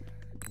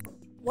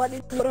 Why did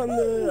you put on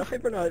the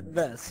Hypernaut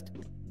vest?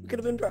 You could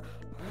have been dropped.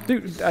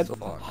 Dude,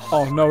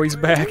 oh no, he's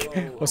back.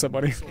 What's up,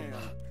 buddy?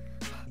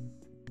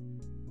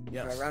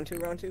 Yeah, round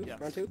two.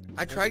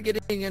 I tried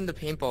getting into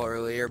paintball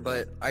earlier,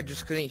 but I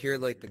just couldn't hear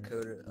like the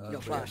code. Yo,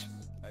 Flash. Do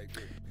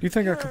you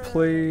think I could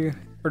play,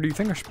 or do you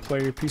think I should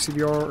play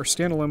PCVR or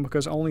standalone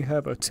because I only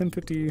have a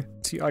 1050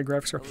 Ti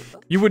graphics card?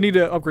 You would need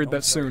to upgrade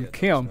that soon.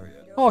 Cam.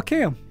 Oh,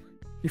 Cam.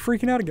 You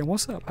freaking out again.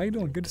 What's up? How you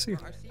doing? Good to see you.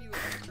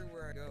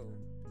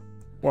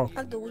 Whoa.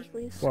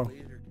 Whoa.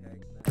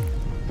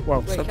 Whoa.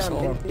 Wait, Cam,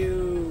 Whoa. did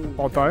you...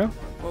 Althea?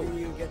 Did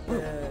you get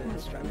the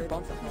stranded?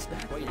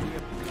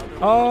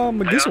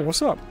 Magizzle,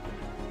 what's up?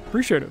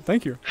 Appreciate it.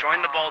 Thank you.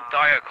 Join the Bald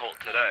Dia cult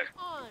today.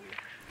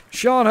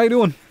 Sean, how you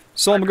doing?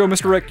 So I'm gonna go,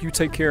 Mr. Rick. You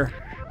take care.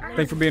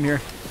 Thanks for being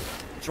here.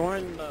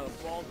 Join the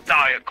Bald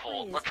Dia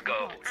cult. Let's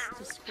go.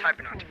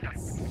 Hypernaut.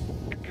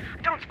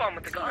 Don't spawn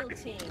with the gun.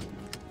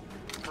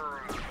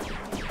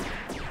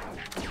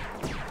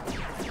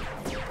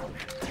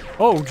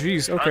 Oh,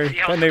 jeez. Okay,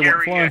 that name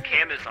went flying.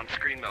 Cam is on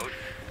screen mode.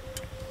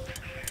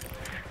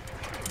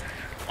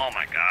 Oh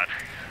my god.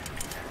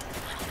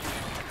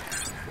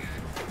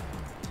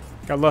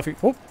 Got Luffy.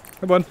 Oh,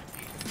 hey, bud.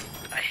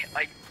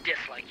 I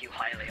dislike you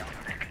highly,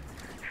 Dominic.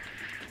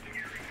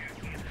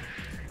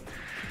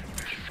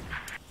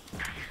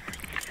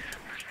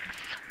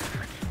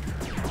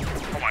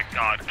 Oh my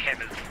god,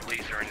 Cam is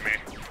lasering me.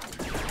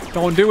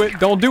 Don't do it.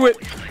 Don't do it.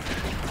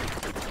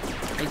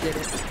 I did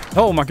it.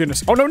 Oh my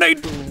goodness. Oh no,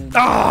 Nate!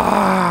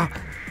 Ah!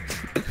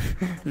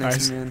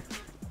 Nice. Man.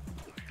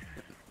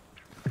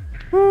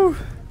 Woo.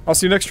 I'll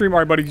see you next stream.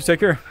 Alright, buddy. You take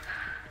care.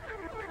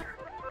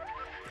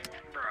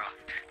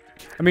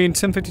 I mean,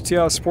 1050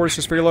 Ti support is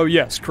just very low.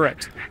 Yes,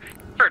 correct.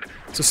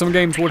 So some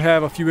games would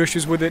have a few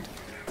issues with it.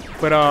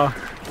 But,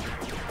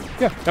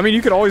 yeah. I mean,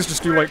 you could always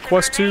just do, like,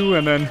 Quest 2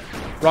 and then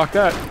rock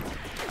that.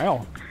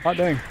 Ow. Hot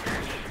dang.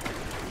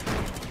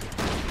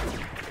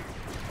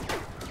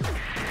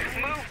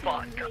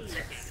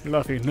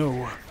 Luffy,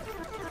 no.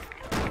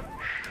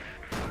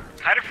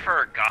 I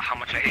forgot how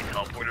much I hate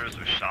teleporters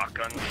with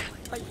shotguns.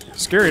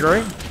 Scary,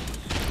 right?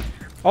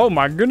 Oh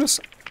my goodness.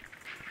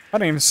 I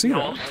didn't even see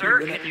No, that.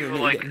 sir, can you,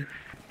 like...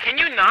 Can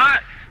you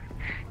not?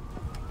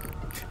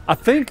 I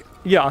think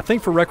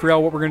for Rec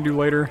Real, what we're going to do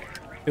later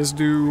is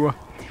do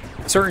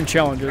certain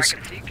challenges.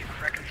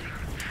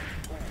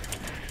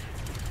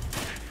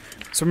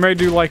 So we may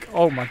do like,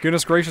 oh my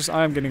goodness gracious,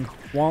 I am getting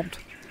whomped.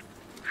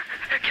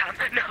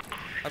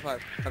 High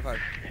five. High five.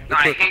 No,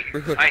 I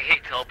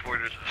hate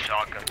teleporters with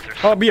shotguns.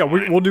 Oh, but yeah,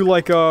 we'll do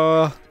like,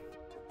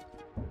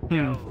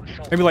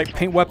 maybe like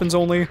paint weapons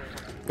only,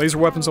 laser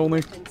weapons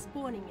only,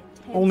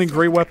 only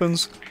gray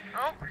weapons.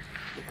 Oh?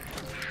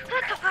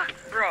 What the fuck?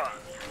 Bro.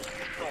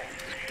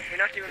 You're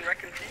not doing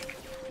Wreck and Seek?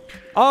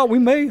 Oh, we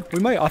may.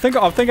 I think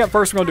at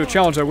first we're gonna do a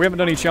challenge though. We haven't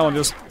done any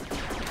challenges.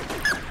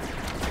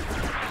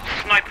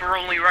 Sniper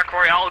only Rec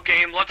Royale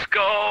game. Let's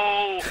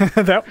go.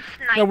 that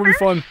would be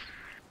fun.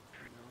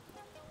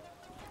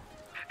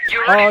 You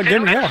already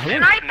did yeah. Never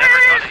done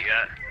it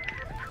yet.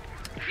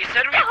 You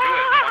said we'd do it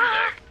one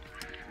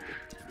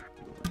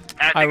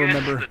day. I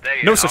remember.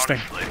 No such thing.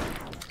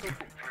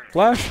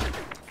 Flash.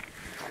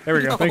 There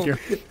we go. Thank you.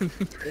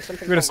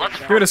 Give it us. Let's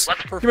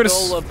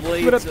fulfill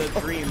Blade's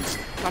dreams.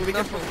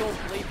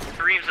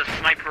 Dreams of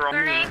sniper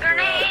on me.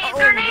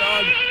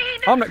 Grenade!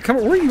 I'm not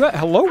coming. Where are you at?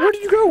 Hello? Where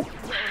did you go?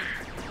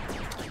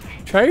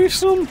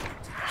 Chase him!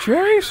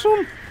 Chase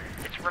him!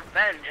 It's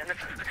revenge, and it's.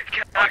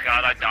 Oh my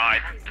god, I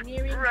died.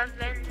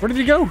 Revenge. Where did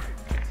he go?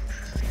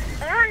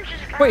 Orange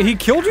is Wait, he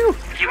killed you?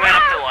 He went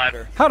up the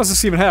ladder. How does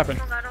this even happen?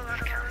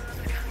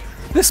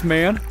 This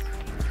man.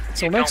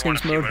 So next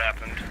game's mode.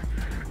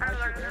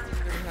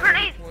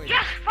 Grenade!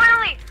 Yes,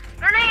 finally!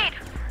 Grenade!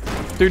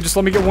 Dude, just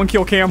let me get one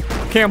kill, Cam.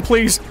 Cam,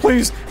 please,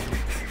 please.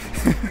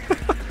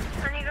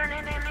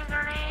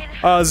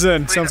 Grenade.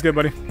 Zen. Sounds good,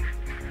 buddy.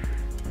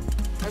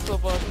 What's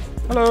up, bud?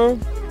 Hello.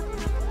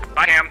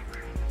 Bye, Cam.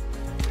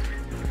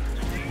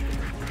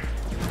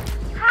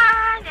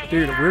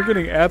 Dude, we're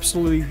getting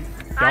absolutely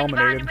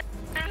dominated.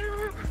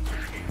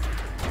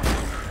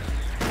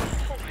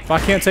 If I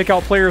can't take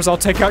out players, I'll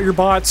take out your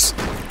bots.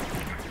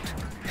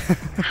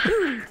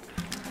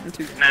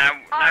 Nah,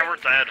 we're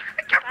dead.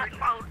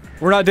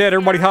 We're not dead,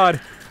 everybody hide.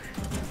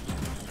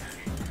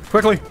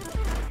 Quickly.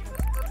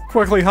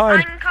 Quickly,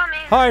 hide.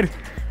 Hide.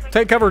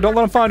 Take cover, don't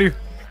let them find you.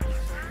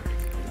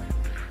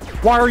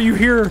 Why are you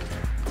here?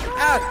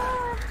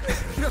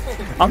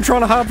 I'm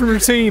trying to hide from your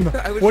team.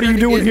 What are you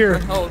doing here?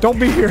 Don't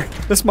be here.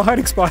 This is my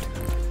hiding spot.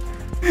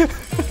 The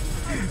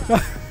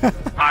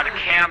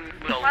Cam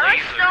with a I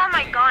laser. still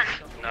my gun.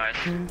 Nice.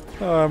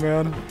 Oh,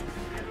 man.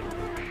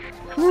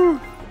 Woo.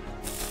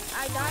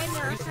 I died in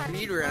there.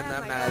 Speed ran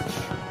that match.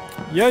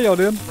 Yeah, y'all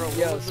did. Bro,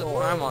 what was the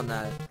time on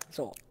that?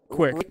 So,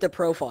 Quick. rate the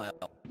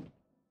profile.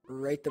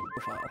 Rate the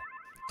profile.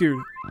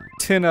 Dude,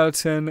 10 out of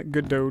 10.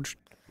 Good doge.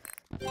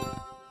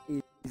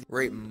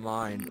 Rate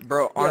mine,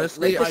 bro.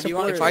 Honestly, rate the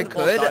if I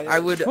could, I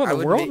would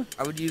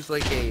use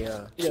like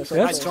a.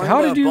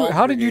 How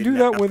did you do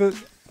that with it?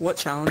 What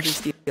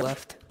challenges do you have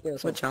left?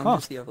 What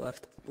challenges do you have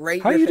left?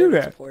 Rate How do your you do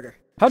favorite that? supporter.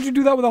 How'd you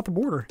do that without the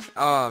border?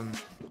 So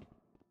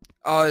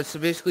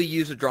basically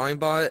use a drawing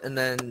bot, and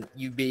then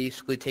you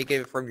basically take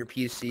it from your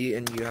PC,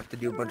 and you have to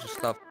do a bunch of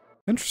stuff.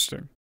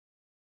 Interesting.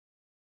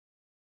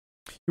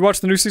 You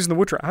watched the new season of The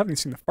Witcher? I haven't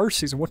seen the first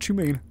season. What you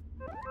mean?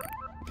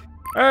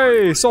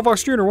 Hey,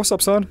 SoulFox Jr., what's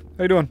up, son?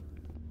 How you doing?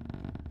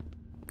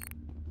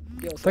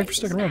 Thanks for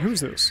sticking around.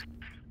 Who's this?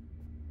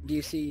 Do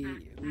you see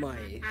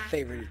my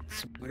favorite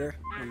supporter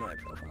on my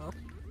profile?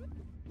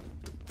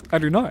 I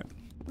do not.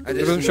 It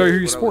doesn't show you who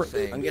you support.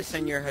 I'm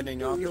guessing you're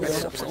heading off. Yeah,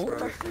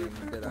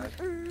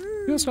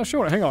 it's not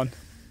showing it. Hang on. I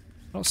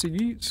don't see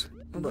Yeats.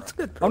 Well, that's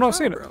good. I'm not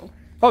seeing it.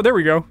 Oh, there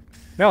we go.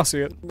 Now I see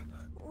it.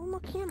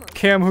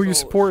 Cam, who you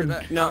supporting?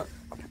 No.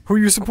 Who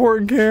you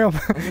supporting, Cam?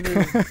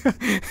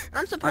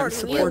 I'm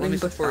supporting you.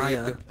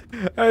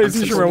 Hey,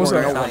 T-Shirt, what's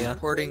up? I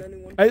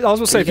was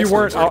gonna say, if you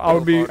weren't,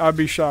 I'd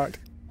be shocked.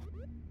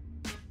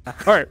 All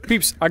right,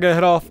 peeps, I gotta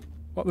head off.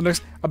 What the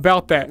next?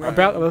 About that.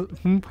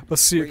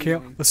 Let's see it,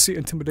 Cam. Let's see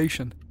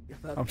intimidation.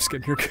 I'm just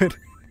kidding. You're good.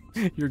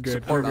 You're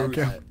good. You're good,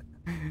 Cam.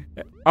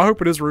 I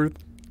hope it is Ruth.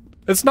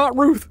 It's not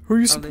Ruth. Who are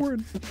you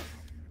supporting?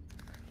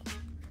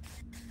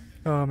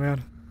 Oh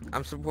man.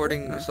 I'm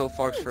supporting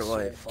SoulFox for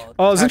life.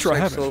 Oh, Zintro, I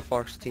have it.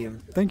 SoulFox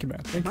team. Thank you, man.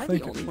 Thank you. Am I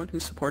the only one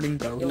who's supporting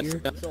Bo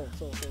here?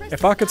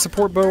 If I could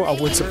support Bo, I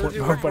would support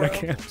Bo, but I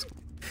can't.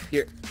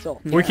 Here.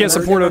 We can't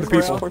support other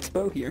people.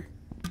 Here.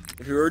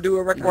 If you were to do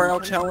a Rec Royale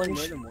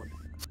challenge,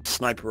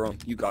 sniper room,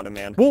 you got it,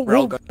 man. We'll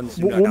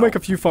make a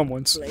few fun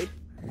ones. I'm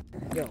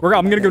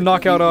gonna go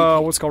knock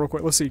out what's it called real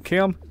quick. Let's see,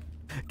 Cam.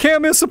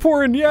 Cam is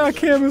supporting. Yeah,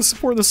 Cam is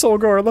supporting the Soul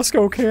Guard. Let's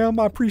go, Cam.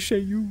 I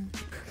appreciate you.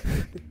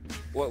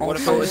 What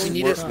if if you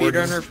need a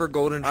speedrunner for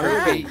golden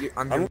trophy?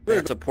 I'm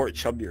gonna support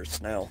Chubby or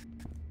Snail.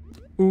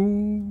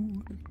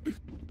 Ooh.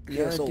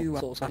 Yeah, I do.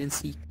 I didn't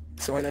see.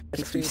 So I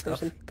can see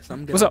stuff.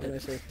 What's up? Can I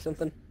say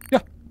something?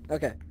 Yeah.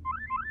 Okay.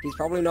 He's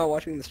probably not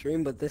watching the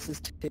stream, but this is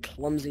to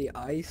Clumsy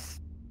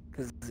Ice,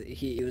 because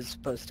he was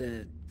supposed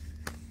to.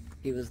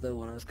 He was the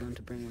one I was going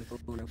to bring with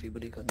Lunofi,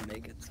 but he couldn't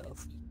make it, so.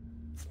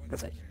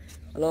 Let's say,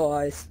 hello,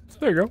 Ice.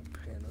 There you go.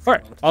 All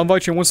right, I'll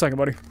invite you in 1 second,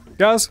 buddy.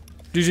 Guys,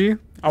 GG.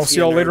 I'll see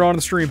y'all later on in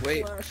the stream.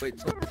 Wait.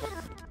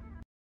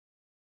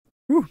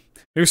 Woo.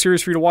 New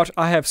series for you to watch.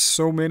 I have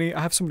so many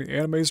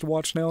animes to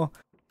watch now.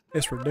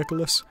 It's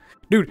ridiculous.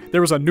 Dude,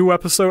 there was a new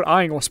episode.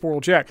 I ain't gonna spoil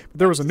Jack, but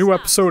there was a new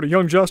episode of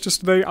Young Justice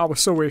today. I was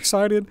so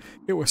excited.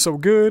 It was so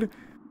good.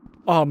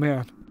 Oh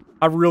man,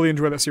 I really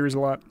enjoyed that series a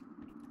lot.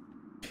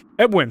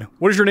 Edwin,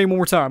 what is your name one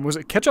more time? Was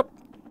it Ketchup?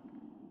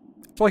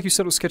 I feel like you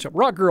said it was Ketchup.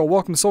 Rock Girl,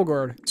 welcome to Soul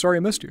Guard. Sorry I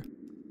missed you.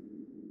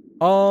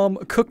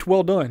 Cooked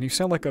well done. You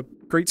sound like a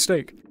great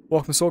steak.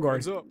 Welcome to Soul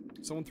Guard. What's up?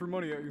 Someone threw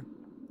money at you.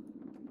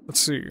 Let's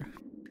see.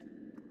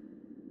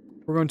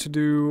 We're going to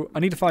do... I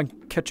need to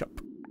find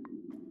Ketchup.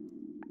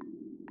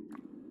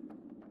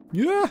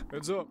 Yeah.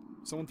 Heads up.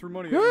 Someone threw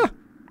money at me.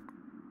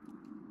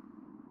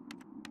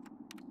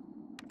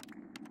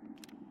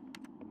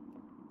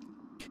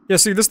 Yeah,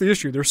 see, this is the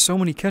issue. There's so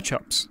many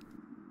catch-ups.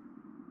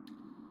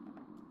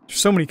 There's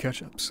so many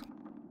catch-ups.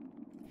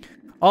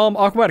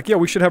 Aquatic, yeah,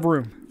 we should have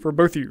room for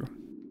both of you.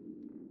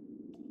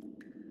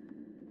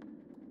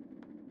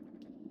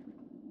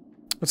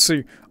 Let's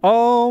see.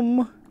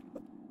 Where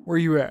are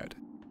you at?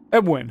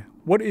 Edwin,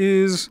 what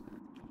is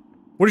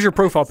your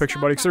profile picture,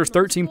 buddy? Because there's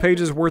 13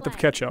 pages worth of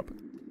catch-up.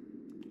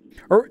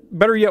 Or,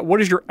 better yet,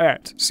 what is your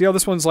at? See how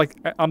this one's like,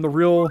 I'm the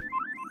real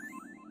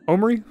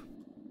Omri?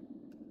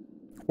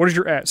 What is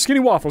your at? Skinny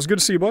Waffles, good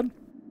to see you, bud.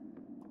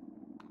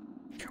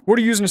 What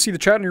are you using to see the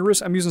chat on your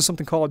wrist? I'm using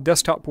something called a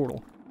desktop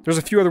portal. There's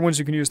a few other ones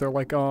you can use there,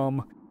 like,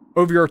 OVR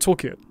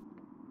Toolkit.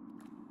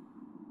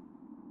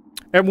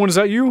 Edwin, is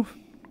that you?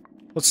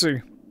 Let's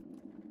see.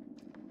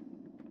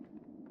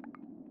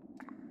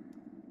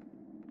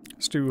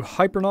 Let's do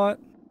Hypernaut.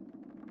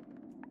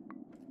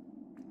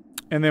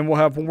 And then we'll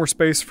have one more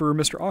space for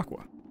Mr.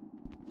 Aqua.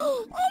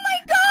 Oh my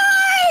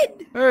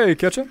god! Hey,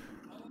 Ketchup.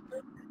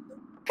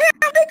 Hey,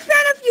 I'm a big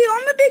fan of you.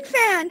 I'm a big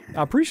fan.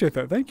 I appreciate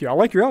that. Thank you. I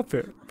like your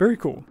outfit. Very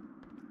cool.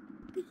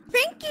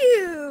 Thank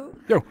you.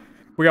 Yo,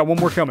 we got one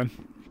more coming.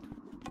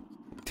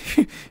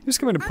 You just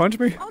come in and punch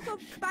me? Also,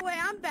 by the way,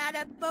 I'm bad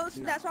at bows,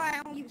 so that's why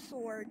I don't use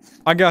swords.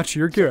 I got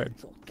you. You're good.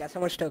 Guess how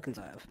much tokens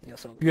I have?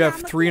 You have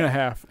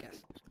 3.5.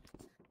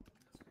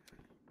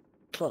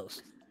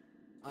 Close.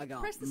 I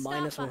got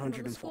minus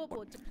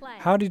 104.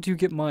 How did you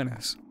get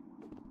minus?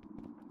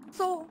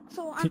 So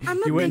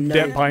I'm a you went in big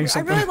debt fan. buying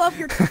something.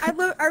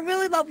 I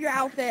really love your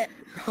outfit.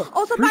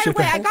 Also, by the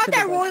way, I got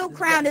that royal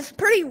crown. It's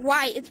pretty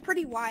white. It's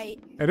pretty white.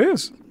 It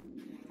is.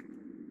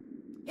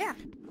 Yeah,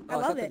 I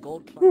love it. The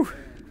gold crown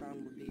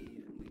would be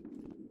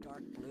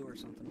dark blue or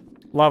something.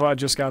 Lava, I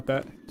just got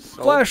that.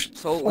 Flash!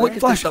 Oh, wait,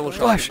 Flash!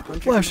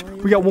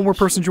 We got one more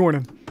person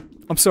joining.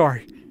 I'm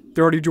sorry.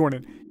 They're already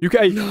joining. You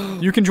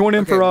can join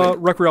in for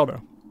Recriel,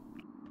 though.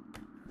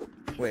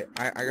 Wait,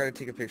 I gotta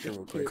take a picture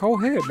real quick. Go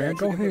ahead, man.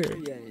 Go ahead.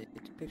 Yeah.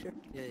 Picture?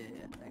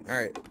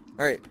 Yeah.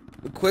 Alright.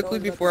 Quickly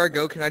before I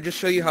go, can I just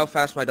show you how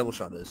fast my double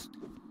shot is?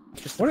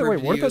 Just to prove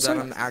to you that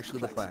I'm actually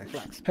the Flash.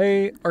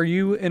 Hey, are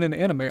you in an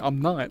anime?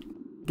 I'm not.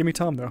 Give me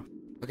time, though.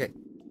 Okay.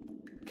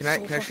 Can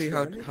I show you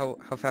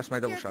how fast my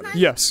double shot is?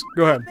 Yes,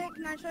 go ahead.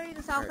 Can I show you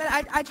this outfit?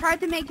 I tried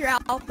to make your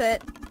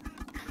outfit.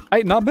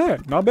 Hey, not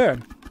bad. Not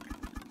bad.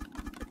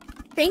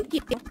 Thank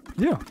you.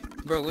 Yeah.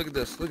 Bro, look at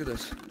this.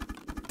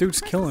 Dude's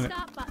killing it.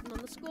 Start button on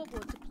the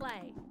scoreboard to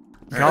play.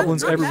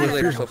 Goblins Right, everywhere.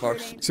 later,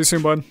 SoulFox. See you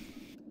soon, bud.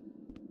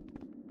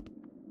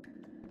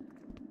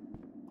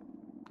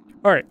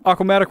 Alright,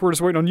 Aquamatic, we're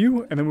just waiting on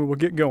you, and then we will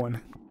get going. I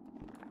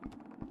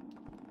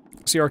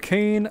see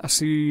Arcane, I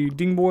see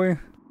Dingboy.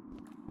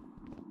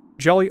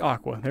 Jelly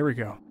Aqua, there we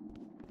go.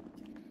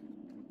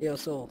 Yo,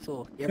 Soul,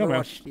 you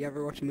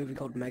ever watch a movie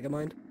called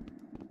Megamind?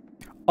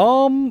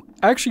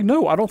 Actually,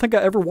 no, I don't think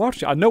I ever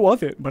watched it. I know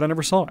of it, but I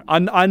never saw it. I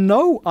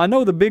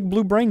know the big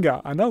blue brain guy.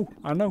 I know.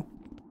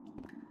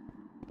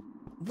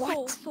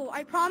 What? So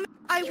I promise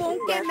I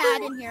won't get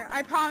mad in here.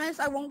 I promise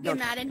I won't get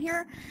mad in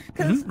here,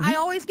 because I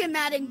always get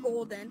mad in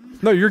Golden.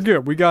 No, you're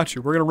good. We got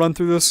you. We're gonna run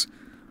through this.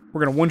 We're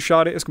gonna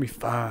one-shot it. It's gonna be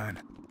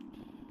fine.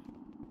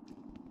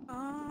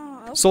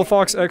 Oh, okay.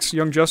 SoulFox X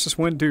Young Justice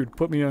win. Dude,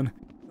 put me in.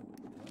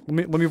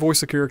 Let me voice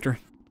the character.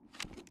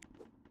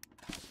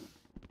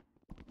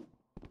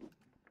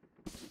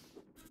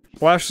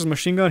 Flash's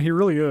machine gun, he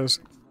really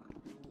is.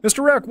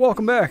 Mr. Rack,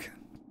 welcome back.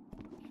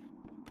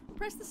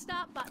 Press the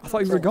start button. I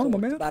thought you were gone, my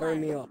man. Batter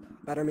me up.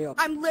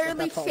 I'm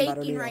literally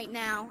shaking right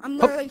now. I'm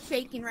literally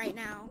shaking right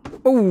now.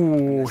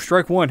 Oh,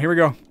 strike one. Here we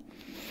go.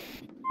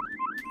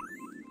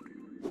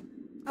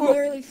 I'm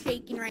literally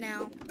shaking right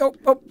now. Oh,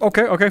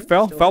 okay.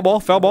 Foul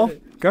ball.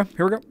 Okay,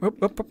 here we go.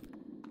 Up.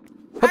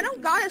 I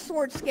don't got a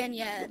sword skin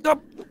yet.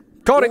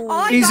 Caught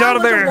it. He's out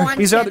of there.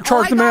 He's out.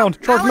 Charge the mound.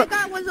 All I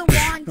got was a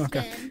wand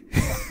skin.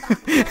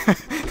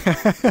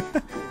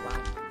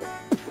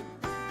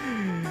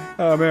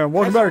 Oh man,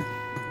 welcome back.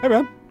 Hey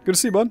man, good to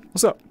see you, bud.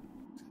 What's up?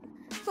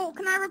 So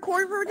can I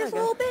record for just a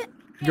little bit?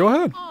 Go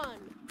ahead.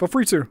 Feel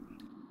free to.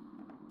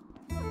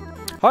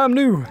 Hi, I'm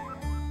new.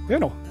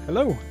 Daniel,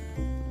 hello.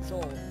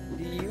 So,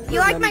 do you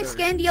like my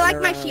skin? Do you like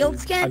my shield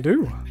skin? I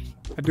do.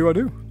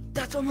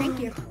 That's all. Thank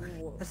you.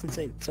 That's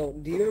insane. So,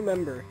 do you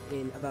remember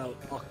in about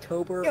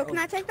October Yo, can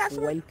I take that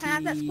sword? Can I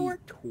have that sword?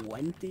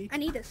 2020? I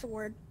need a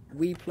sword.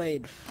 We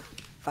played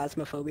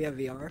Phasmophobia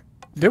VR.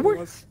 Did we?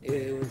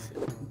 It was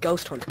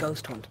Ghost Hunt.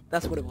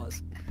 That's what it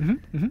was.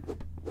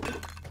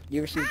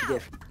 You received a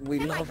gift. We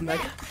love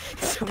Mega.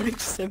 Somebody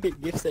just sent me a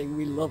gift saying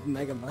we love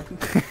Mega Man.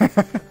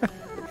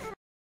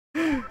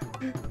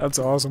 That's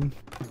awesome.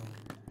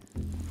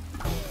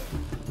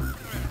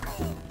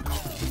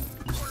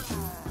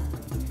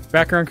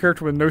 Background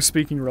character with no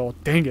speaking role.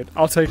 Dang it,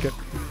 I'll take it.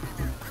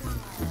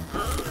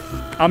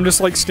 I'm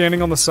just like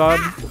standing on the side.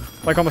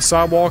 like on the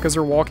sidewalk as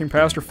they're walking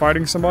past or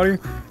fighting somebody,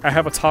 I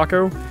have a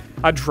taco.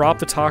 I drop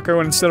the taco,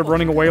 and instead of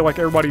running away like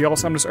everybody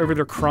else, I'm just over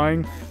there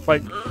crying,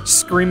 like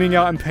screaming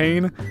out in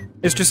pain.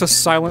 It's just a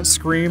silent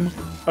scream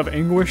of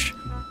anguish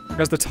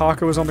as the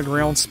taco is on the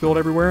ground, spilled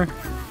everywhere.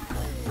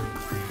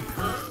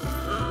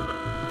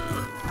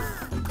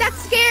 That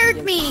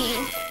scared me.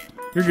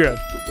 You're good.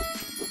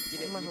 You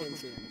didn't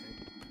see anything.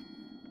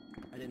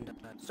 I didn't do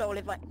that.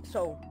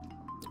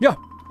 Yeah.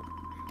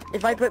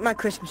 If I break my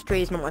Christmas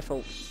tree, it's not my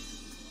fault.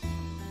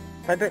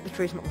 If I break the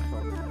tree, it's not my fault.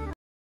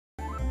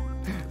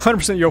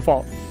 100% your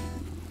fault.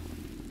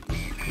 I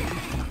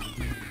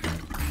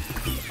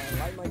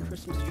light my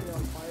Christmas tree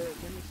on fire,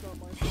 then it's not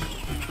my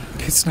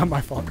fault. It's not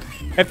my fault.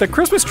 If the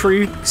Christmas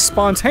tree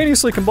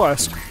spontaneously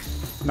combust,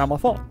 not my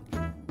fault.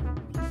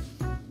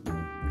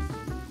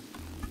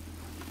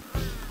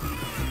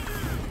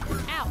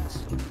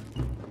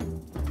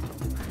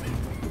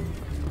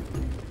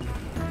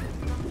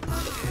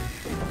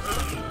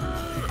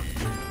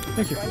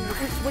 Thank you.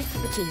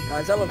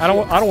 I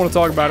don't want to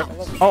talk about it.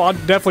 Oh, I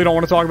definitely don't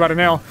want to talk about it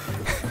now.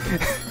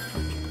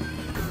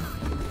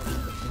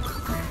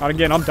 Not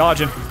again. I'm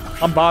dodging.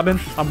 I'm bobbing.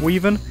 I'm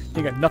weaving. You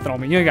ain't got nothing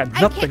on me. You ain't got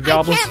nothing,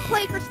 goblins. I can't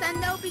play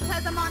crescendo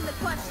because I'm on the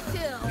quest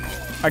too.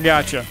 I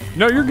gotcha.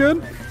 No, you're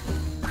good.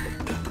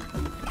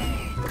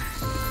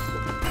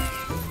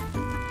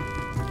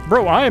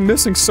 Bro, I am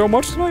missing so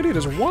much tonight. It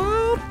is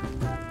wild.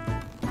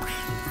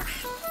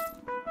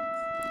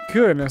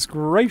 Goodness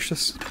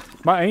gracious.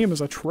 My aim is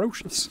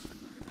atrocious.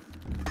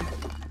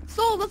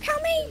 Soul, look how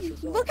many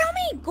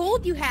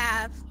gold you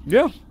have.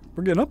 Yeah,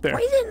 we're getting up there. Why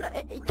is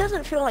it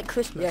doesn't feel like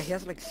Christmas. Yeah, he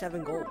has like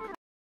 7 gold.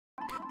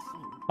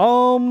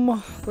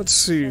 Let's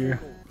see.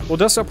 Will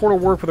Desktop Portal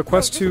work with a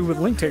Quest 2 with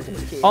link table?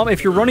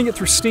 If you're running it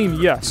through Steam,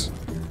 yes.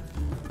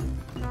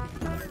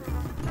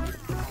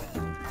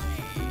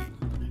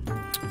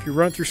 If you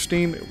run it through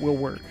Steam, it will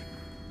work.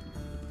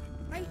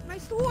 My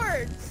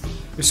swords.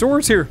 Your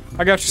sword's here.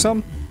 I got you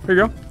some. Here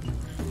you go.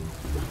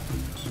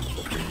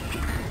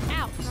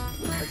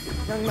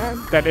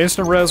 That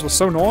instant res was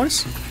so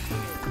nice.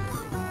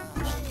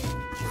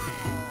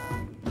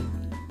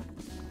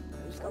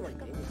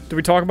 Did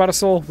we talk about it,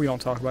 Soul? We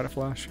don't talk about it,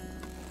 Flash.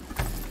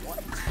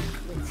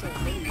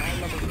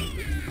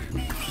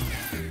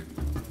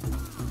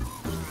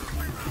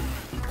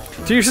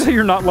 Did you say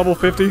you're not level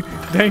 50?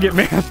 Dang it,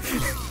 man.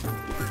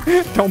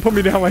 Don't put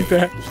me down like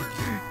that.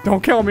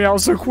 Don't count me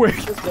out so quick.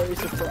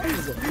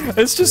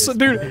 It's just,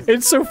 dude,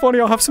 it's so funny.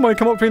 I'll have somebody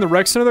come up to me in the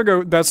rec center, they'll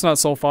go, that's not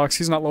SoulFox,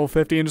 he's not level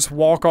 50, and just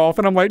walk off,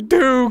 and I'm like,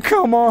 dude,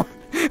 come on.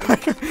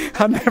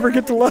 I never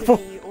get to level.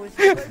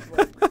 Hey,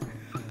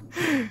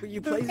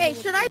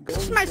 should I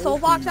switch my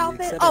SoulFox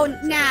outfit? Oh,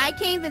 nah, I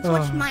can't even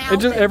switch my outfit.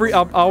 It just, I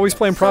always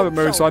play in private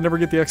mode, so I never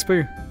get the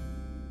XP.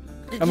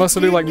 Unless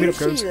I do, like, meetup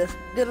codes.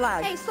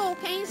 Hey, Soul,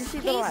 can you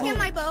skin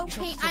my bow?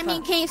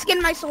 Can you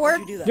skin my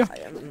sword? Yeah.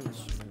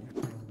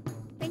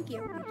 Thank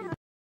you.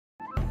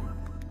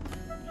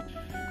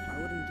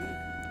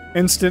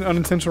 Instant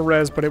unintentional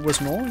res, but it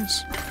was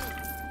noise.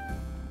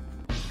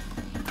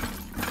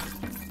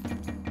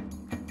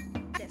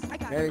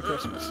 Merry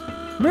Christmas.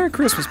 Merry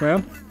Christmas,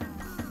 man.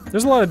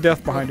 There's a lot of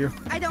death behind you.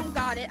 I don't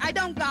got it. I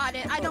don't got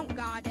it. I don't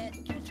got it.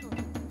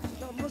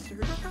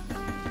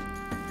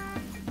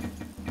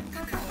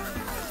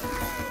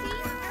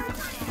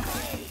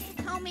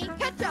 Tell me,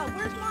 ketchup,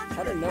 where's mustard?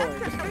 I don't know.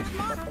 Ketchup,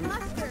 where's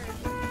mustard?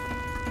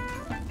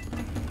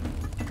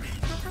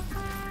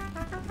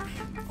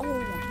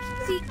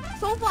 See,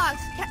 SoulFox,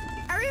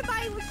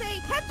 everybody would say,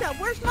 ketchup,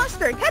 where's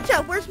mustard?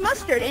 Ketchup, where's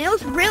mustard? And it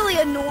was really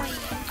annoying.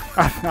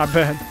 I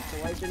bet. So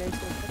why is your name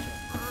still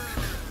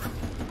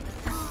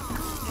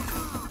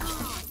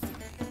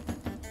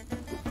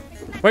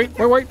Ketchup? Wait. Take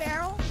care of the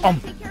barrel.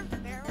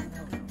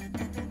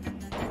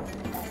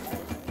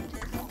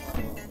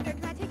 Here,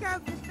 can I take care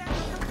of this barrel?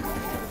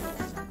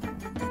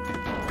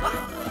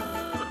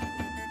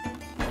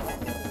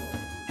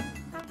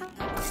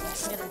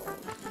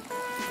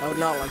 I would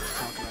not like to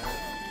talk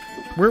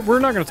about it. We're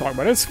not going to talk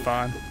about it. It's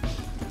fine.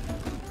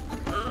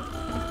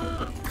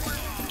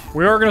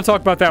 We are going to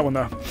talk about that one,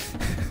 though.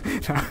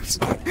 Tough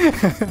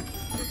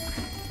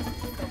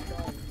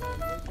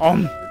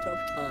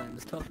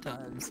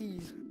times.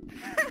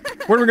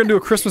 When are we going to do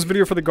a Christmas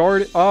video for the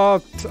guard? I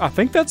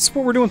think that's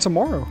what we're doing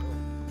tomorrow.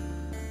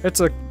 It's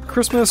a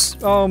Christmas,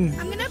 I'm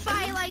gonna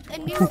buy like a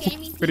new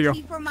gaming video.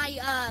 PC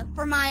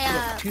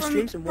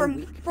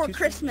for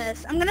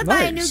Christmas. I'm gonna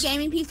buy a new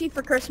gaming PC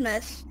for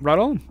Christmas. Right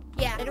on.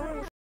 Yeah.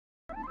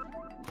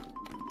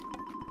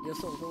 Yes,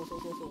 Soul.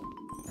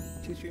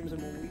 2 streams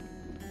in 1 week.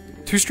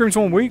 2 streams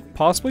 1 week?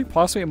 Possibly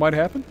it might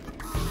happen.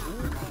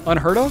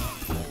 Unheard of?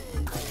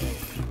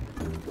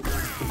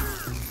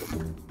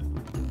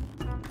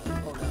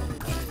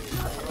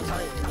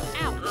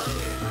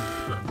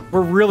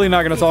 We're really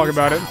not going to talk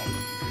about it.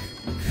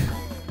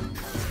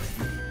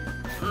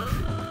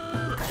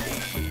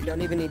 You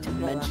don't even need to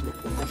mention it.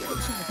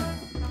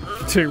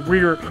 Dude,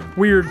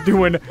 we're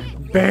doing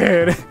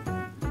bad.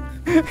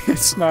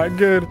 It's not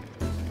good.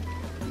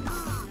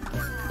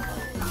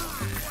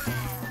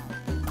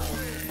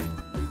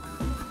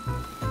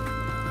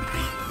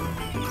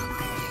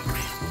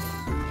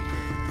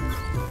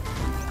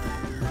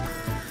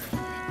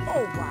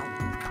 Oh wow.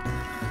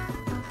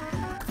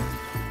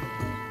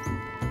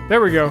 There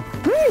we go.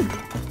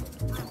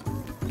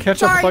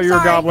 Catch up, I thought you were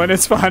a goblin.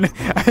 It's fine.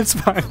 It's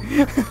fine.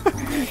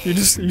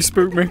 you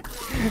spooked me.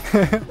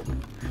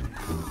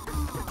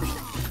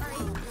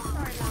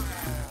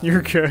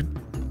 You're good.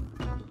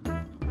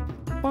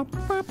 Oh,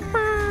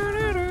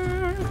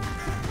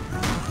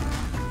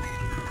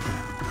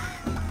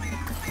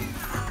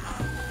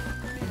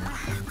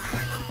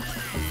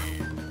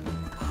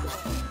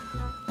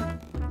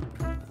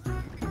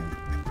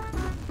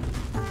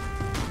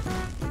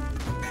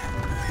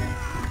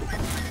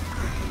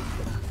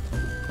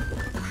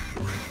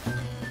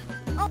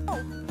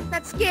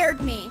 that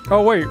scared me.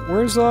 Oh wait,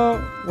 where's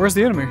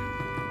the enemy?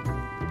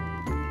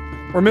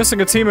 We're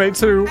missing a teammate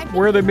too.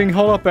 Where are they being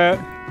held up at?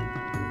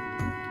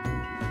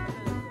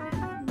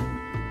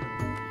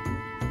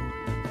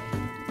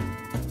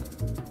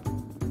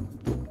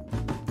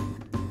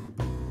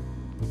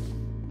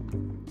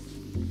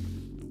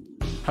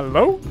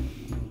 Hello?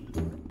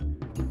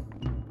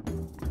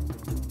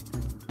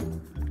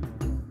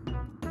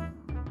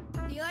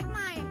 Do you like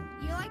my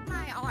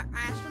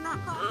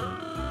astronaut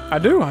costume? I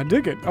do. I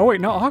dig it. Oh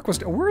wait, no, Aqua's.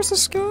 Where's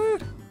this guy?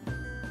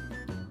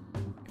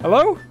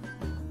 Hello?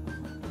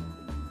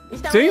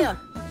 He's down See? here.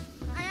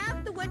 I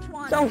have the witch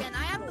wand Don't. skin.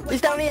 I have the He's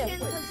witch down wand here. skin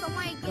because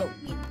someone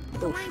gives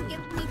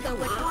me the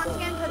witch wand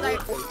skin because I.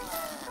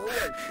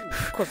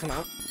 Of course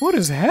not. What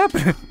is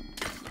happening?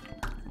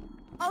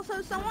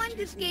 Also, someone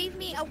just gave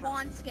me a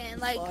wand skin.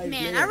 Like, 5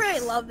 man, I really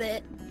minutes. love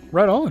it.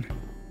 Right on.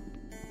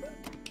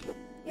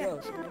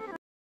 Yeah.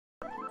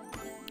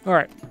 All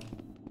right.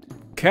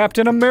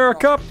 Captain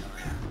America.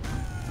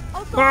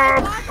 Also,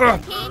 I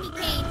got the candy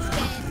cane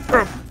skin.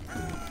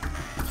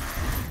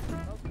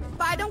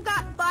 But I don't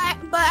got, but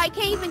I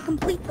can't even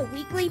complete the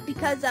weekly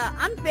because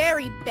I'm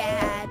very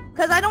bad.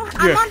 Cause I don't,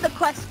 I'm Yeah. on the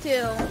quest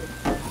too.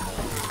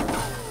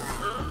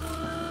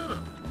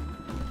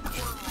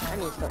 I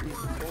need to start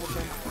using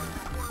bullshit.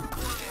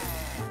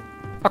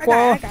 Aqua.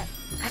 I got it.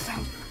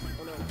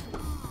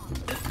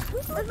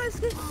 Where's my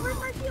skin? Where's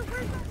my shield?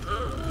 Where's my...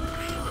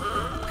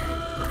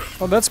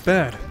 Oh, that's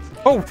bad.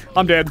 Oh,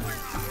 I'm dead.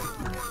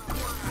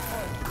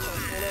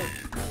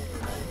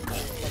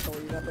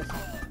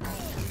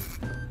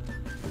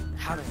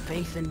 Have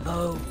faith in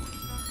Bo.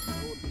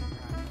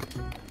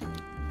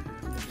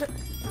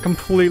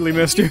 Completely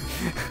missed you.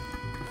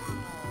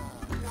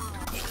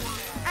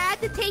 I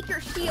had to take your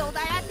shield.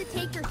 I had to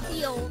take your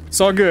shield. It's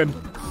all good.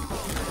 Because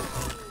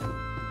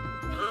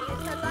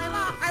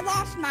I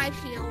lost my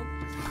shield.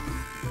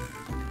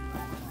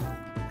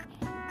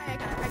 I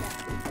got it.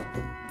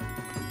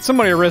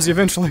 Somebody will res you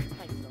eventually.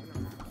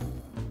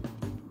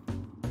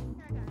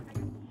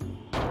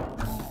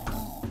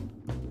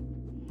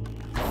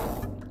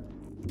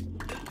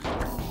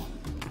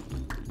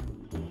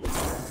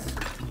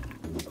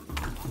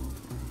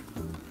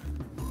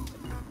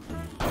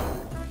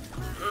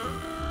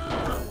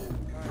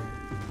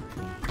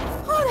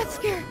 Oh, that's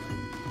scary.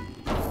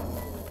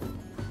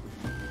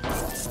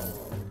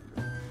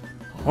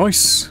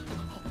 Nice.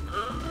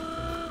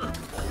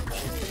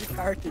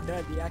 Character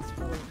died, the axe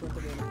fell in front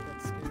of him.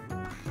 That's scary.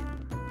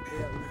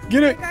 Yeah.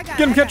 Get it. Get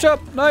him. Catch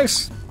up.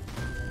 Nice.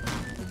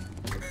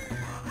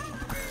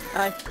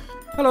 Hi.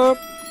 Hello.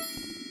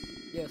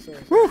 Yeah, sorry.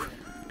 Woo.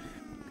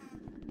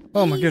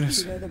 Oh my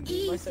goodness.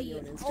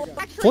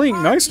 Flink,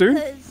 nice dude.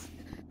 Are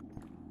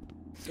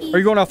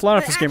you going offline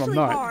if this game? I'm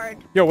not.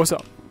 Yo, what's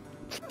up?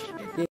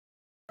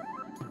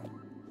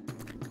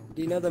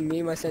 Do you know the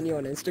meme I sent you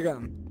on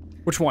Instagram?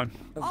 Which one?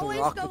 Of the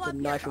rock with the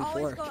knife and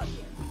fork.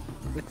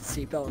 With the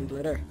seatbelt and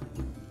glitter.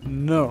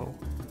 No.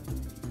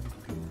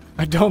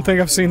 I don't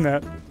think I've seen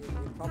that.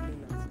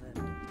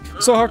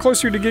 So how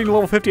close are you to getting to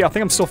level 50? I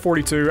think I'm still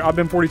 42. I've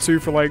been 42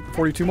 for like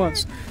 42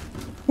 months.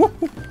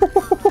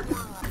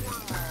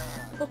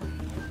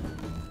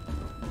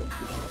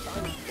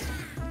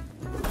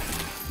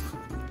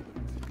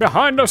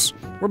 Behind us!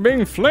 We're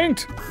being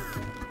flanked!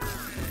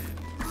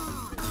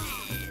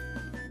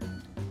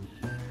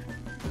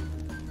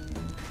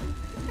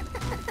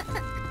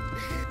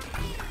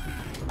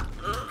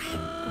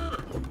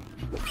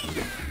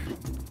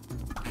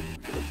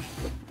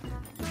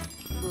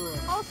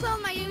 Also,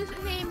 my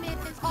username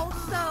is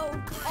also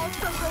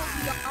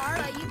BoVR.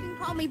 Like, you can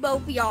call me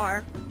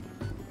BoVR.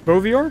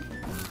 BoVR?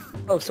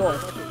 Oh, sorry.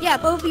 Yeah,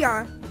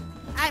 BoVR.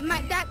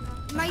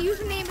 My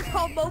username is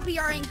called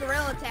BoVR in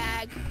Gorilla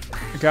Tag.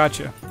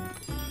 Gotcha.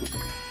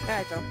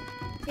 Alright, so.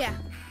 Yeah.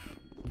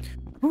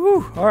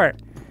 Woo! Alright.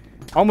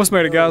 Almost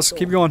made it, guys.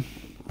 Keep going.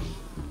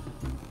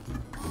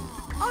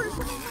 Oh, there's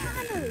someone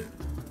behind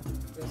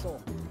us.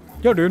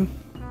 Yo, dude.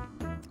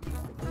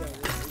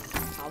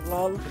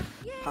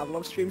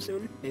 Pavlov stream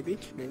soon? Maybe?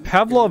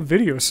 Pavlov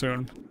video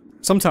soon.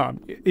 Sometime.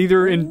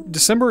 Either in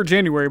December or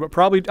January, but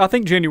probably, I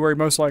think January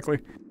most likely.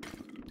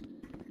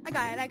 I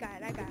got it.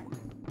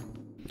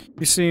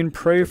 You seen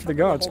Pray for the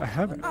Gods? I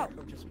haven't. Oh.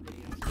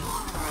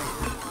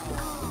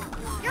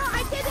 Yeah,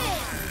 I did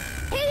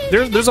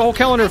it! There's a whole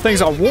calendar of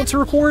things I want to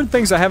record,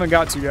 things I haven't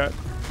got to yet.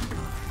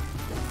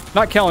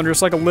 Not calendar,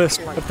 it's like a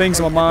list of things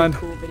in my mind.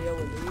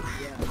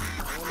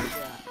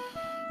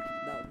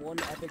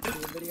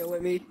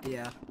 at me?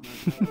 Yeah.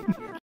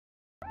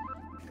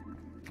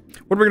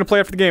 What are we going to play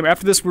after the game?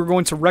 After this, we're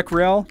going to Rec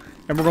Real,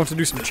 and we're going to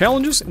do some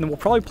challenges, and then we'll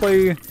probably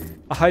play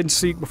a hide and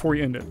seek before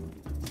we end it.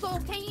 So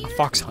can you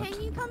Fox hunt.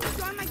 Can you come and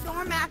join my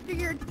dorm after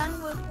you're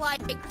done with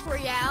like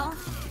Royale?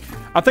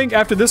 I think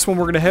after this one,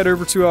 we're going to head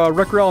over to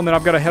Rec Real, and then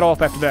I've got to head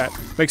off after that.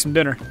 Make some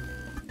dinner.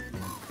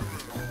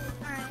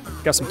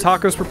 Alright. Got some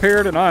tacos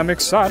prepared, and I'm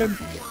excited.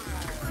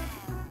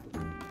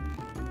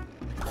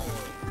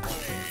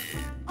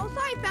 Also,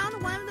 I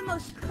found one of the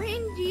most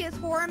cringiest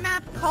horror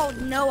maps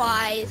called No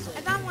Eyes.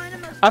 I found one of the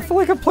most I feel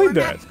like I played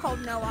that. maps called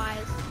No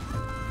Eyes.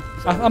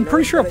 So, I'm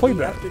pretty sure I played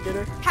that. After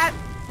dinner?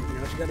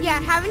 Yeah,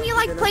 haven't you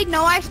like played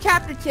No Eyes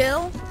Chapter 2?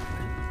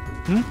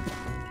 Hmm?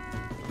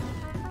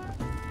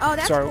 Oh,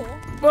 that's Sorry. cool.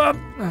 Yo,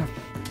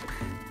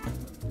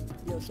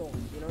 Soul,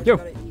 you know what Yo. you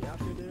gotta eat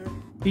after dinner?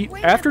 Eat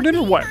Wait, after dinner?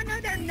 did What? you know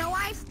that No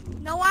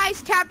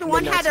Eyes Chapter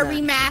 1 Midnight had a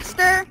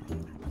remaster?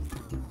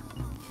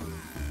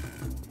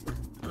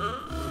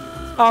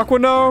 Aqua,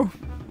 no.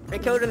 They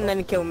killed him and then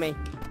he killed me.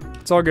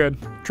 It's all good.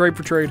 Trade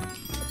for trade.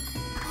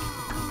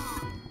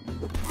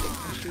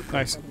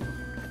 Nice.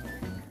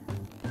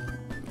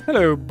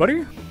 Hello,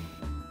 buddy.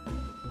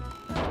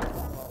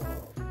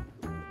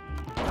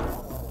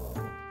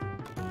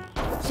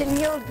 Sitting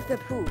here with the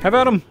poop. Have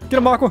at him. Get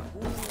him, Aqua.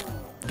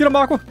 Get him,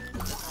 Aqua.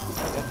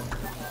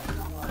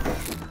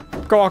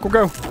 Go, Aqua,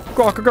 go.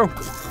 Go, Aqua, go.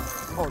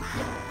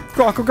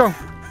 Go, Aqua, go.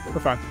 We're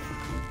fine.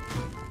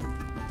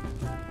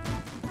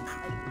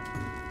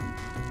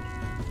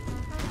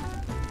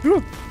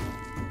 Ooh.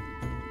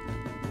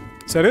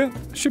 Is that it?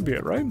 Should be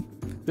it, right?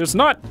 There's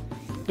not.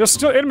 There's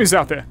still enemies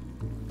out there.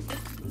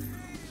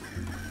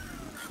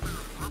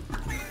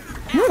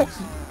 Ooh.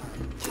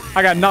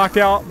 I got knocked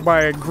out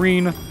by a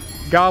green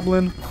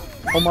goblin.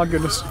 Oh my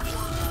goodness.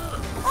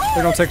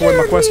 They're gonna take away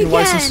my questing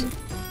license.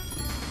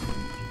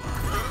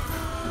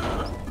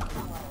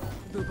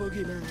 The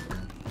boogeyman.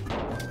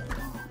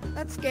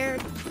 That's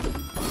scared.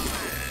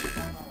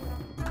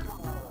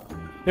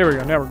 There we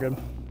go, now we're good.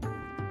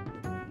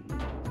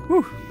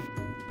 Whew.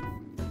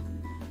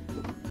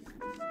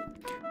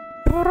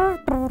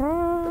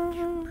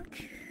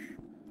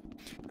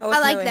 Oh, I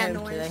like that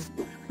noise.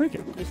 Thank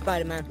you. You're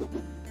Spider-Man.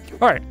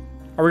 Alright.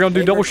 Are we gonna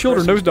do Favorite double shield or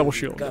no Christmas double movie?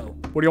 shield? Go.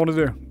 What do you want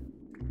to do?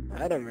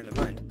 I don't really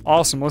mind.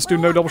 Awesome, let's do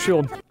no double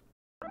shield.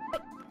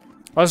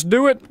 Let's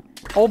do it.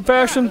 Old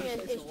fashioned.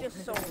 It's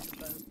just so. Okay,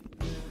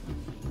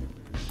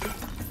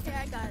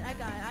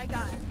 I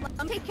got it.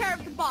 Let me take care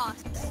of the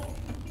boss.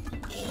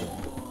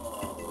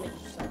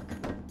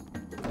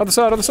 Other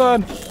side, other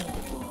side.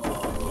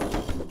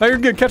 No, you're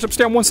good. Catch up,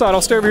 stay on one side.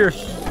 I'll stay over here.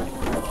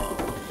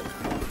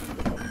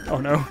 Oh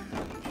no.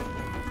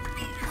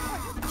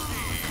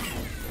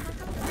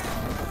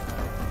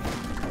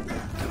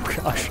 Oh,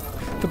 gosh.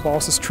 The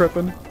boss is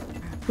tripping.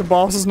 The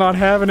boss is not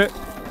having it.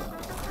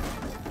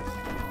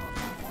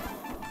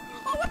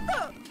 Oh, what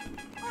the?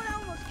 Oh, that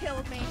almost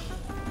killed me.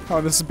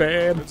 Oh, this is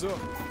bad.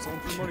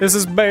 This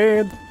is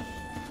bad.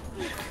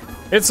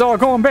 It's all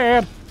going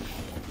bad.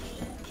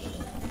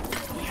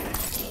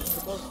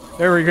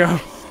 There we go. Yay!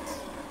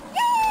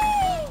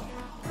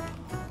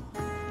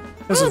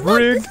 This Oh, is look,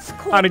 rigged. this is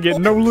cool. I didn't get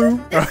no loot.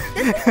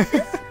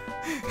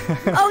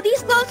 Oh,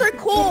 these gloves are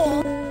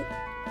cool.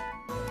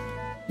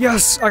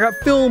 Yes, I got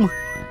film.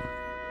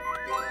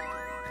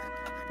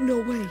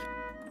 No way.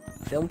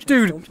 Film check.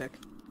 Dude. Film check.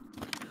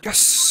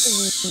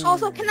 Yes.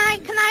 Also, can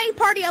I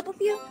party up with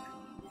you?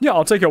 Yeah,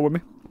 I'll take you with me.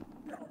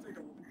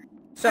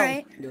 So,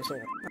 Alright. Yo, Soul.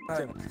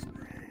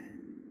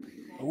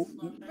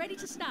 Ready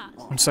to start.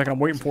 1 second, I'm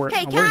waiting for it.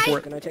 Hey, I'm can waiting I? for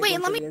it. Can I take Wait,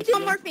 one let for me the do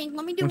one Instagram? more thing.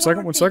 Let me do 1 one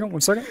second, more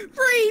 1 thing. second, 1 second.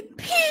 Free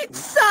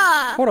pizza.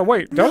 Hold on,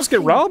 wait. Did I just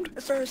get robbed?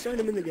 Let's start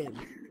him in the game.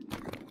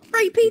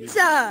 Free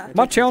pizza.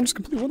 My challenge is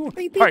complete. One more.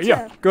 Free Alright,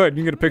 yeah. pizza. Go ahead. You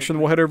can get a picture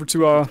and we'll head over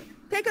to,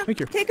 Thank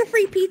you. Take a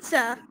free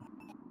pizza.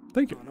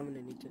 Thank you. I'm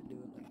gonna need to do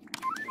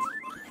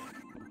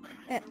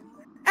it.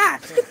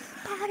 Stupid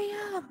party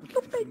up.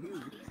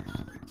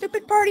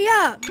 Stupid party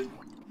up.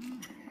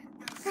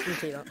 Let me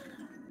take that.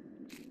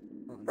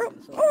 Oh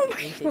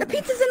my, the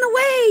pizza's in the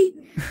way.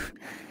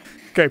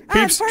 Okay,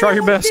 peeps, party try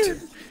your up, best.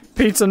 dude.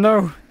 Pizza,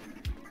 no.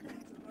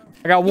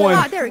 I got one.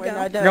 Ah, there we go.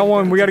 I got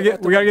one. We gotta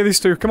get these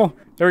two. Come on.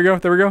 There we go.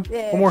 There we go.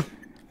 Yeah. One more.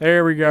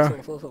 There we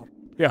go. Soul.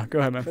 Yeah, go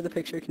ahead, man. For the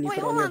picture, can you Wait,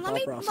 put on hold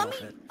your on. Bob Ross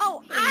outfit?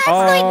 Oh,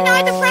 I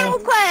denied the friend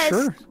request.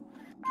 Sure.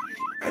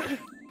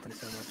 Thanks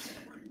so much.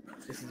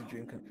 This is a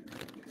dream come.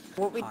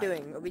 what are we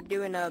doing? Are we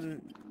doing,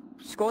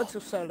 squads or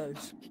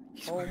solos?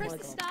 Oh my Press the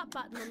god. start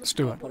button on the Let's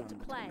do it. keyboard to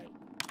play.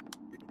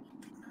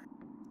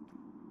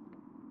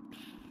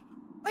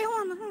 Wait,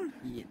 hold on.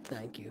 Yeah,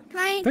 thank you.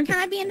 Thank you. Can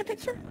I be in the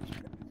picture?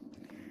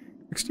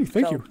 Excuse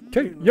me. Thank you.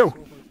 Okay, yo.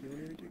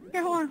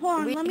 Here, hold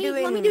on. we Let me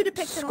doing do the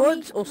picture.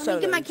 squads or Let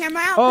me get my solos?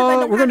 camera out. 'cause I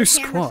don't We're have gonna a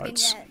do camera skin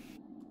squads. yet.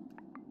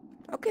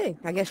 Okay,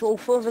 I guess all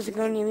four of us are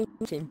going to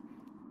be team.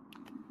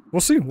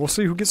 We'll see. We'll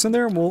see who gets in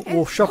there, and we'll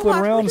Hey, shuffle it hold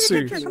on, around and come to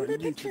see. the picture, come to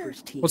the picture.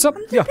 What's up?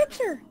 Come to Yeah. the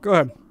picture. Go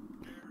ahead.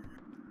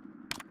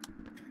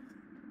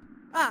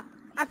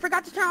 I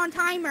forgot to turn on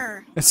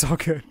timer. It's all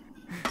good.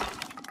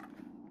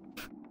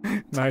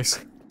 Nice.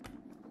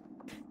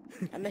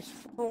 I missed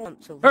 4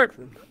 months of Alright.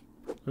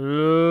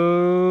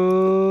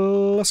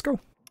 room. Let's go.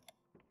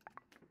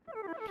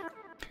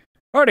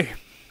 Alrighty.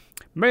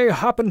 May I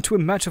hop into a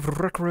match of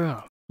Rec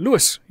Royale?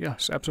 Lewis.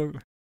 Yes,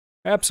 absolutely.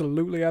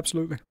 Absolutely,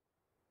 absolutely.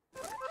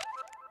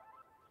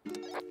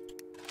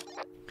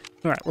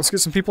 Alright, let's get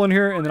some people in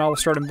here, and then I will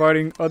start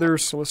inviting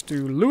others. So let's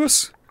do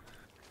Lewis.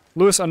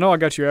 Lewis, I know I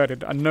got you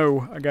added. I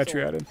know I got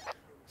you added.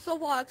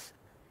 SoulFox.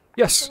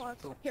 Yes.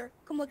 SoulFox. Here,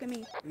 come look at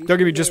me. Y'all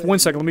give me just 1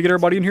 second. Let me get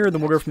everybody in here,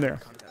 then we'll go from there.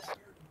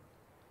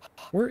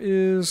 Where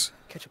is...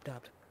 Ketchup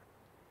dabbed.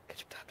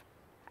 Ketchup dabbed.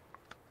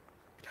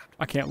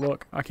 I can't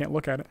look. I can't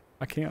look at it.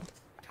 I can't.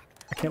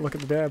 I can't look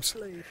at the dabs.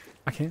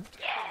 I can't.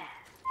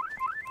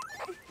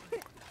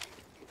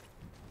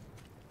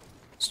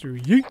 Let's do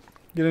Yeet.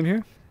 Get in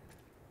here.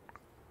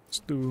 Let's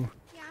do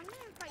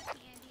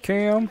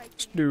Cam.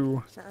 Let's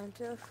do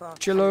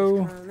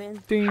Jello.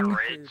 Ding. You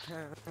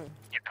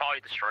probably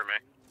destroy me.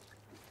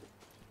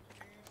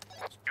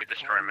 You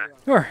destroy me.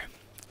 Alright.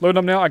 Load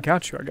up now. I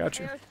got you. I got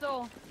you.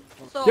 So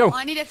Yo.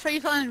 I need to show you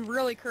something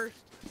really cursed.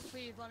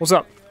 Please, let me What's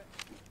up? show you it.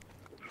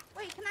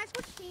 Wait, can I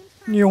switch teams?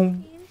 Yo.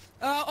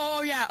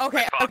 Oh yeah.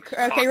 Okay. Fox,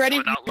 Okay. Ready?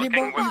 Without You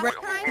looking, both- who am I?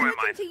 Who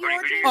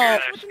are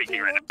you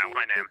speaking right now?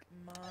 My name.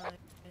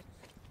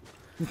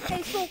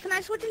 Hey, Soul, can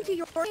I switch into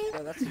your team?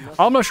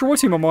 I'm not sure what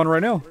team I'm on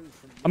right now.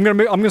 I'm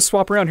gonna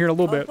swap around here in a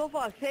little bit.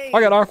 I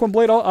got Aqua and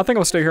Blade. I think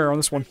I'll stay here on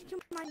this one.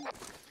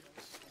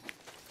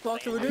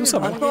 What's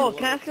up, man? Oh,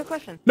 can I ask you a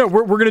question? No,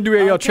 we're gonna do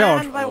a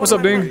challenge. What's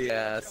up, Ding?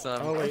 Yeah,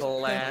 some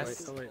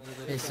class.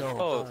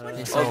 Oh,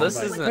 this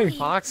isn't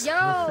Fox.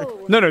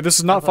 Yo. No, this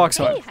is not Fox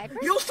Hunt.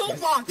 Yo,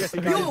 SoulFox!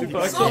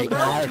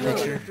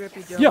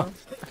 Yeah.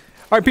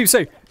 Alright, peeps,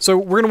 say. So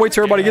we're gonna wait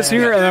till everybody gets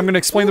here, and I'm gonna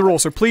explain the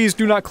rules. So please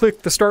do not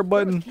click the start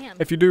button.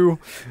 If you do,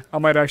 I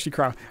might actually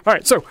cry.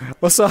 Alright, so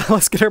let's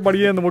get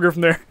everybody in, then we'll go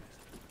from there.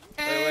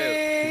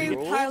 Hey,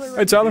 Tyler.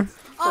 Hey, Tyler.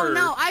 Oh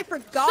no, I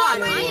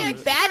forgot. I am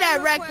bad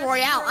at Rec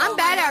Royale. I'm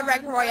bad at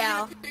Rec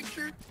Royale.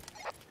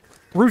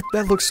 Ruth,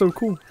 that looks so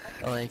cool.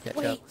 Wait,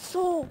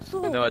 Soul.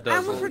 No, it I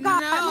almost doesn't.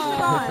 forgot. I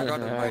almost I'm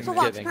forgot.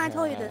 SoulFox, kidding. can I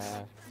tell you this?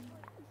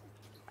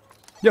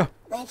 Yeah.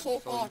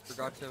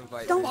 Forgot to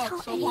invite Don't me.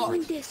 tell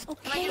anyone this,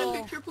 okay? I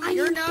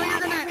You're am no, bad you're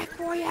at gonna. Rec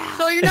Royale.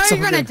 So you know It's you're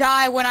okay. gonna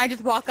die when I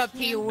just walk up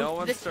to you No with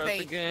one this start the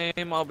face.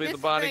 game. I'll be the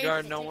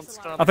bodyguard. No one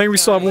stop. I think we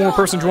still have one more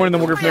person joining,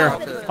 then we'll go from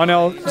there. On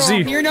now,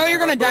 Z. You know you're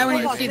gonna die when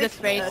you see this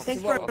face.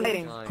 Thanks for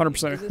waiting.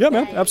 100%. Yeah,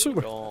 man,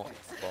 absolutely. For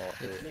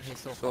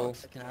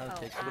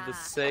the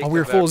sake Oh,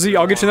 we're of full Z.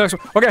 I'll get you the next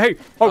one. Okay, hey.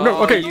 Oh, no,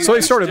 Oh, okay, you so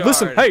they started.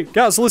 Listen, hey,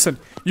 guys, listen.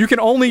 You can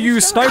only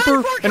use sniper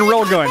and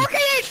railgun.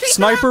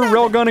 Sniper,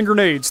 railgun, and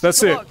grenades.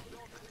 That's it.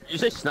 You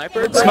say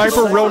sniper?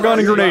 Sniper, railgun,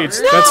 and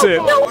grenades. That's it.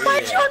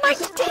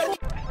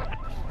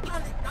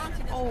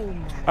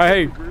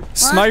 Hey,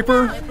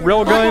 sniper,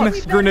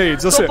 railgun,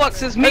 grenades. That's it.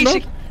 SoulFox is Hey, man.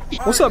 me.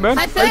 What's up, man?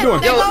 How you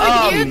doing?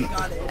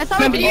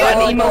 Remember you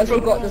got an email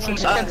from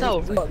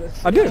Chantel.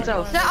 I did.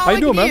 How you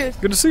doing, man?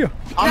 Good to see you.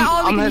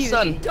 I'm her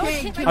son.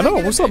 I know.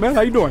 What's up, man?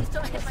 How you doing?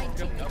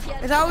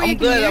 I'm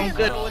good. I'm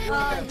good.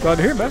 Glad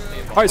to hear, man.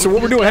 All right, so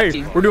what we're doing?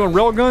 Hey, we're doing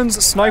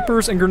railguns,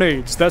 snipers, and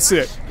grenades. That's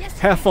it.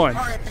 Have fun.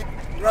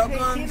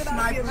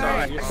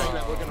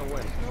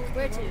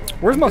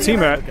 Where's my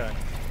team at?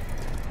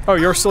 Oh,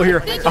 you're still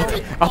here.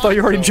 I thought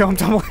you already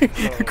jumped. I'm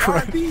like,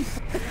 crap.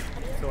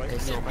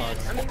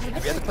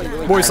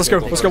 Boys, let's go.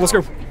 Let's go. Let's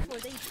go.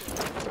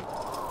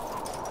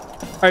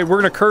 All right, we're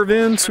gonna curve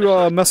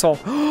into mess hall.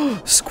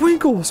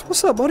 Squinkles,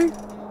 what's up, buddy? We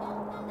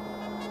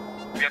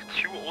have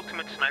 2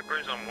 ultimate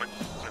snipers on 1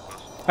 sniper.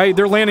 Hey,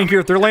 they're landing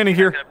here. They're landing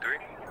here.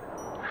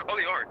 Oh,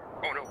 they are.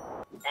 Oh no.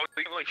 Well,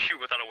 they can like shoot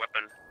without a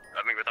weapon.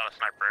 I mean, without a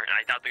sniper. And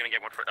I doubt they're gonna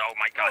get one for. Oh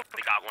my god,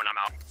 they got one. I'm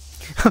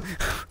out.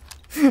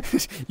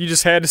 You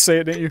just had to say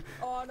it, didn't you?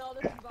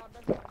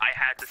 I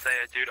had to say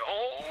it, dude.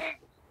 Oh.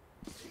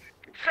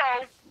 So.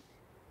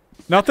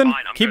 Nothing.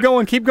 Fine, I'm Keep good.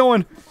 going. Keep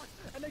going.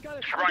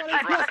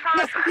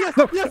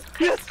 No.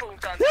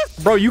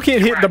 Bro, you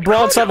can't hit the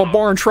broadside of a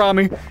bar and try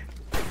me.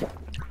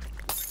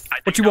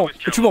 What you want?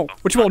 What you want?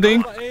 What you want,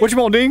 Ding? What you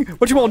want, Ding?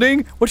 What you want,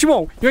 Ding? What you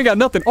want? You ain't got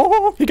nothing.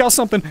 Oh, he got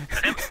something. Does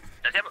he have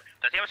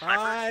a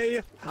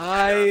sniper?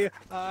 I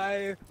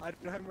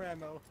don't have more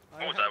ammo.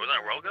 What was that? Was that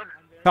a railgun?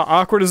 How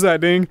awkward is that,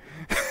 Ding?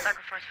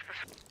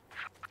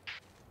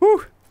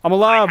 Whew. I'm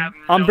alive.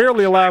 I'm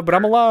barely alive, but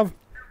I'm alive.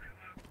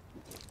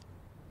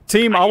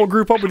 Team, I will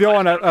group up with y'all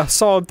in a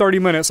solid 30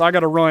 minutes. I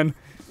gotta run.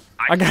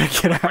 I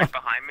gotta get out. Right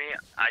behind me.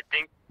 I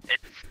think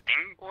it's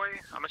Sting Boy.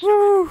 I'm assuming.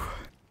 Woo.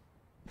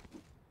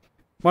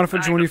 Mind if I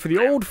join you for the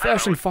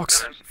old-fashioned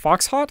Fox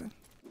Hot?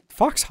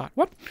 Fox Hot?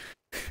 What?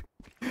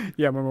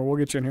 Yeah, remember, we'll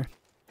get you in here.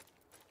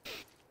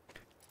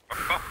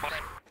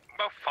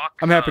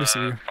 I'm happy to see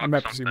you. I'm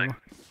happy to see you, bro.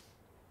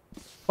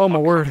 Oh my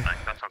word.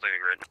 That sounds like a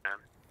great name.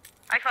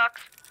 Hi,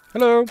 Fox.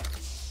 Hello.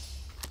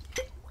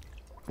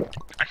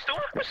 I still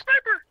have a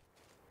sniper.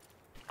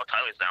 Oh,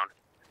 Tyler's down.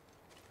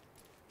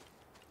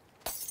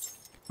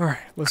 Alright,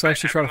 let's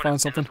actually try to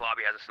find something. This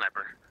lobby has a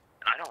sniper,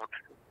 and I don't.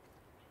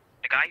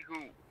 The guy who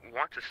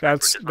wants a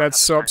sniper. That's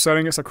so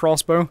upsetting. It's a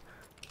crossbow.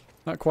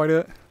 Not quite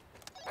it.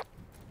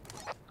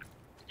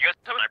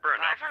 have a sniper or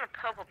no? I found a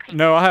purple paint.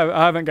 No,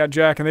 I haven't got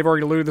Jack, and they've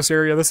already looted this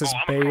area. This is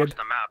I'm across bad.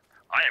 the map.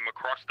 I am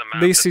across the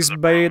map. This is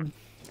bad.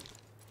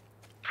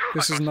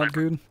 This is not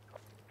good.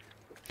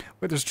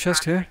 Wait, there's a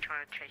chest here.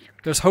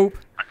 There's hope.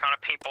 I found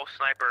a paintball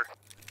sniper.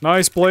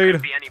 Nice, Blade.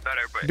 Could be any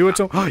better, but Do it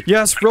so.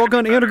 Yes,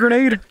 railgun and a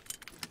grenade.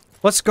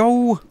 Let's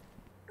go.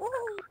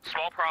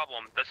 small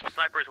problem. The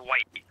sniper is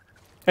white.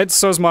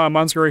 So's mine.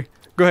 Mine's gray.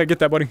 Go ahead, get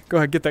that, buddy. Go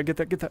ahead, get that.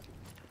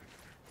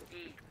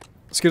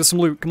 Let's get us some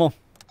loot. Come on.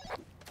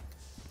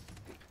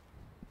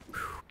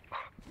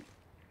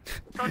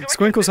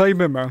 Squinkles, how you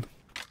been, man?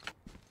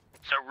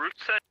 So Ruth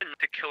said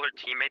to kill her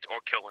teammates or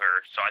kill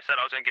her. So I said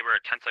I was gonna give her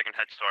a 10-second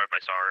head start if I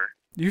saw her.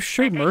 You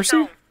showed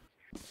mercy?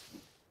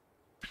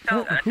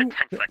 So,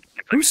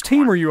 Whose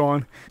team are you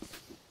on?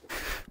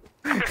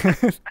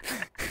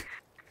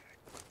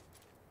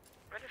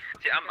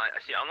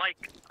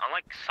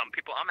 Unlike some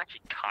people, I'm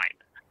actually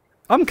kind.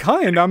 I'm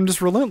kind. I'm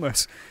just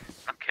relentless.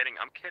 I'm kidding.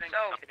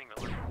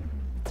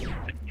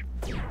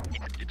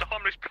 It's a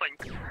harmless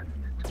plink.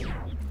 It's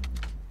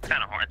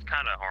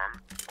kind of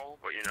harmful,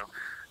 but you know.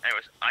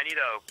 Anyways, I need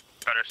a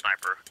better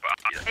sniper, but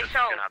this is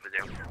gonna have to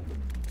do.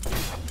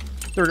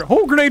 There we go.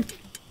 Oh, grenade!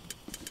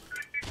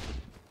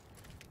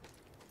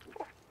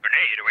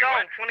 Grenade? Wait,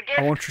 what?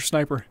 I want your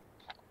sniper.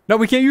 No,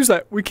 we can't use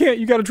that. We can't.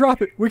 You gotta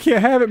drop it. We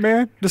can't have it,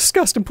 man.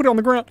 Disgusting. Put it on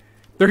the ground.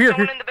 They're here.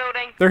 Someone in the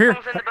building. They're here.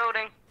 Someone's in the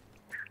building.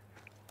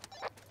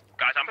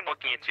 Guys, I'm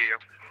booking it to you.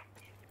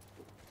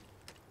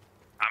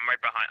 I'm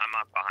right behind. I'm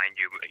not behind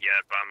you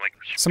yet, but I'm like.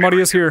 Somebody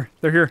is here.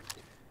 They're here.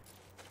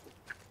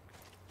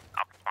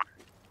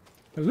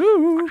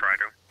 Hello. I'll try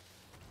to.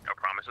 No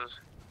promises.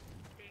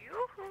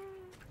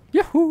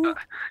 Yahoo!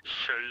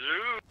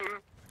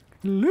 Salute.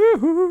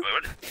 Hello.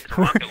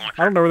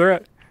 I don't know where they're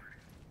at.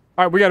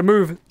 Alright, we gotta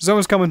move.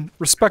 Zone's coming.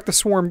 Respect the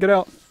swarm. Get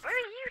out. Where are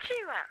you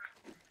two at?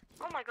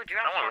 Oh my god, you're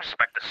I don't want to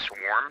respect the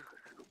swarm.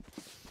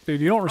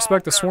 Dude, you don't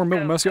respect the swarm,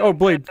 Middle Messy. Oh,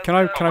 Blade, can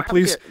I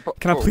please?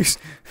 Can I please?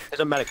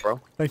 There's a medic,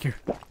 bro. Thank you.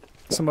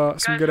 Some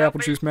good apple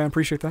juice, man.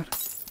 Appreciate that.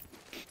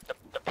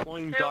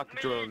 Deploying dock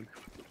drone.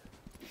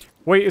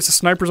 Wait, it's a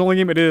sniper's only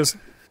game? It is.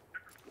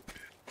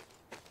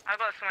 I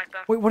got a sniper.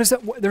 Wait, what is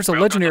that? There's a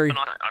legendary.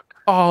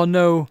 Oh,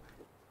 no.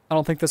 I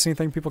don't think that's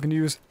anything people can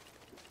use.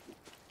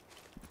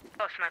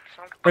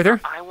 Right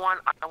there? I want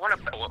a. What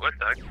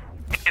the heck?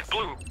 It's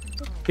blue.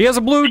 He has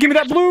a blue. Give me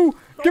that blue.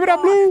 Give me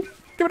that blue.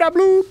 Give me that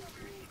blue.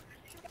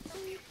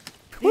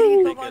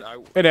 Woo.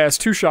 It has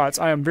 2 shots.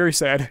 I am very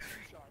sad.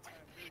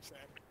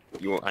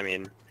 I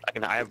mean,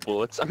 I have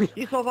bullets. I mean,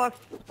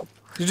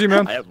 GG,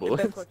 man. I have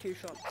bullets.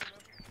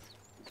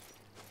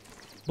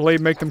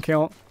 Blade, make them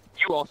count.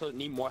 You also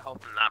need more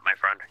help than that, my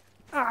friend.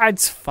 Ah,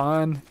 it's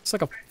fine. It's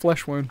like a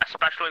flesh wound.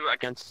 Especially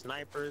against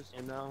snipers,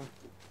 you know.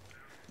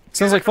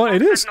 Sounds like fun.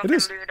 It is. It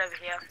is.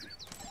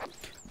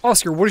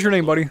 Oscar, what is your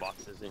name, buddy?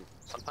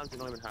 Sometimes they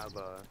don't even have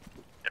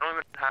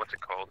what's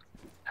it called?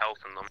 Health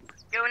in them.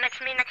 Yo, next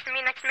to me.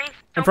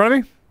 In front of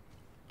me?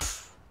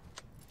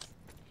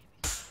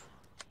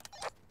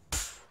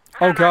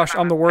 Oh gosh,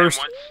 I'm the worst.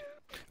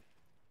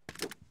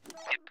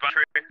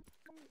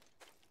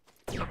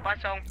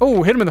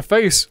 Oh, hit him in the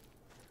face.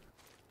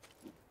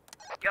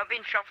 You're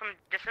being shot from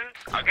distance.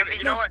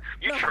 You know what?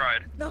 You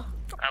tried. No.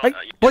 Hey,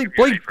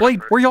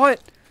 Blade, where y'all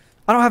at?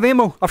 I don't have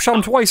ammo. I've shot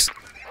him twice.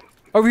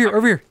 Over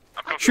here.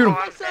 Shoot him.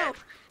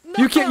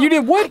 You can't. You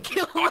did what?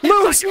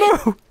 Lewis,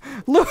 no.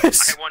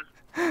 Lewis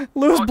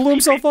blew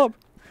himself up.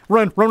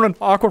 Run.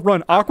 Aqua,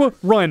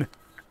 run.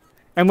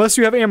 Unless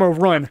you have ammo,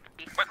 run.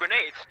 What,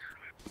 grenades?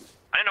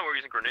 I didn't know we were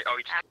using grenades. Oh,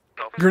 you just...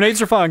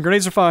 Grenades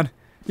are fine.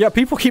 Yeah,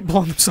 people keep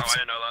blowing themselves. Oh, I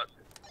didn't know that.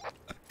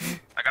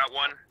 I got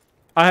one.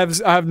 I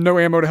have no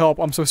ammo to help.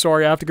 I'm so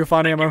sorry. I have to go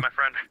find ammo. You, my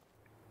friend.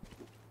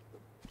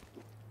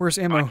 Where's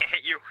ammo? I can't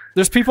hit you.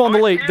 There's people on the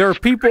lake. There are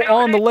people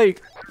on the lake.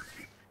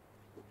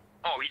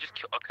 Oh, you just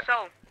killed. Okay.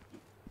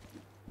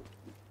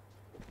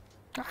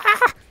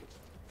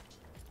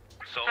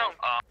 So,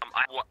 I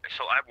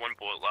have 1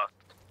 bullet left.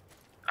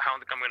 I don't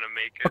think I'm gonna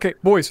make it. Okay,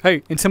 boys.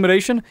 Hey,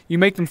 intimidation. You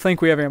make them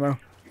think we have ammo.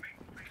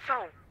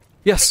 So.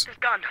 Yes. Take this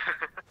gun.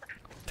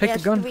 Take the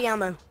gun. 3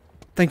 ammo.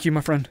 Thank you,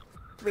 my friend.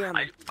 3 ammo.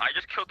 I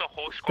just killed the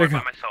whole squad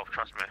by myself.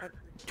 Trust me.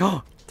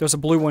 Oh, there's a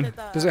blue one.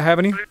 Does it have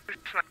any?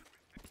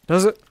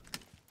 Does it?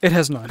 It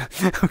has none.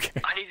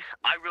 Okay.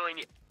 I really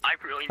need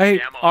Hey,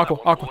 ammo.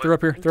 Aqua, they're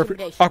up here.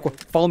 Aqua,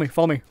 follow me.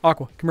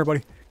 Aqua, come here,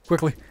 buddy.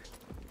 Quickly.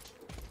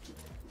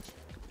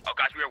 Oh,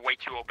 guys, we are way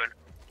too open.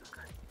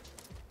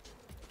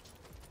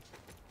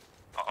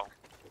 Uh-oh.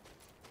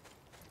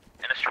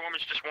 And the storm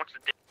just wants to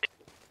dig.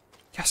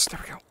 Yes, there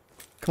we go.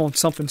 Come on,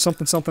 something.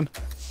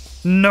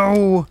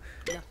 No!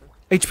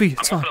 HP,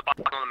 it's fine. I'm going for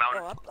the bottom of the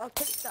mountain. I'll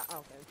take that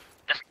out then.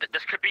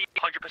 This could be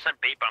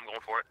 100% bait, but I'm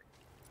going for it.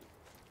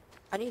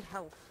 I need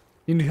help.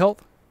 You need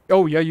help?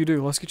 Oh, yeah, you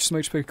do. Let's get you some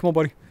HP. Come on,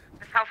 buddy.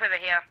 There's health over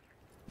here.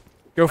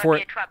 Go for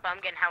it. It might be a trap, but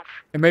I'm getting health.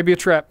 It may be a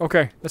trap.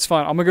 Okay, that's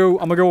fine. I'm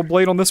gonna go with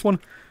Blade on this one.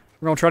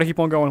 We're gonna try to keep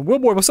on going. Will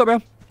boy, what's up,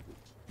 man?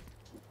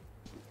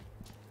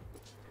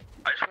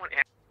 I just want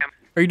ammo.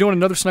 Are you doing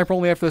another sniper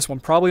only after this one?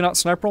 Probably not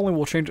sniper only.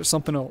 We'll change it to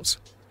something else.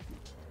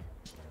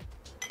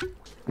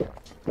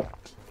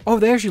 Oh,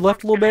 they actually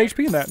left a little bit of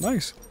HP in that.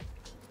 Nice.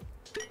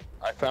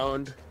 I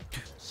found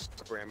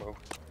ammo.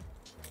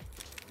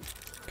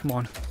 Come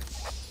on.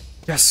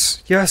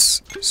 Yes,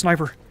 yes,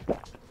 sniper.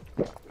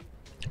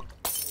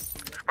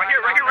 Right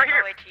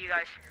here. Wait to you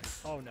guys.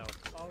 Oh no.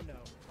 Oh no.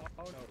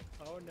 Oh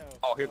no. Oh no.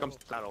 Oh, here comes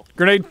the battle.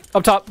 Grenade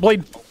up top,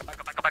 Blade. Back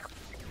up.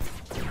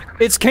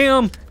 It's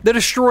Cam, the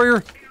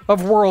destroyer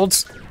of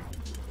worlds.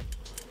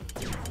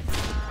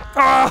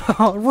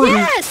 Ah, rude.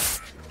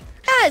 Yes!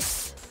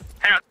 Yes!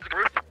 Hang on, the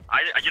group.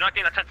 You're not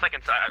getting that 10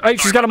 seconds. Hey,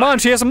 she's got a mon.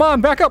 She has a mon.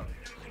 Back up.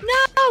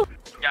 No!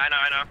 Yeah, I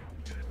know.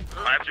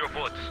 I have 0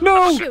 bullets.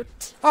 No!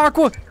 Shoot.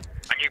 Aqua.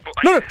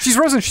 No, she's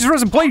risen. She's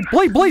risen. Blade.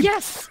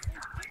 Yes!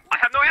 I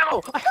have no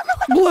ammo.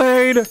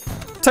 Blade.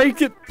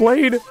 Take it,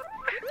 Blade.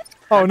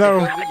 Oh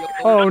no.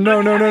 Oh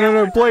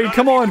no. Blade,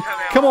 come on.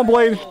 Come on,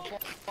 Blade.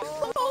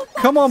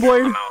 Come on,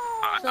 Blade.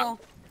 So,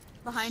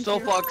 behind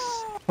SoulFox.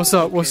 What's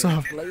up? What's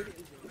up?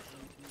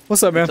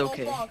 What's up, man? It's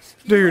okay.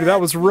 Dude, that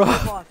was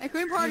rough. Hey,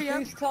 Queen Party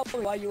up.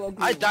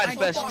 I died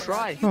best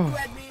try. Oh.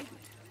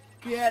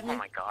 Get me. Oh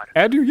my god.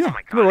 Add you? Yeah.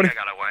 Come here, buddy. I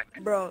got away.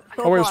 Bro,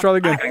 Oh, wait, let's try that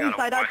again. I'm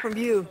inside out from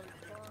you.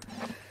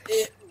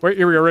 Wait,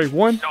 here we go. Ready?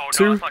 1,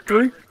 2,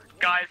 3.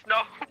 Guys,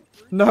 no.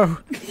 No.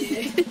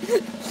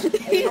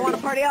 I want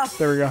to party out.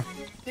 There we go.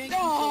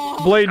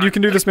 Blade, you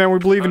can do this, man. We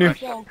believe in you.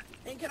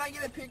 And can I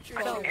get a picture?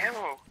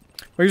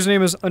 My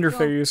username is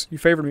Underphase. You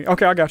favored me.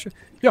 Okay, I got you.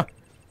 Yeah.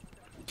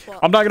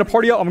 I'm not gonna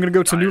party out. I'm gonna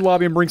go to a new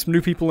lobby and bring some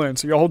new people in.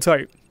 So y'all hold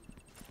tight.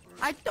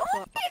 I don't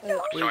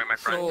know. Sorry, my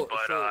friend,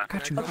 but I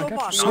got you. I got you.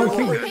 So, So,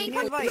 okay. Hey,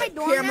 come to my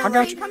dorm now. I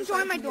got you. Come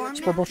join my dorm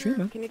It's now. bullshit,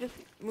 man. Can you just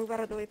move out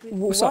of the way, please?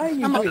 What's up? Why are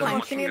you I'm doing fine.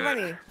 that? Can you invite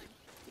me?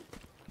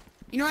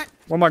 You know what?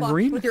 What am I, Fuck,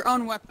 green? With your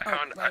own weapon.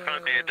 I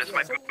found this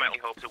might be my only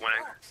hope to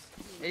winning.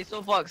 Hey,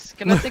 SoulFox,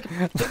 can I take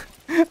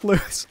a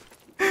Lewis.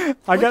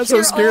 I got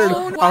so scared.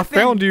 I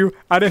found you.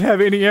 I didn't have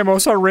any ammo,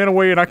 so I ran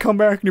away, and I come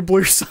back and you blew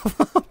yourself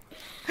up.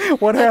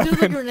 What I threw the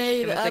happened?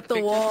 grenade at the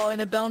wall and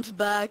it bounced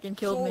back and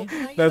killed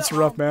me. That's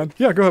rough, man.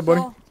 Yeah, go ahead,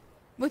 buddy.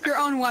 With your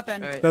own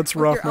weapon. Right. That's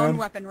With rough, your own man.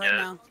 weapon right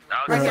now.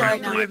 That was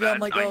Right now. I'm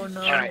like, oh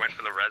no. I should've went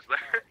for the res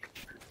there.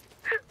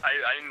 I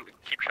didn't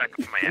keep track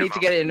of my I ammo. need to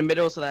get it in the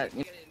middle so that,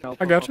 you know,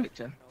 I got you. I'm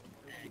gonna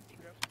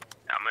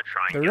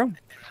try and There we go.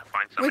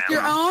 find some With ammo.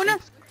 your own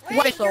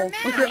weapon.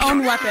 With your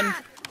own weapon.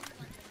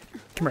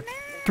 Come here.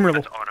 Come here,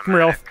 little. Come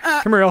here, elf.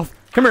 Come here, elf.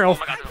 Come here, elf.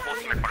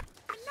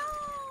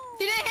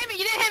 You didn't hit me.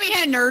 You didn't hit me,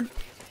 head nerd.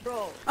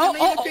 Bro,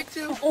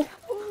 Oh.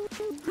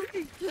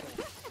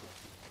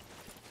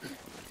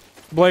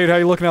 Blade, how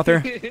you looking out there?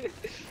 I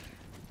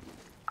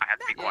have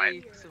to be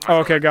quiet. Oh,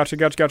 okay,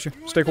 gotcha.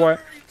 Stay quiet.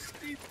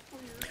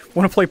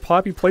 Want to play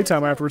Poppy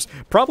playtime afterwards?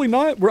 Probably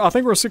not. I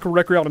think we're sick of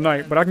Recreal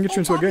tonight, but I can get you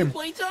into a game.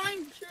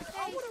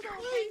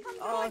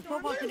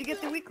 SoulFox, did you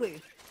get the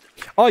weekly?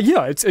 Oh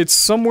yeah, it's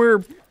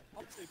somewhere.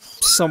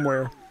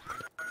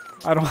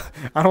 I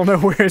don't know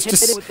where. It's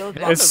just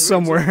it's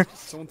somewhere.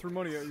 Someone threw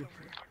money at you.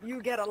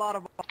 You get a lot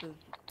of boxes.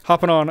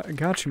 Hopping on.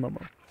 Got you,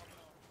 Momo.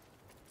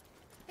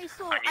 Hey,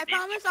 Soul, I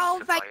promise I'll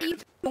invite you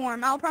to my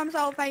dorm. I'll promise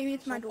I'll invite you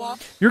to my dorm.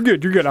 You're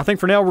good. I think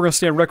for now we're gonna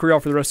stay on Recreal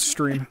for the rest of the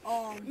stream.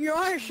 You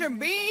want some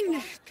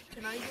beans?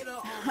 Can I get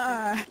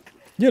a...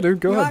 Yeah, dude,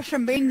 go You want ahead.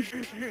 some beans?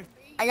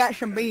 I got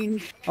some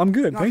beans. I'm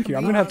good, thank you.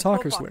 I'm gonna have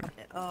tacos later.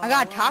 I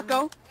got a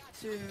taco.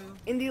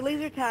 In the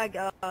laser tag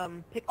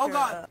picture... Oh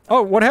god!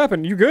 Oh, what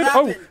happened? You good?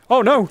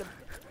 Oh no.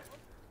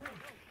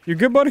 You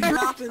good, buddy?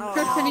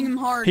 Chris hitting him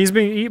hard. He's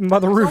being eaten by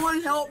the roof.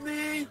 Someone help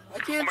me! I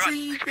can't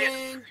see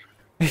anything!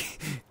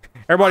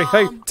 Everybody,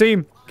 hey,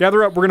 team,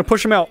 gather up. We're gonna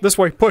push him out. This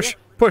way. Push.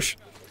 Push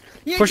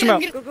him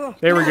out.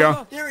 There we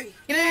go.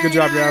 Good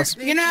job, guys.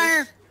 Get out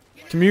here.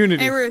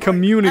 Community. Hey, Ruth.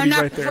 Community I'm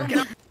not- right there.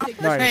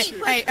 Nice.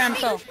 Hey,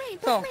 so.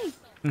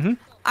 Mm-hmm.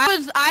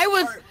 I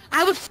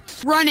was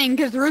running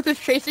because Ruth was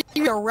chasing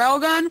me with a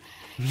railgun.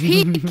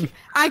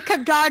 I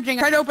kept dodging.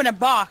 I tried to open a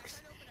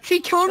box. She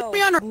killed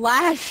me on her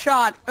last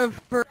shot of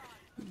her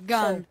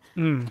gun.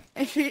 Mm.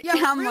 And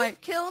I'm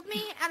like, killed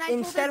me, and I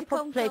Instead of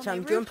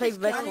playtime, do you want to play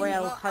Battle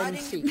Royale hide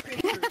and seek?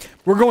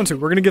 We're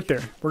gonna get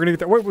there.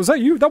 Wait, was that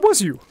you? That was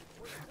you.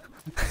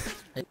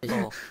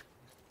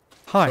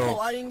 Hi.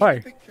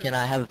 Hi. Can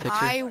I have a picture?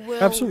 I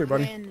will Absolutely,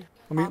 buddy. win.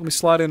 Let me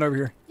slide in over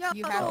here.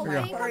 You have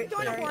There can we you come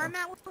join a horror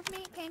map with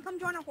me? Can you come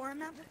join a horror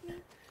map with me?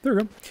 There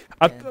we go.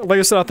 Like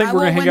I said, I think I we're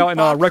gonna will hang out win in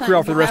Fox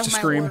Recreal for the Hunt, rest of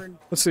I the have my stream. word.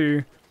 Let's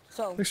see.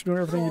 Thanks for doing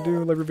everything you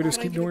do. Love your videos.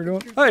 Keep doing what you're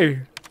doing.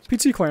 Hey,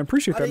 PT Clan,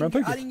 appreciate that, man.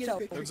 Thank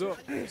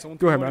you.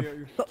 Go ahead,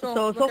 man. So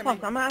SoulFox, I'm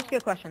gonna ask you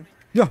a question.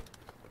 Yeah.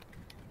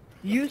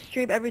 You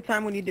stream every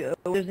time when you do.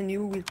 There's a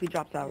new weekly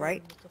drops out,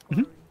 right?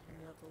 Mm-hmm.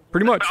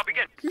 Pretty much.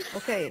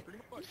 Okay.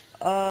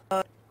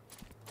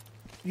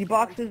 The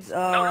boxes,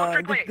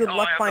 just good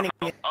luck finding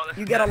it.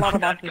 You get a lot of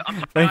boxes.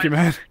 Thank you,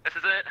 man. This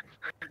is it.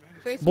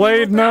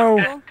 Blade,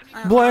 no.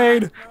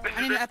 Blade.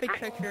 I need an epic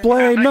picture.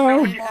 Blade, no.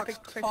 I need an epic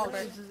picture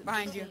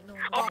behind you.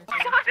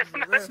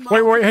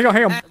 Wait, hang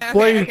on.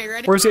 Blade, okay,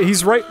 ready? where's it?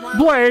 He's right.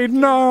 Blade,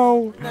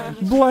 no.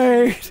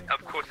 Blade.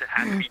 Of course it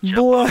has to be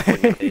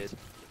Blade.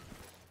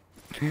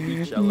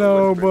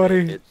 No,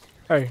 buddy.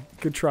 Hey,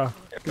 good try.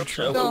 Good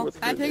try. So,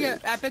 I take an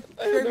epic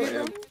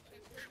review.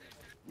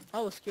 I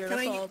was scared. Can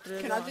I I, saw it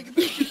can I take a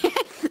picture?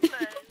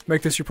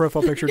 Make this your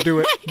profile picture. Do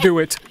it. Do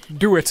it.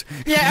 Do it.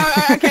 Yeah,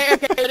 okay.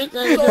 So, can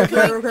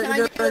I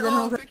get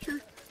a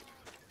picture?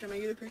 Can I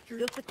get a picture?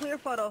 Just a clear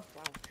photo.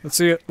 Let's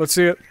see it. Let's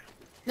see it.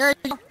 There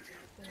you go.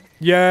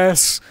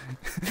 Yes.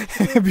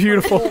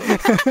 Beautiful.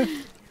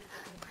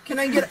 Can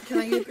I get a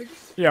picture?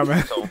 Yeah,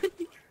 man.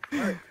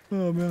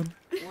 Oh, man.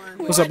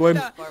 What's up,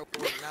 Blade?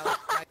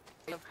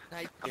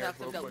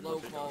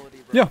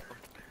 Yeah.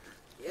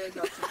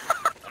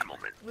 One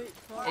moment.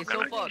 Hey,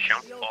 SoulFox.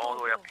 Jump all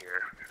the way up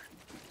here.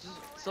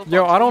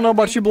 Yo, I don't know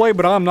about you, Blade,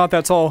 but I'm not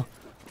that tall.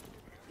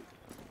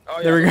 Oh,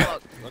 yeah, there we go.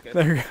 Okay.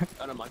 There we go.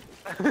 I don't mind.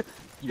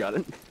 You got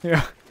it?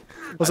 Yeah.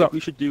 What's I up? think we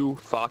should do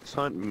Fox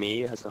Hunt,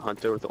 me as the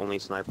hunter with only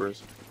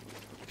snipers.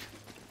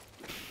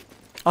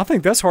 I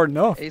think that's hard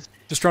enough. Hey,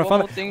 Just trying to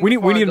find it. We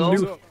need a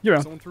new.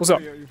 Yeah. What's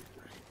up?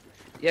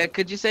 Yeah,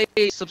 could you say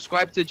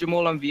subscribe to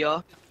Jamal on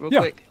VR real Yeah.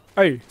 quick?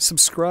 Hey,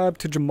 subscribe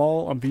to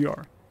Jamal on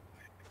VR.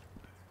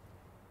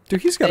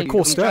 Dude, he's got a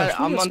cool stash.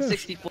 I'm on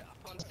 64.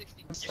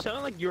 You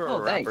sound like you're Oh,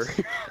 a rapper.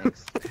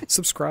 thanks.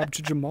 Subscribe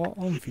to Jamal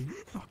on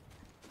VR.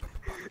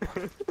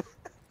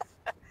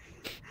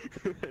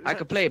 I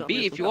could play a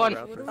B if you want.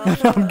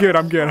 I'm good.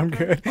 I'm good. I'm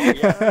good.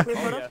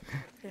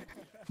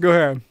 Go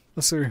ahead.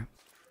 Let's see.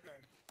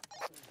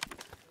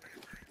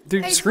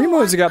 Dude, Scream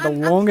mode's got the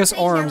longest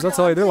arms. That's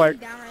all they're like.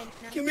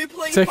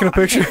 Taking a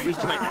picture.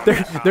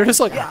 they're just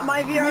like,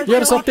 yeah,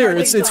 it's up there.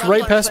 It's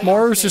right past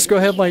Mars. Just go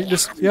ahead, like,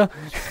 just yeah.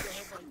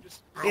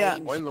 Yeah,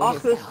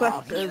 Oculus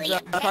Quest is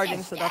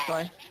charging, so that's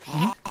why.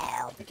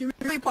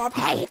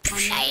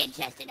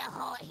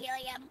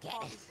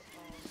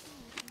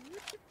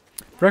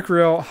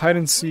 Recreal hide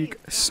and seek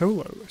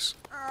solos.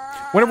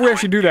 Whenever we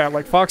actually do that,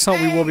 like Fox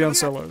Hunt, we will be on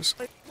solos.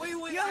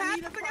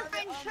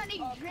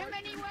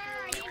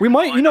 We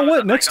might, you know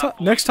what?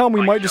 Next time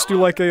we might just do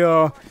like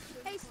a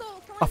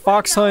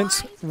Fox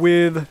Hunt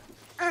with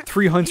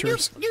 3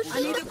 hunters.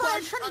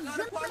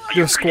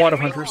 Do a squad of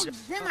hunters.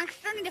 I'm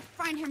starting to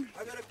find him.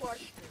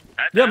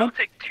 Yeah, man.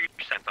 Take 2%.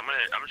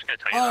 I'm just gonna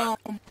tell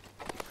you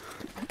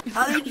that.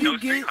 How did you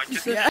get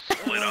Split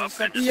up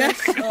and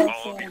just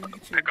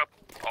pick up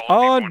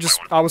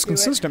I was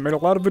consistent, made a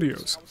lot of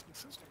videos.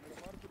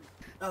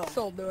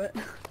 Soul, do it.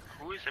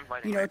 Who is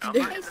inviting You know what to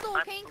do. Hey, Soul,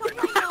 can you come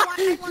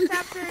to me once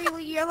after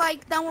you're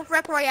like done with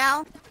Rec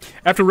Royale?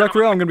 After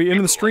Recreal, I'm gonna be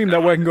in the stream.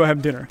 That way I can go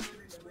have dinner.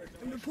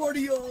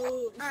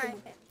 Alright.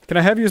 Can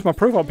I have you as my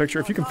profile picture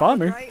if you can find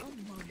me?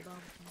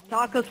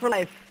 Tacos for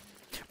life.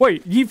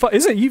 Wait,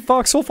 is it Yeet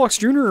Fox, SoulFox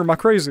Jr. or am I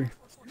crazy?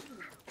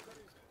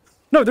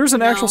 No, there's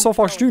an actual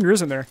SoulFox Jr.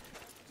 isn't there?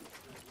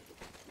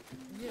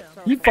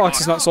 Yeet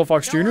Fox is not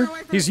SoulFox Jr.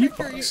 He's Yeet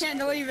Fox. You can't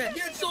believe it.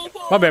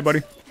 My bad,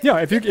 buddy. Yeah,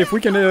 if we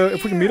can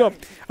meet up.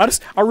 I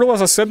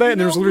realized I said that and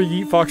there was literally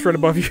Yeet Fox right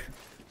above you.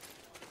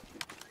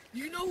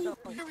 You know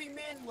who Harry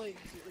Manley is?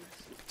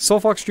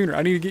 SoulFox Jr.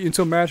 I need to get you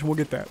into a match and we'll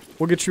get that.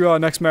 We'll get you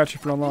next match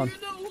if you're online. You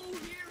know who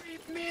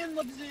Harry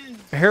Manley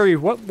is? Harry,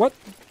 what?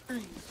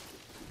 Harry.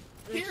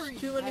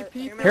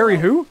 Harry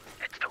who?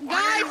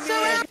 Guys,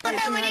 surround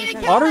him. We need to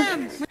kill Potter?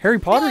 him. Harry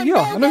Potter? Yeah,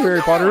 I know who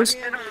Harry Potter is.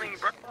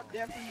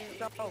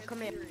 Oh,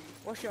 come here.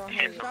 What's your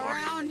name?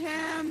 Surround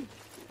him.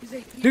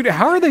 Dude,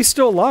 how are they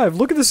still alive?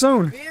 Look at the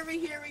zone.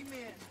 Very hairy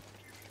man.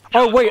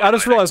 Oh, wait, I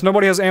just realized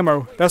nobody has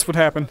ammo. That's what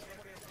happened.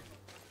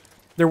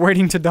 They're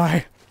waiting to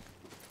die.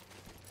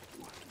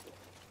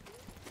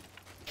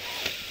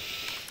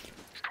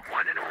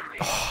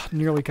 Oh,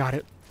 nearly got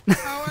it.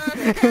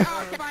 Okay,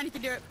 fine, you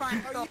can do it.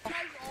 Fine, go.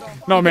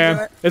 No,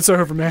 man. It's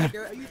over, man.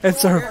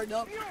 It's over.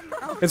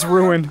 It's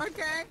ruined.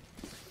 Okay.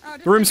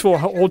 The room's full.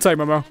 Hold tight,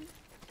 Momo.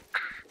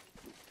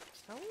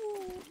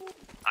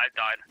 I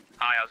died.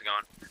 Hi, how's it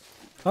going?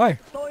 Hi.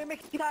 So you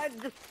make me tired,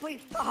 just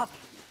please stop.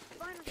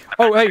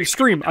 Oh, hey,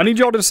 Stream. I need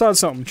y'all to decide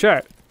something.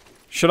 Chat.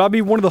 Should I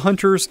be one of the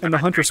hunters in the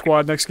hunter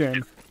squad next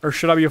game? Or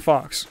should I be a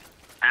fox?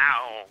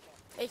 Ow.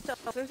 Hey, so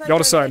since Y'all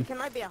decide. Can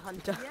I be a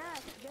hunter?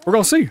 We're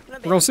gonna see. We're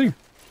gonna see.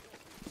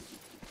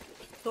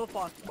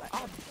 SoulFox.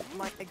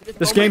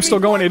 This game's still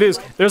going. It is.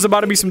 There's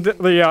about to be some...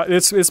 Yeah,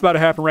 it's about to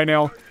happen right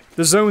now.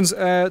 The zone's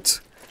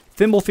at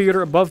Thimble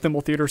Theater, above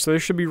Thimble Theater, so they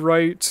should be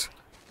right...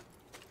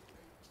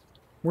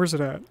 Where's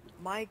it at?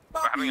 Mike.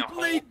 We're having a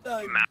whole map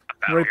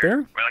battle Right here.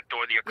 there? We're like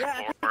Dora the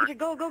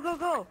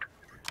Explorer.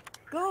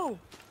 Go.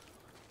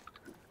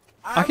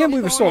 I can't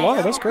believe they're still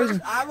alive. That's crazy.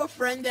 I have a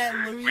friend that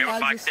literally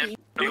has the same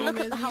name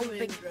as how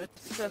big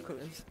circle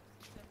is.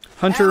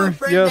 Hunter,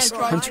 yes,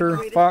 hunter,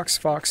 fox,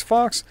 fox,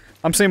 fox.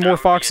 I'm saying more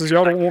foxes.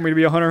 Y'all don't want me to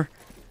be a hunter.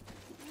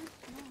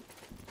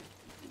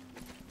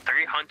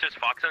 3 hunters,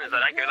 fox hunt. Is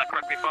that accurate? Is that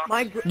correctly,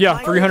 Fox? Yeah,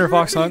 300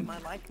 fox hunt.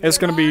 It's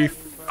gonna be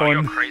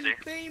fun. Crazy.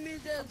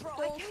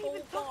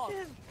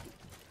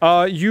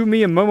 You,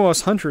 me, and Momo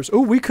as hunters.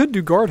 Oh, we could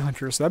do guard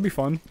hunters. That'd be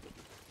fun.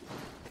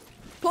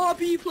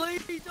 Poppy,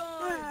 please.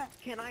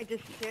 Can I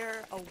just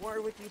share a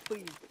word with you,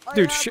 please?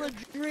 Dude,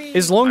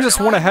 as long as it's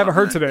one I haven't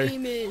heard today.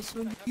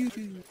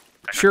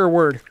 Share a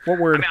word. What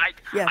word? I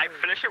mean, I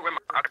finished it with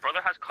my brother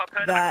has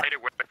Cuphead, and I played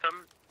it with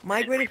him.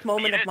 My greatest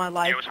moment of my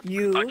life,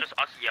 you just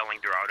us yelling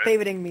throughout it.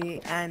 favoriting me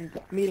and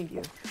meeting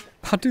you.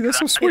 Oh, dude, that's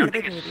so sweet.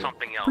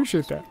 Something else.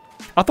 Appreciate that.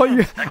 I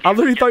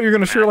literally thought you were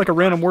gonna share like a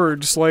random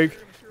word, just like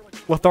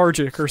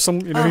lethargic or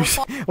some, you know.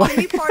 Can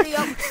we party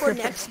up for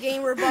next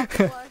game we're about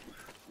to play?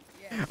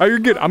 Oh, you're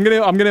good. I'm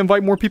gonna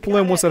invite more people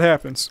in once that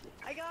happens.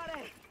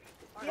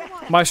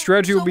 My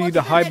strategy will be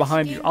to hide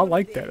behind you. I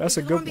like that. That's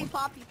a good one.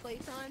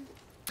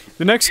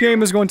 The next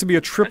game is going to be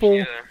a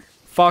triple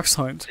fox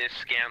hunt. They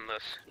scam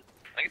this.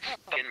 I can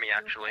skin me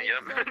actually.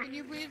 Yep. Can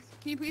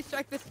you please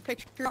check this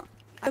picture? Look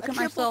at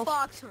myself.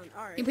 Fox hunt.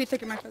 All right. Can you please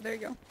check myself? There you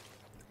go.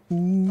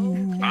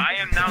 I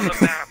am now the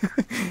map.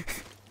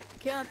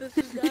 Campus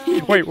is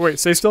down. Wait,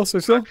 stay still. Go.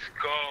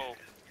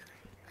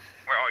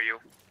 Where are you?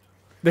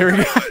 There we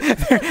go.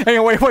 Hang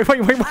on, wait.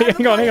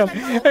 Hang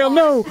on,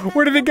 no.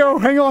 Where did it go?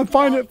 Hang on,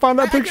 find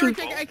that picture.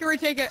 I can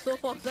retake it.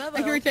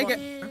 I can retake it.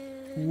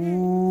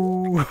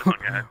 Ooh. Wait,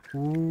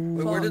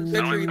 where did the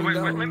picture even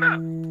go?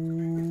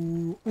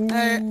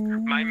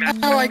 My map.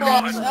 Oh my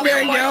god.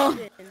 There you go.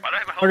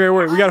 Okay,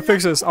 wait, we gotta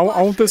fix this. I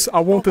want this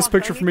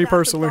picture for me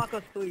personally.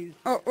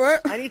 Oh, what?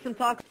 I need some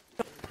tacos.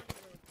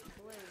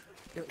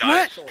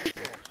 Guys.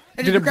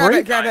 Did it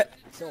break? Grab it.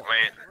 Wait.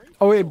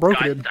 Oh, it broke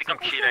Guys, it. I think I'm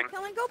cheating.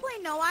 Can we go play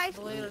No Ice?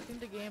 There,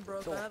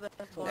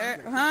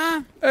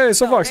 huh? Hey,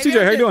 SoulFox,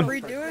 TJ, how you doing?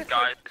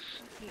 Guys,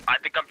 I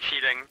think I'm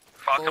cheating.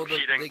 Fuck, I'm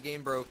cheating. The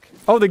game broke.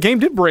 Oh, the game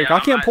did break. Yeah,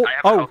 I can't pull. I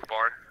have a Oh, health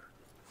bar.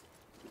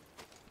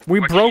 we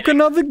broke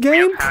another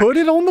game. Put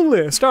it on the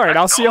list. All right,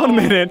 I'll see you in a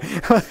minute.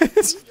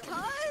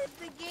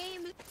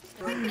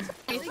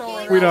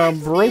 We done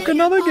broke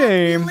another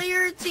game.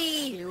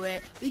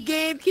 The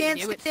game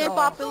can't stand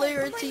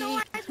popularity.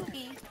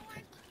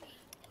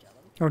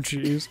 Oh,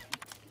 jeez.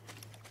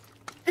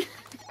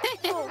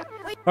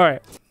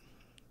 Alright.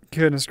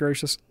 Goodness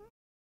gracious.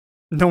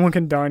 No one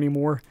can die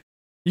anymore.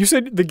 You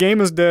said the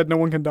game is dead, no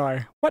one can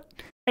die. What?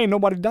 Ain't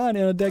nobody dying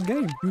in a dead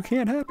game. You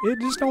can't happen. It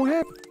just don't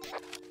happen.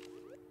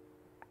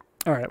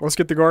 Alright, let's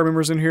get the guard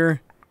members in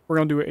here. We're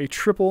gonna do a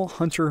triple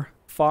hunter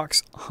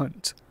fox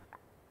hunt.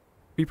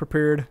 Be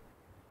prepared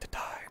to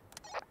die.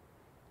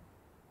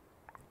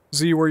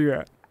 Z, where you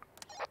at?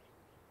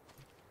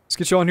 Let's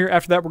get you on here.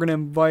 After that, we're gonna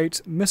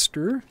invite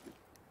Mr.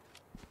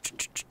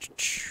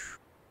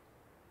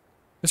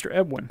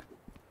 Edwin.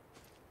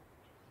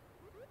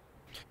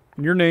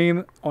 And your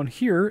name on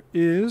here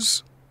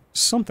is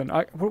something.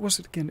 What was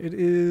it again? It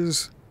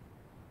is...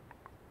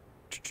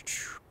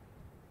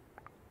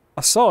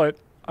 I saw it.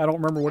 I don't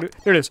remember what it...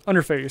 There it is.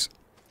 Underphase.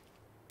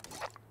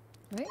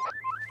 Right.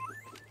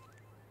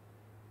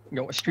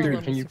 Yo, what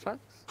street can you...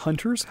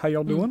 Hunters, how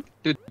y'all doing?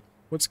 Dude.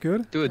 What's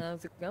good? Dude.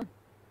 How's it going?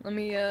 Let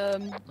me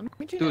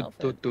change your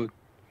outfit.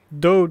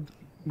 Dude.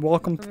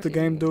 Welcome to the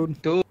game,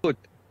 dude. Dude,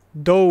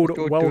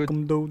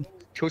 welcome, dude.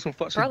 Kill some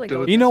fucks,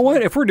 dude. You know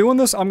what? If we're doing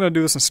this, I'm gonna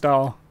do this in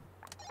style.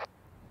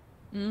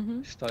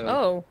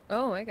 Style.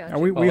 Oh, I got you.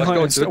 We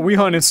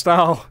hunt in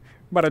style.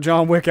 About a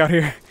John Wick out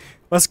here.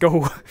 Let's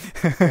go.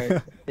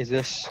 Right. Is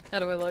this? How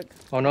do I look?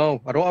 Oh no,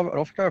 I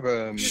don't think I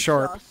have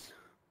sharp.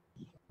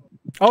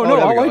 Oh no,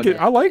 I like it.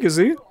 I like it,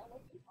 Z.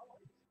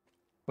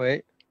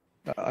 Wait.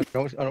 I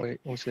don't wait,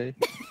 we'll see.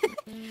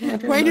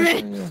 Wait a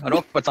minute. I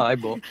don't have a tie,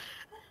 but...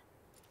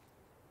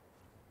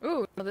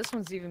 Ooh, no, this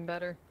one's even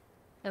better.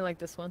 I like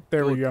this one.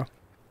 There we go.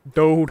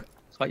 Dude.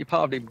 It's like you're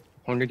part of the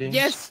Hunger Games.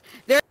 Yes,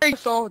 there you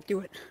go.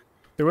 Do it.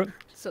 Do it?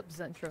 Sup,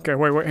 Zentro. Okay,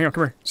 wait, hang on,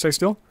 come here. Stay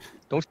still.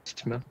 Don't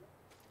touch me.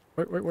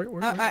 Wait.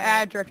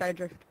 I drift.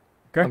 Okay.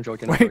 I'm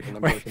joking.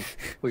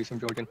 Please, I'm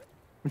joking.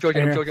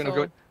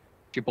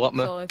 She blocked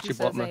me. So if he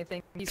says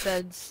anything, he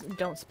says,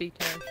 don't speak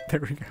to her. There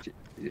we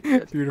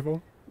go.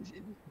 Beautiful.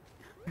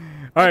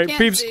 Alright,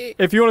 peeps,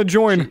 if you want to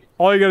join,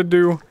 all you gotta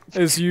do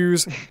is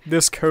use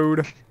this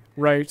code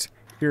right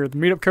here. The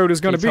meetup code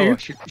is gonna be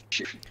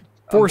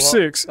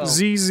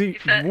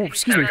 46ZZ,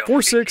 excuse me,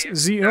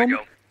 46ZM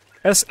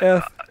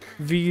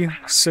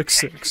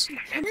SFV66.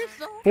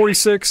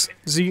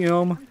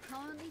 46ZM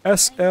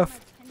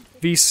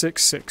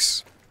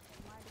SFV66.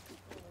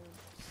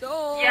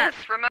 Yes,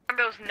 remember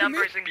those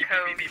numbers and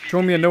codes.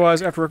 Join me in No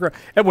Eyes after work.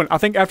 Edwin, I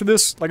think after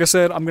this, like I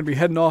said, I'm going to be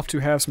heading off to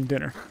have some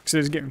dinner. Because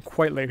it's getting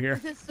quite late here.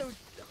 Yeah,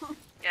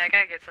 I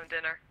gotta get some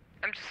dinner.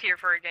 I'm just here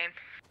for a game.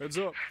 Heads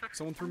up.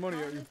 Someone threw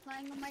money at you.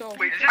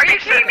 Are you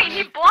kidding me?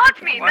 He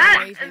blocked me!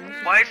 Why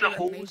is the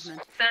hose?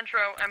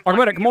 Centro, I'm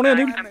Argumentative, come on in,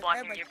 dude. I'm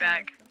blocking you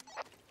back.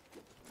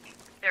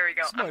 There we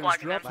go. I'm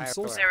blocking him.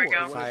 There we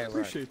go. I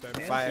appreciate that.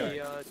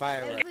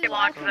 Firework.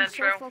 Blocked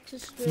Centro.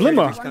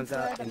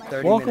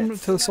 Blimma, welcome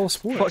to the Soul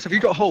Sport. Fox, have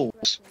you got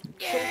holes?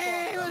 Do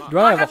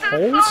I have a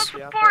holes?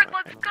 Support,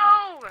 let's go!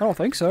 I don't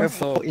think so.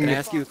 Can I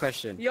ask you a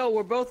question? Yo,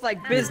 we're both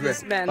like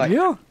businessmen.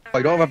 Yeah.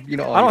 I don't have, you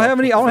know. I don't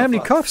have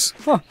any cuffs.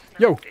 Huh?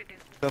 Yo.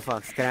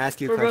 SoulFox, can I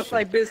ask you a We're question? both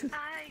like business.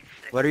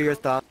 What are your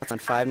thoughts on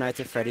Five Nights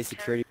at Freddy's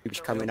Security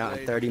Breach coming out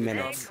in 30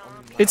 minutes?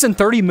 It's in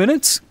 30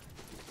 minutes?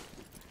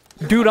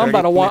 Dude, I'm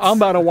about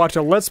to watch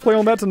a Let's Play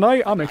on that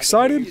tonight. I'm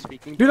excited.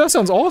 Dude, that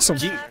sounds awesome.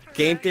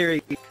 Game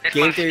Theory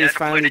is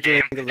finally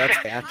doing a Let's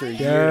Play after a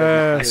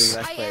year of doing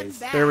Let's Plays.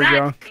 There we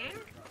go.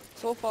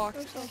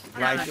 SoulFox.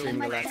 Live stream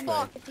the last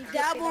night.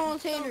 Dabble on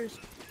Sanders.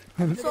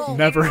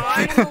 Never.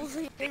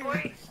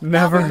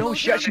 Never. No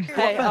shit.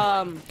 Hey,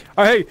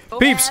 hey,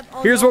 peeps,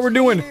 here's what we're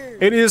doing.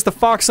 It is the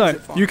fox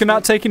hunt. You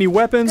cannot take any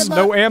weapons,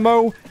 no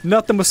ammo,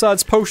 nothing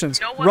besides potions.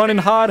 Run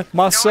and hide.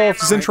 Myself,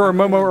 Zentro, or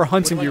Momo are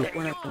hunting you.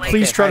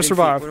 Please try to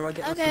survive.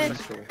 Okay.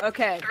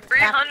 Okay.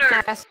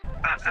 300.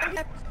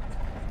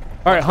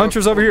 Alright,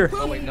 hunters over here.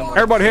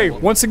 Everybody, hey,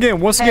 once again,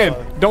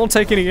 don't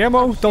take any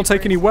ammo, don't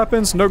take any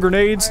weapons, no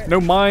grenades,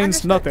 no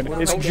mines, nothing.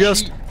 It's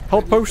just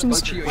health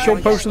potions,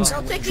 shield potions,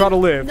 try to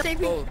live.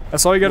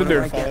 That's all you gotta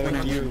do.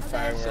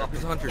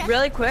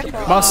 Really quick.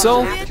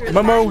 Myself,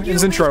 Momo, and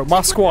Zentro,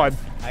 my squad.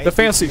 The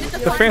fancy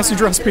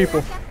dress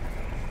people.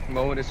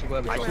 Can I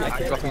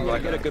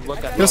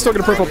still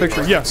get a profile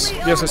picture? Yes.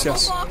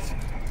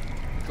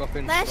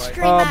 Last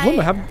stream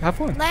I have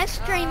fun.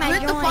 Last stream I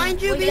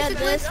joined. We did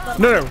this.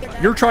 No,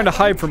 you're trying to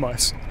hide from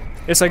us.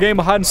 It's a game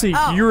of hide and seek.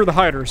 Oh. You're the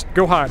hiders.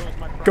 Go hide.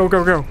 Go.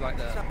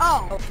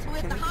 Oh.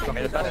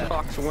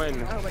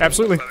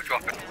 Absolutely.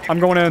 I'm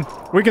going in.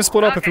 We can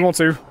split up if you want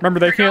to. Remember,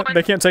 they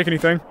can't take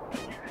anything.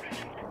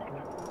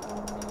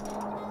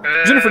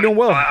 Jennifer doing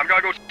well. I'm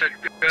gonna go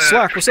to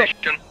Slack, what's up?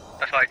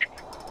 That's like,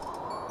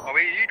 are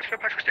we to a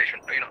petrol station?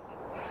 Are you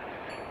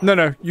not?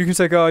 No, you can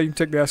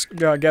take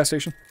gas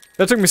station.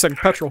 That took me a second.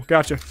 Petrol,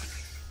 gotcha.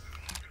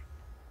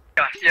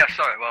 Yeah,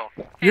 sorry, well.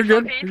 You're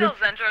good. Can you tell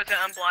Zentro to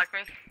unblock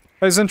me?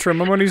 Hey Zentro,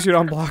 Momo needs you to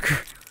unblock her.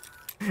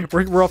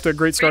 We're off to a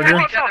great start here.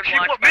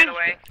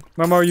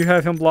 Momo, you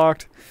have him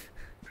blocked.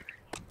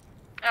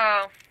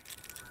 Oh.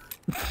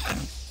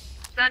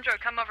 Zentro,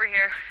 come over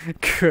here.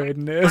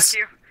 Goodness.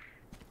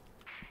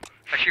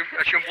 Fuck you.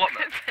 I should unblock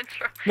me.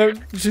 No,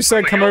 she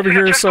said come over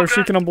here so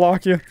she can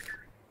unblock you.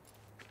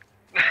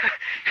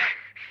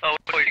 Oh,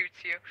 wait.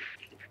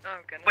 Oh,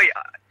 goodness. Wait,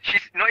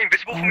 she's not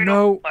invisible for me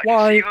No, now? I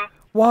can see her?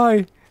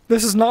 why?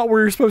 This is not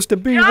where you're supposed to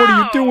be. What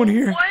are you doing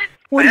here?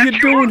 What are you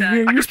doing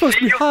here? You're supposed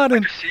to be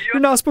hiding.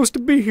 You're not supposed to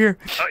be here.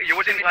 You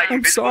wasn't like I'm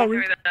invisible?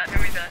 sorry.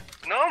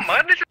 No,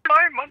 man, this is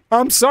fine, man.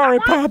 I'm sorry,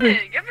 Poppy.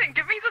 Give me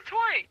the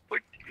toy.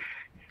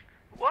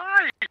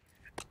 Why?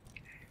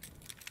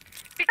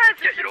 Because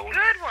it's a good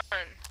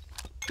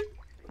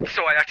one.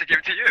 So I have to give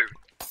it to you?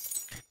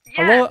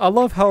 I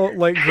love how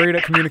like great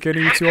at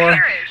communicating you two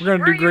are. We're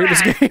gonna do great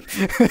this game.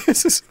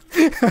 This is.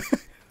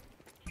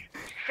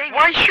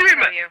 Why shoot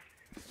me?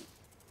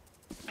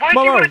 Why do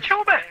you want to kill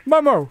me?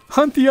 Momo,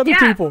 hunt the other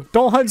people.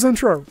 Don't hunt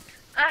Zentro.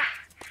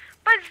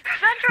 But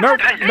Zentro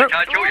has a big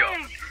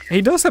boom.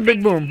 He does have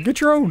big boom. Get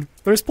your own.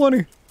 There's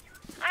plenty.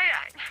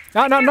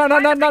 No.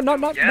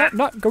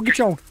 Go get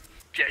your own.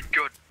 Yeah,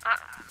 good.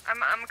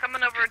 I'm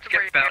coming over to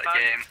where you're about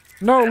game.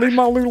 No, leave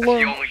my loot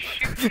alone.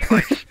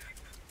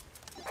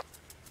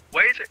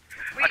 Where is it?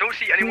 I don't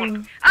see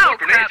anyone. Oh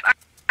crap!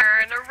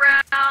 Turn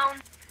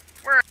around.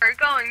 We're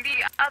going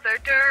the other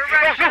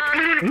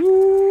direction.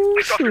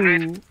 Ooh,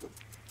 shoot.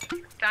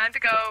 Time to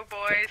go,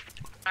 boys.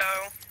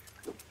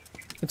 Go.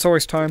 It's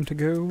always time to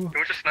go. You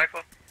want a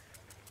sniper?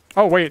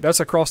 Oh wait, that's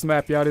across the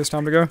map. Yeah, it is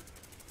time to go.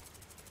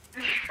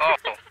 Oh.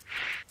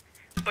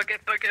 Book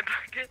it.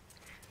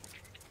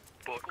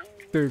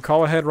 Dude,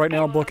 call ahead right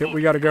now. Book it.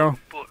 We gotta go.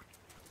 Ooh.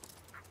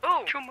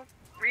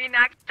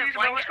 Reenact the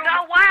blanket.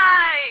 No,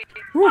 why?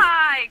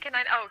 Why? Can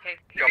I? Oh, okay.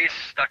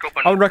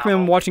 I would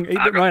recommend watching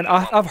 8-Bit Ryan.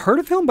 I've heard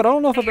of him, but I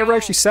don't know if I've ever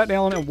actually sat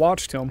down and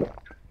watched him.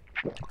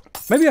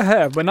 Maybe I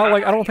have, but not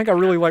like I don't think I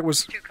really like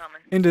was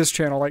into his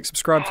channel, like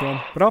subscribed to him.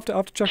 But I'll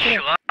have to check it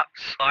out.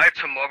 Live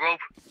tomorrow.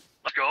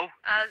 Let's go.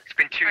 It's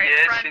been 2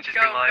 years since it's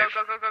been live.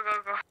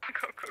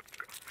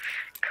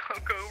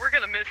 Go. We're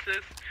gonna miss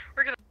this.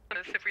 We're gonna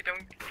miss if we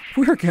don't.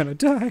 We're gonna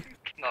die.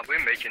 No,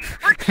 we're making it.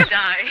 We're gonna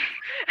die.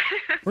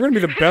 We're gonna be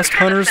the best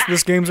hunters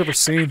this game's ever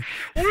seen.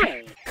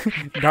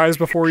 Dies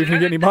before we even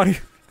get anybody.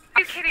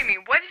 Are you kidding me?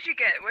 What did you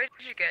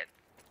get?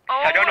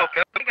 Oh I don't know.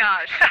 my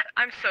gosh.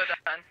 I'm so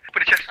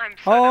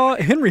done.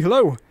 Henry,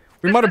 hello.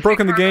 We might have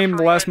broken the game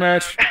the last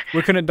match.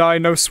 We couldn't die,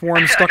 no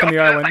swarm, stuck on the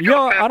island. Yeah,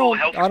 I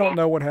don't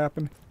know what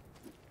happened.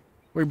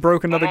 We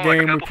broke another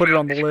game, we put it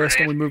on the list,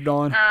 and we moved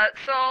on.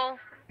 Soul,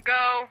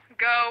 go.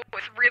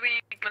 It's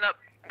really coming up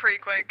pretty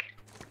quick.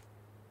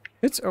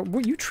 It's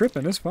what you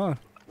tripping? It's fine.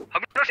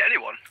 I'm not to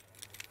anyone.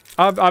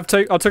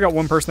 I took out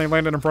one person. They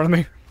landed in front of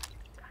me.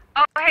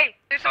 Oh hey,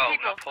 there's some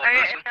people.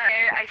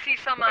 I see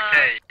some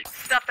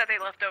stuff that they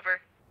left over.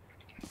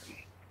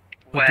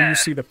 Well, do you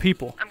see the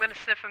people? I'm gonna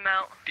sniff them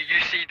out. Do you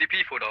see the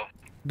people though?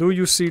 Do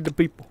you see the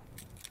people?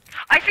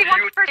 I see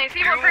one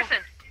person.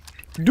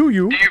 Do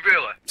you? Do you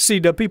really see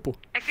the people?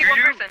 I see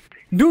one person.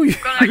 Do you?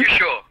 Are you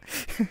sure?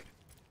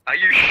 Are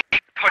you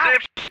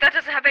positive? That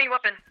doesn't have any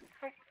weapon.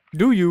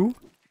 Do you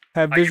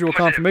have visual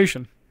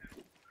confirmation?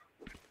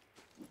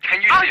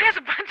 Can you see he has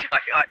a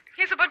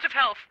bunch of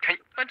health.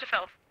 Bunch of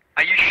health.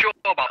 Are you sure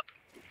about?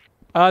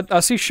 I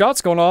see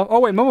shots going off. Oh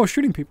wait, Momo's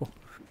shooting people.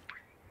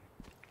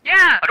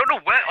 Yeah. I don't know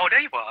where. Oh, there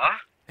you are.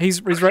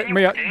 He's right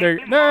me out there.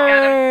 No.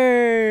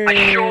 Are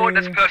you sure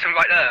there's a person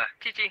right there?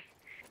 GG.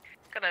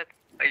 Gonna.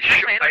 Are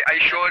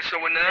you sure there's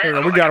someone there?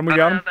 There we got him.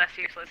 That's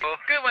useless.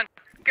 Good one.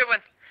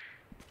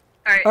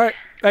 Alright.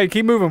 Hey,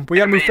 keep moving. We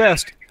gotta move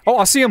fast. Oh,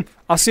 I see him.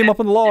 I see him up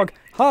on the log.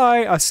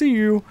 Hi, I see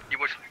you. He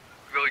was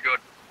really good.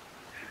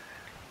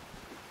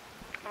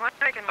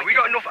 Have we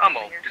got enough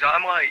ammo? Because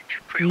I'm like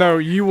pretty No,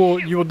 you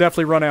will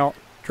definitely run out.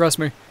 Trust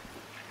me.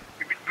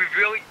 We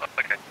really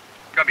okay.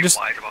 Gotta be Just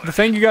wise about the it.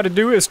 thing you got to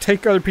do is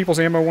take other people's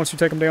ammo once you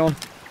take them down.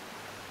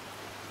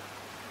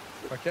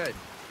 Okay.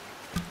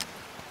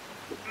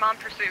 I'm on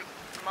pursuit.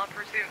 I'm on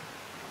pursuit.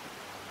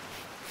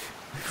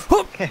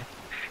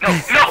 No.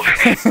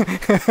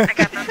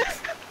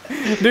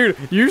 Dude,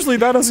 usually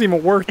that doesn't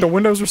even work. The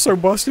windows are so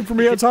busted for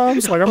me at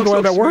times. Like I'm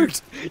glad that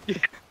worked.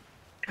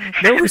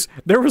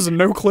 There was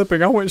no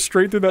clipping. I went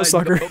straight through that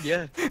sucker.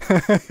 Yeah.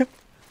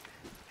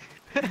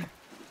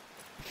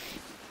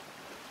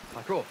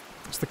 Cool.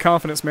 It's the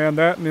confidence, man.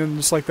 That and then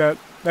just like that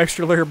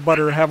extra layer of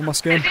butter I have on my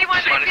skin. He's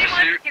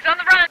on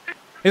the run.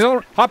 He's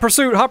on hot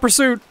pursuit. Hot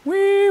pursuit.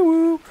 Wee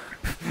woo.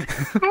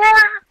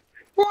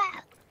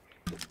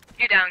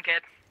 You down,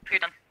 kid. You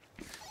done.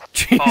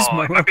 Jeez,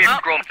 my baby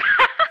grump.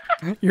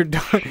 You're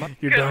done.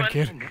 You're done,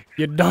 kid.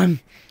 You're done.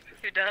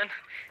 You're done.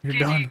 You're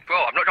done. Bro,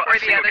 I'm not got Where a are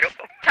the single others?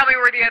 kill. Tell me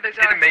where the others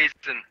He did are.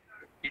 amazing.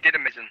 He did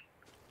amazing.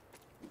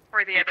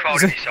 Where are the Be others?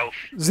 proud of yourself.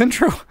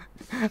 Zentro,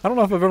 I don't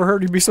know if I've ever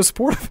heard you be so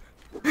supportive.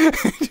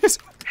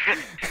 Just-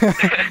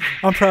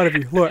 I'm proud of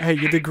you. Look, hey,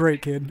 you did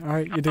great, kid. All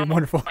right, you did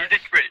wonderful. You did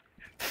great.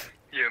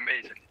 You're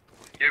amazing.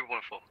 You're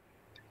wonderful.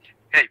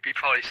 Hey, be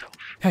proud of yourself.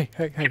 Hey,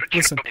 hey, hey, Keep it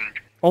listen. king.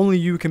 Only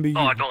you can be you.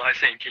 Oh, I don't like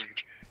saying king.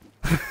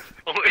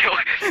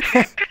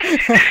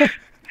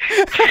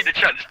 Take the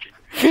chance, king.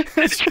 Take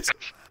the chance.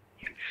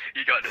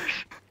 You got this.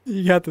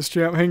 You got this,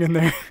 champ. Hang in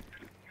there.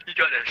 You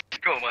got this.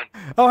 Go on, man.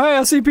 Oh, hey,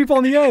 I see people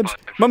on the edge.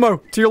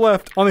 Momo, to your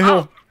left, on the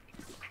hill.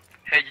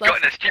 Hey, you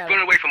got this. Keep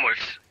running away from us.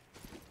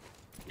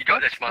 You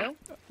got this, man.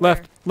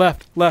 Left,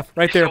 left, left.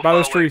 Right there, so by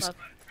those far away. trees.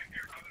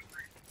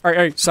 All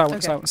right, silent,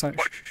 Okay. silent, silent.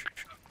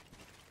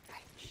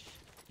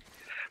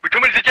 We're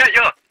coming to get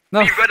you.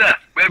 No. Be ready.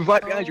 We're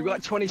right behind you. We've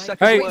got 20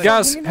 seconds. Hey, left.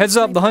 guys, heads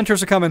up. The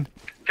hunters are coming.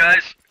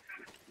 Guys,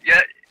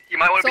 yeah, you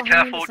might want to So be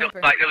how many careful.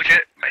 sniper? Like,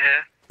 legit, right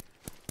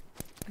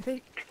I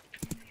think.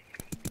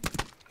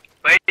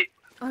 here. Wait.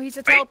 Oh, he's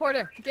a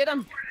teleporter. Get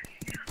him.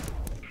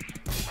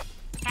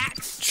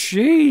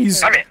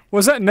 Jeez. Come here.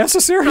 Was that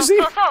necessary, Z?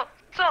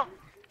 So.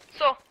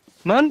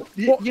 Man,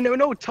 you never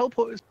know.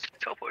 Teleporters.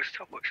 So.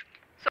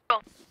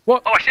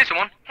 What? Oh, I see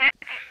someone. Hand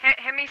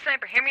me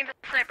sniper. Hand me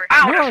the sniper.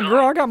 Yeah,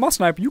 girl, I got my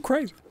sniper. You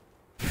crazy.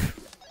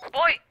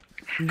 Boy.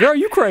 Girl,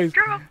 you crazy.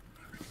 Girl.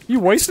 You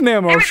wasting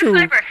ammo, Give me the shoot.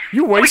 sniper.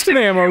 You wasting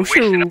ammo,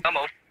 shoot.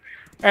 Ammo.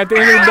 At the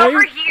end of the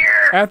Over day,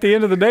 here. at the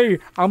end of the day,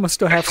 I'ma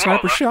still have There's someone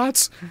sniper left.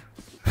 shots.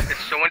 There's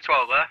someone to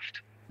our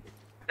left.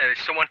 There's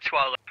someone to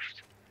our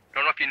left. I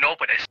don't know if you know,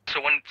 but there's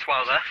someone to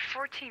our left.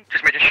 14.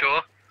 Just making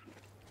sure.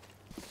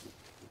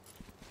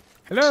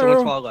 Hello.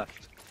 Someone to our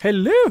left.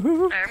 Hello.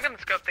 Alright, I'm gonna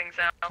scope things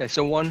out. There's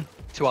someone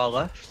to our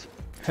left.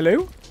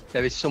 Hello.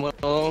 There is someone.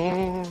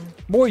 Oh.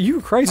 Boy,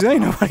 you crazy.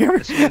 Ain't nobody here.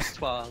 There's someone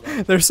to our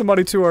left. There's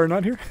somebody to our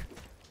not here.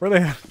 Where they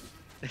at?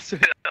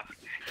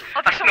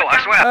 No,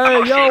 I swear. Hey, I'm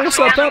not yo, seeing what's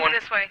up, someone.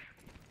 This way.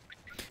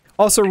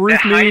 Also, Ruth,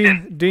 They're me,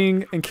 hiding.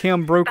 Ding, and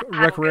Cam broke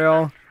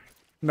Rekrael.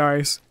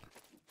 Nice.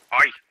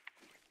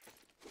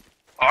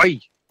 Oi.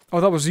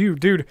 Oh, that was you,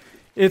 dude.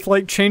 It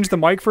like changed the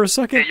mic for a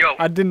second. Hey, yo.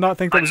 I did not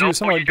think that I was know you. It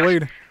sounded what like you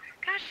Blade.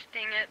 Gosh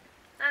dang it.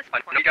 That's I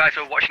know you guys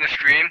are watching the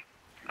stream.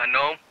 I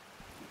know.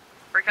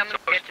 We're coming to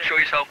get you. Show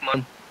yourself,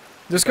 man.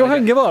 Just go ahead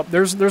and give up.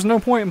 There's no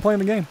point in playing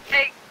the game.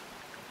 Hey.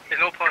 There's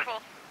no point.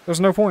 There's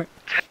no point.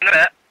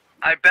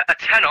 I bet a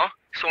tenner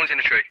someone's in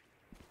the tree.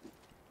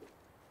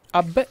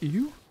 I bet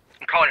you.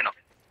 I'm calling it now.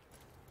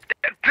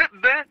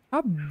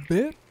 I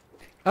bet.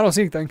 I don't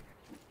see anything.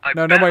 I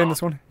No, bet nobody in not.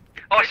 this one.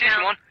 Oh, I see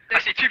someone. I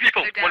see two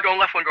people. One going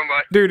left, one going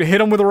right. Dude, hit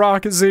him with a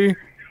rocket, Z.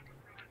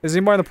 Is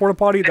anybody in the porta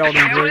potty? That would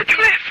be great.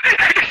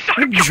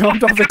 He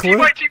jumped off the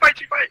cliff.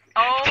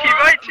 Oh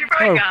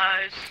Oh.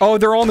 gosh. Oh,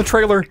 they're on the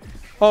trailer.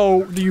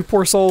 Oh, you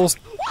poor souls.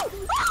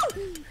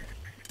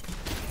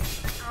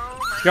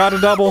 Got a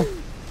double.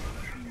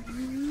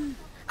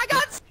 I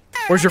got scared.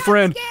 Where's your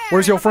friend?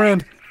 Where's your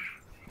friend?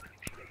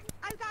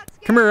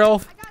 Come here,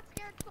 Elf.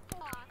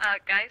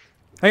 Guys.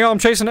 Hang on, I'm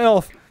chasing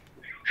Elf.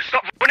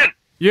 Stop running.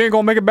 You ain't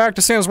gonna make it back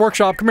to Sam's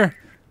workshop. Come here.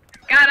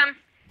 Got him.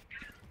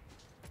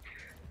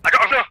 I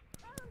got him.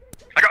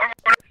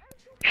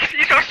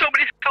 He's got so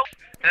many health.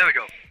 There we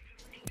go.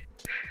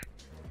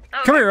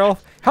 Come here,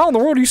 Elf. How in the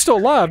world are you still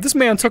alive? This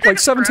man took like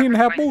 17 and a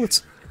half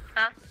bullets.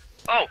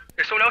 Oh,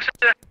 there's someone else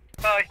there.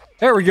 Bye.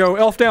 There we go.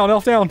 Elf down,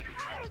 Elf down.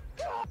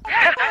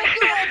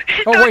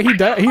 Oh wait, he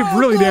died. He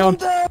really down.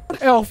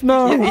 Elf,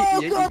 no.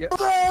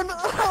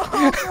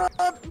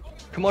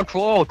 Come on,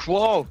 crawl.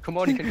 Come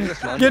on, you can do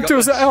this, man. Get to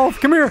us, Elf.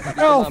 Come here,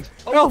 Elf.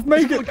 Elf,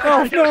 make it.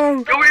 Elf,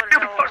 no. Go in,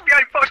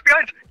 Fox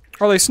behind.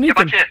 Are they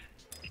sneaking? Get back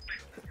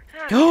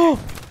here. Oh,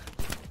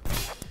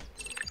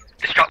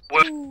 This got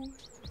worse.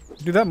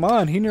 dude, that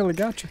mine. He nearly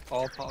got you.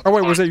 Oh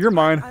wait, was that your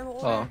mine?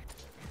 Oh.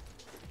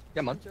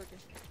 Yeah, man.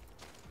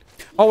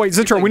 Oh wait,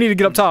 Zentro, we need to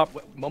get up top.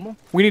 Momo?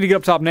 We need to get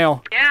up top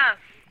now. Yeah.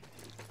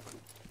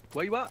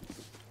 Where you at?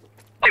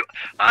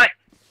 Hi.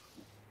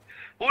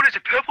 Oh, there's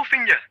a purple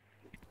finger.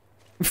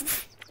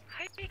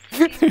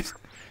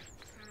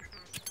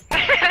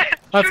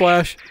 Hi,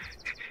 Flash.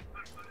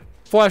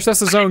 Flash,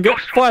 that's the zone.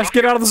 Flash,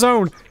 get out of the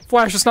zone.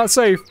 Flash, it's not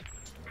safe.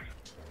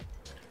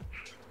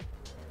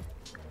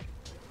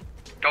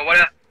 Oh,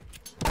 what?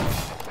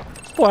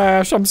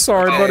 Flash, I'm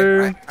sorry,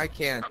 buddy. I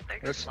can't.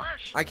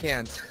 I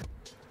can't.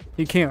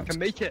 He can't. Can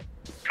make it.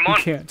 Come on.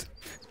 He can't.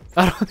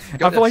 I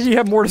feel like he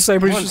had more to say,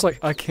 but he's just like,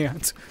 I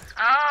can't.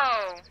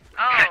 Oh,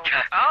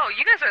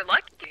 you guys are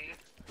lucky.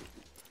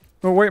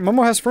 Oh wait,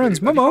 Momo has friends.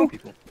 Momo,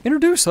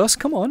 introduce us.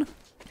 Come on.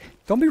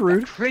 Don't be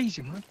rude.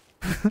 Crazy, man.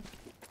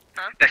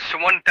 There's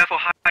one devil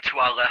high to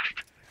our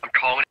left. I'm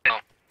calling it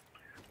out.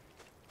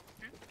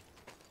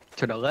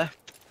 To the left.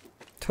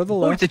 To the Oh,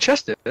 left. it's a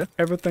chest there.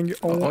 Everything you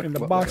own in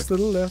the box to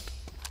the left.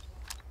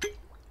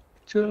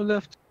 To the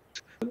left.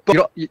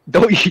 But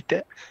don't eat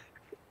that.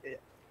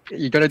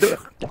 You're gonna do it.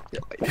 Why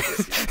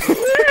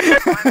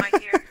am I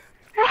here?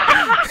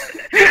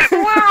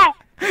 Wow!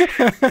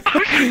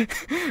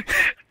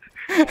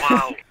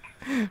 Wow!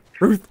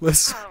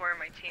 Ruthless. Oh, where are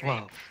my teammates?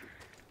 Wow.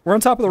 We're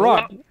on top of the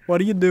rock. What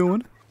are you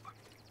doing?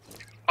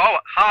 Oh,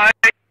 hi!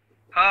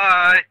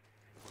 Hi!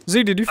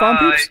 Z, did you find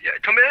peeps? Yeah,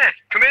 come here!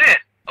 Come here!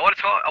 I wanna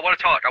talk! I wanna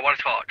talk! I wanna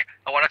talk!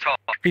 I wanna talk!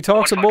 He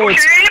talks of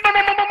bullets.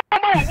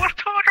 I wanna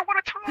talk! I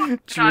wanna talk!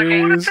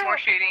 Jeez. More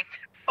shooting.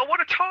 I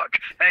wanna talk!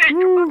 Hey, I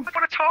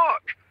wanna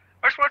talk!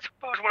 I just wanna talk!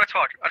 I just wanna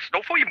talk!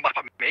 Don't throw your map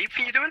at me, what are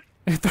you doing?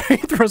 He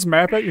throws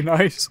map at you,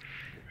 nice.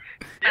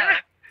 Yeah!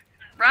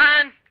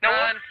 Run! No,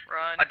 run!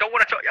 I don't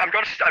wanna talk. I'm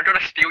gonna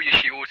steal your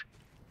shield.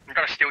 I'm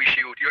gonna steal your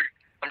shield.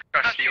 I'm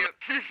gonna steal it.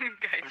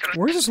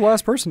 Where's this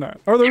last person at?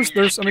 Oh, there's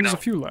I mean, there's a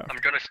few left. I'm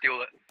gonna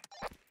steal it.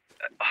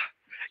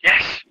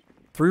 Yes!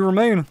 3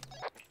 remain.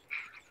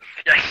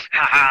 Yes!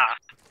 Haha!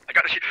 I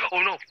got the shield.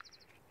 Oh no!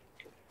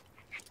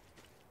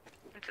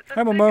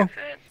 Hi, Momo.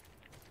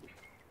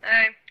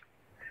 Hey.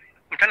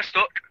 I'm kinda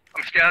stuck.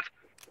 I'm scared.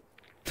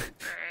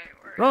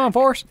 Run,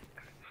 Forrest.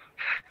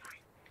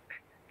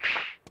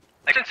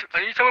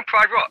 Are you someone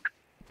Pride Rock?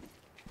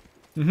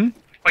 Mm-hmm.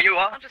 Oh, you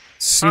are?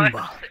 Simba.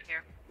 I'll sit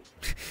here.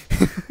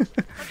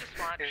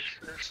 I'll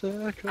just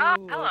watch. Oh,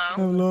 hello.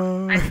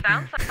 Hello. I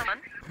found someone.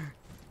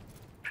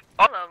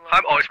 Oh,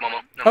 oh, it's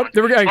Momo. Oh,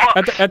 there we go. Hey,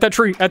 at that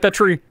tree. At that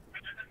tree.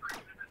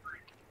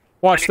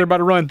 Watch, they're about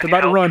to run. They're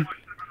about to run.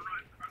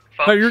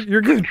 No,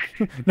 you're good.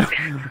 No.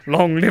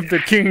 Long live the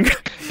king.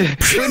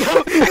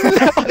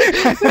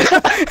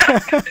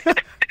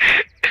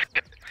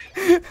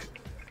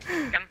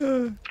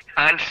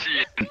 And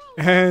scene.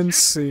 And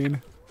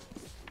scene.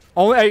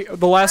 Only hey,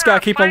 the last guy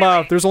keep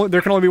alive.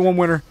 There can only be one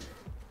winner,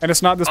 and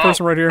it's not this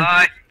person right here.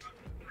 Hi.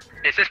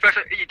 It's this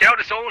person. Get out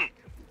of the zone.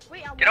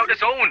 Get out of the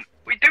zone.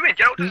 What are you doing?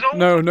 Get out of the zone.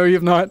 No, you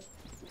have not.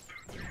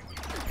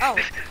 Oh.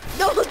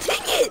 No,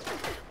 take it!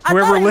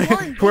 Whoever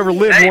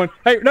lived won.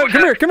 Hey, no,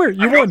 come here.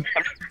 You won.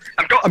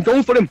 I'm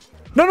going for them.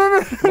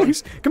 No.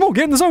 Come on,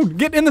 get in the zone.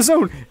 Get in the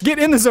zone. Get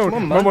in the zone.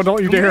 Momo,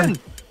 don't you dare.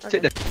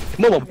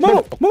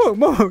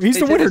 Momo. He's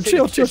the winner.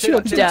 Chill. Sit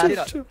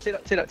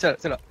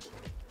up.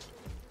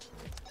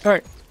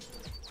 Alright.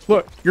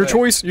 Look, your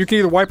choice. You can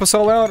either wipe us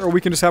all out, or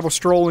we can just have a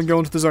stroll and go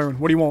into the zone.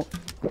 What do you want?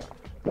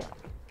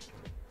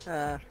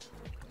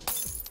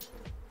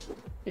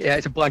 Yeah,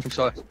 it's a blank, I'm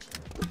sorry.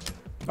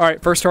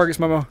 Alright, first target's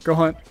Momo. Go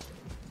hunt.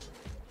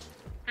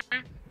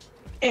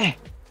 You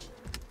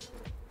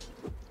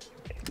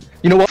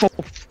know what?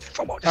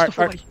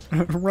 Alright.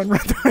 Run.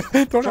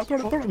 Throw it.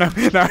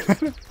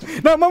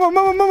 No, Momo,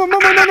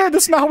 no,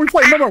 this is not how we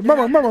play.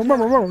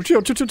 Momo,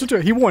 chill.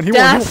 He won.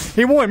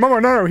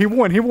 Momo, no, he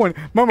won.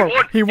 Momo,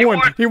 he won.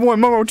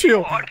 Momo,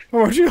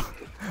 chill.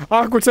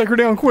 Aqua, take her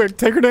down quick.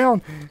 Take her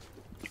down.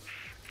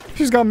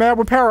 She's gone mad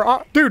with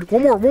power. Dude,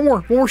 one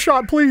more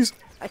shot, please.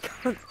 I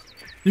can't.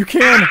 You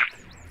can.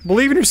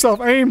 Believe in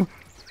yourself. Aim.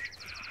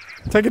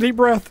 Take a deep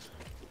breath.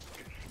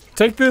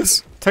 Take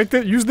this.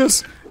 Use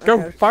this.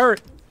 Go. Fire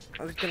it.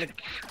 I was gonna...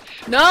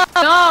 No!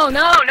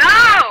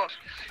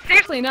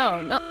 Seriously,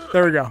 no.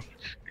 There we go.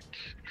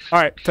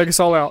 Alright, take us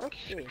all out.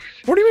 Okay.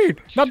 What do you mean?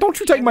 Now, don't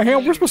you take my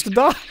hand. We're supposed to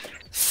die.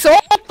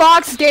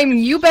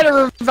 SoulFoxGaming, you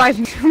better revive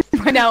me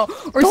right now,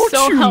 or don't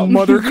so you help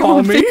mother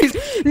call me.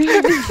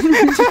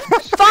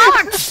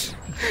 Fox!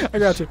 I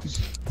got you.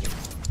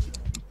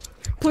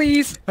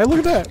 Please. Hey, look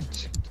at that.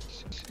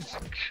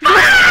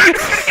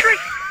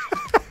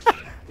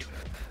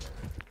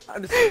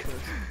 I'm just...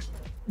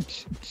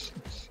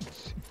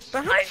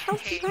 But how much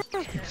health do you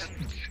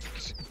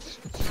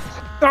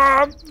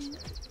have?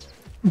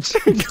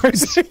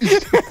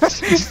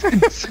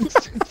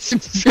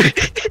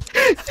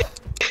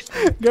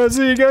 Go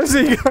Z. Go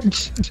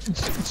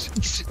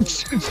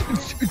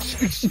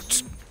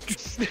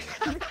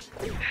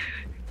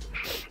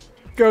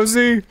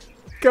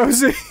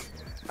Z.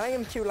 I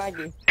am too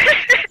laggy.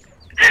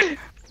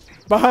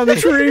 Behind the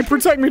tree,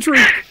 protect me, tree.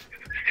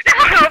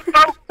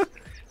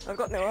 I've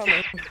got no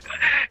ammo.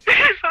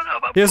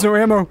 He has no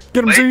ammo.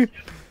 Get him, Z.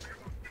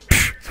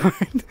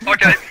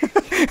 Okay.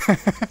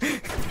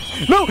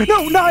 No,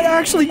 not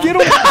actually get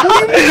him!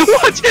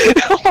 What?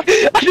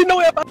 I didn't know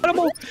I had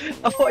ammo!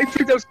 I thought he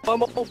threw those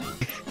ammo.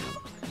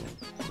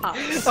 I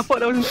thought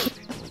that was...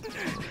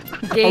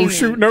 Oh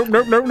shoot, nope.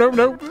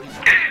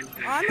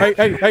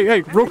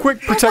 Hey, real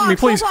quick, protect me,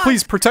 please,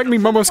 protect me,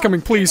 Momo's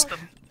coming, please.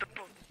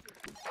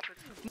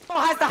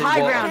 Momo has the high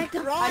ground.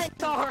 I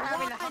saw her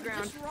having the high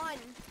ground.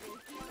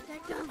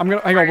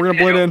 Hang on, we're gonna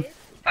blend in.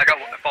 I got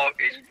follow.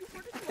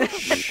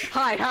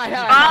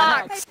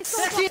 Hi.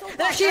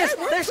 There she is.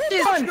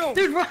 Run,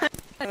 dude, run.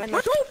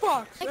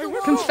 SoulFox!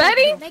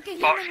 Confetti? Make a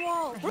human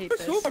wall. Where'd the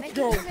SoulFox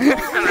go?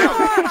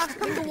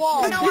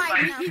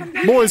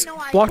 Boys,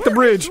 block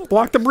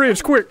the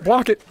bridge, quick,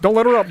 block it. Don't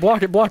let her up,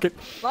 block it. Lock it.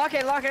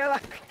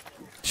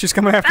 She's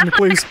coming after me,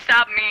 please.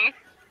 Stop me.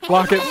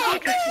 Block it.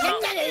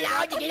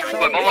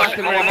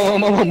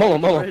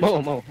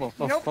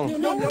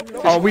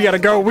 Oh, we gotta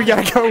go.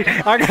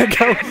 I gotta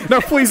go. No,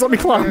 please let me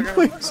climb.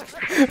 Please.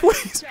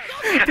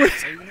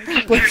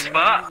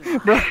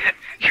 Bro.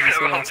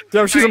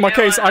 Yo, she's in my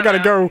case. I gotta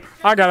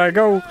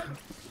go.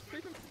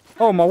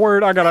 Oh my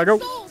word, I gotta go.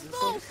 Soul,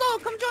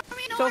 come join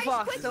me in no ice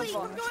quickly.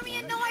 Come join me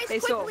in no ice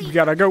quickly. We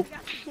gotta go.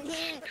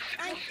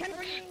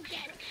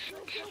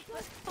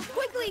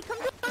 Quickly, come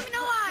join me in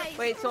no ice.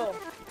 Wait, Soul.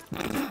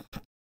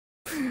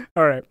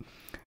 Alright.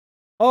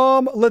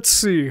 Let's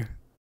see.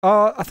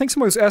 I think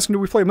somebody was asking, do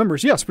we play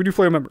members? Yes, we do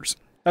play members.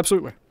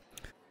 Absolutely.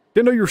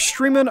 Didn't know you were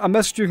streaming. I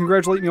messaged you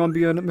congratulating you on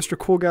being Mr.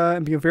 Cool Guy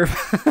and being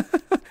verified.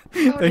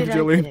 Thank you,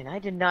 Julie. I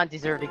did not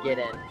deserve to get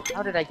in.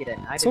 How did I get in?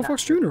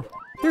 SoulFox Jr.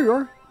 There you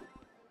are.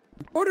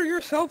 Order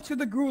yourself to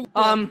the gruel.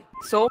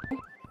 Soul?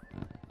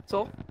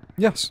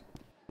 Yes.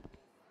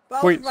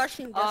 Wait,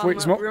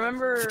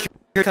 remember...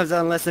 Here comes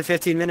out in less than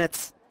 15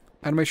 minutes.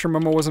 I had to make sure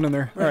Momo wasn't in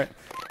there. Alright.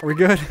 Are we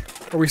good?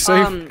 Are we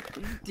safe?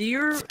 Do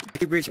your...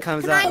 Breach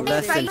comes out in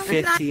less than 15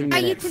 minutes. Can I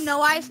invite you to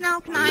no ice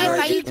now?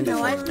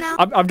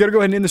 I've got to go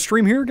ahead and end the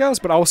stream here, guys,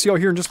 but I will see y'all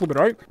here in just a little bit,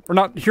 alright? Or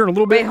not here in a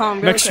little bit.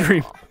 Next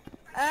stream.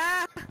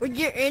 When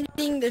you're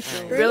ending the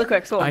stream. Really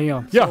quick, Soul. I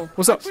am. Yeah,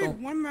 what's up?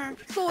 Remember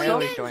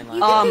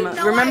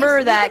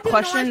that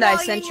question that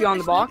I sent you on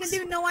the box?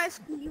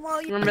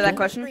 Remember that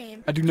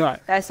question? I do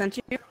not. That I sent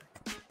you?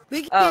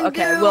 Oh,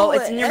 okay. Well,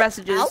 it's in your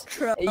messages.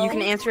 You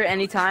can answer it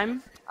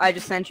anytime. I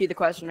just sent you the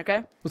question,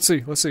 okay? Let's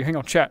see. Hang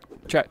on. Chat.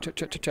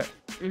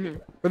 Mm-hmm.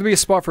 Would there be a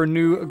spot for a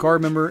new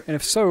guard member? And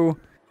if so,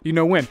 you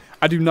know when?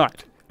 I do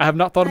not. I have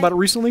not thought about it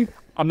recently.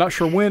 I'm not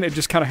sure when. It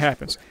just kind of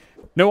happens.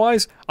 No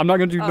Eyes. I'm not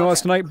going to do No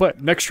Eyes tonight,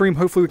 but next stream,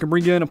 hopefully we can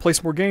bring you in and play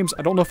some more games.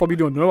 I don't know if I'll be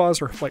doing No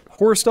Eyes or like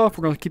horror stuff.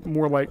 We're going to keep it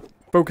more like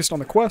focused on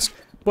the quest,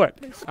 but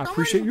I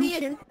appreciate you.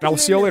 And I will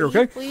see y'all later,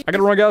 okay? I got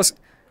to run, guys.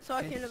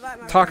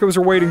 Tacos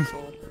are waiting.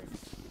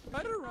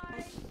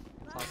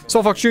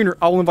 SoulFox Jr.,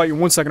 I will invite you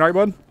in 1 second, alright,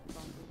 bud?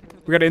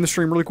 We gotta end the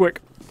stream really quick.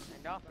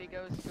 And off he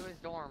goes to his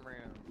dorm room.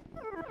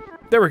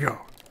 There we go.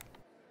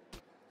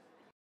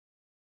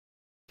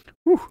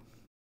 Whew.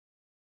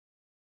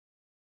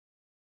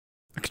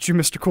 Look at you,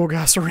 Mr. Cool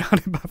Guy,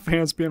 surrounded by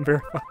fans being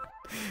verified.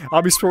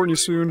 I'll be supporting you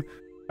soon.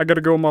 I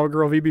gotta go with my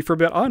girl VB for a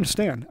bit. I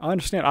understand.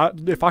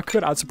 If I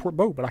could, I'd support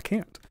Bo, but I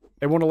can't.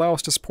 They won't allow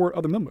us to support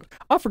other members.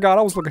 I forgot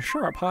I was looking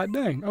sharp. Hot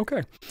dang.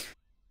 Okay.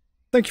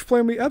 Thank you for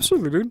playing me.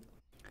 Absolutely, dude.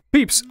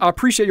 Peeps, I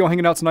appreciate y'all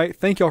hanging out tonight.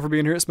 Thank y'all for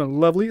being here. It's been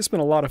lovely. It's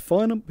been a lot of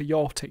fun, but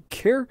y'all take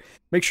care.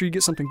 Make sure you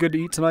get something good to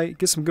eat tonight.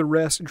 Get some good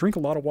rest. Drink a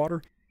lot of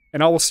water.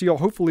 And I will see y'all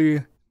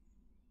hopefully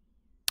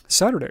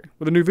Saturday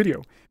with a new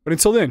video. But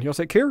until then, y'all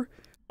take care.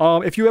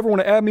 If you ever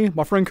want to add me,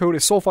 my friend code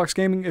is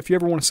SoulFoxGaming. If you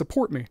ever want to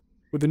support me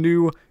with the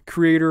new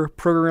creator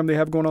program they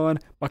have going on,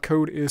 my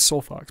code is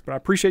SoulFox. But I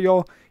appreciate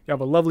y'all. You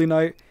have a lovely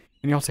night,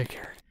 and y'all take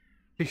care.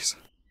 Peace.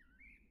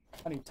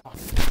 I need to talk.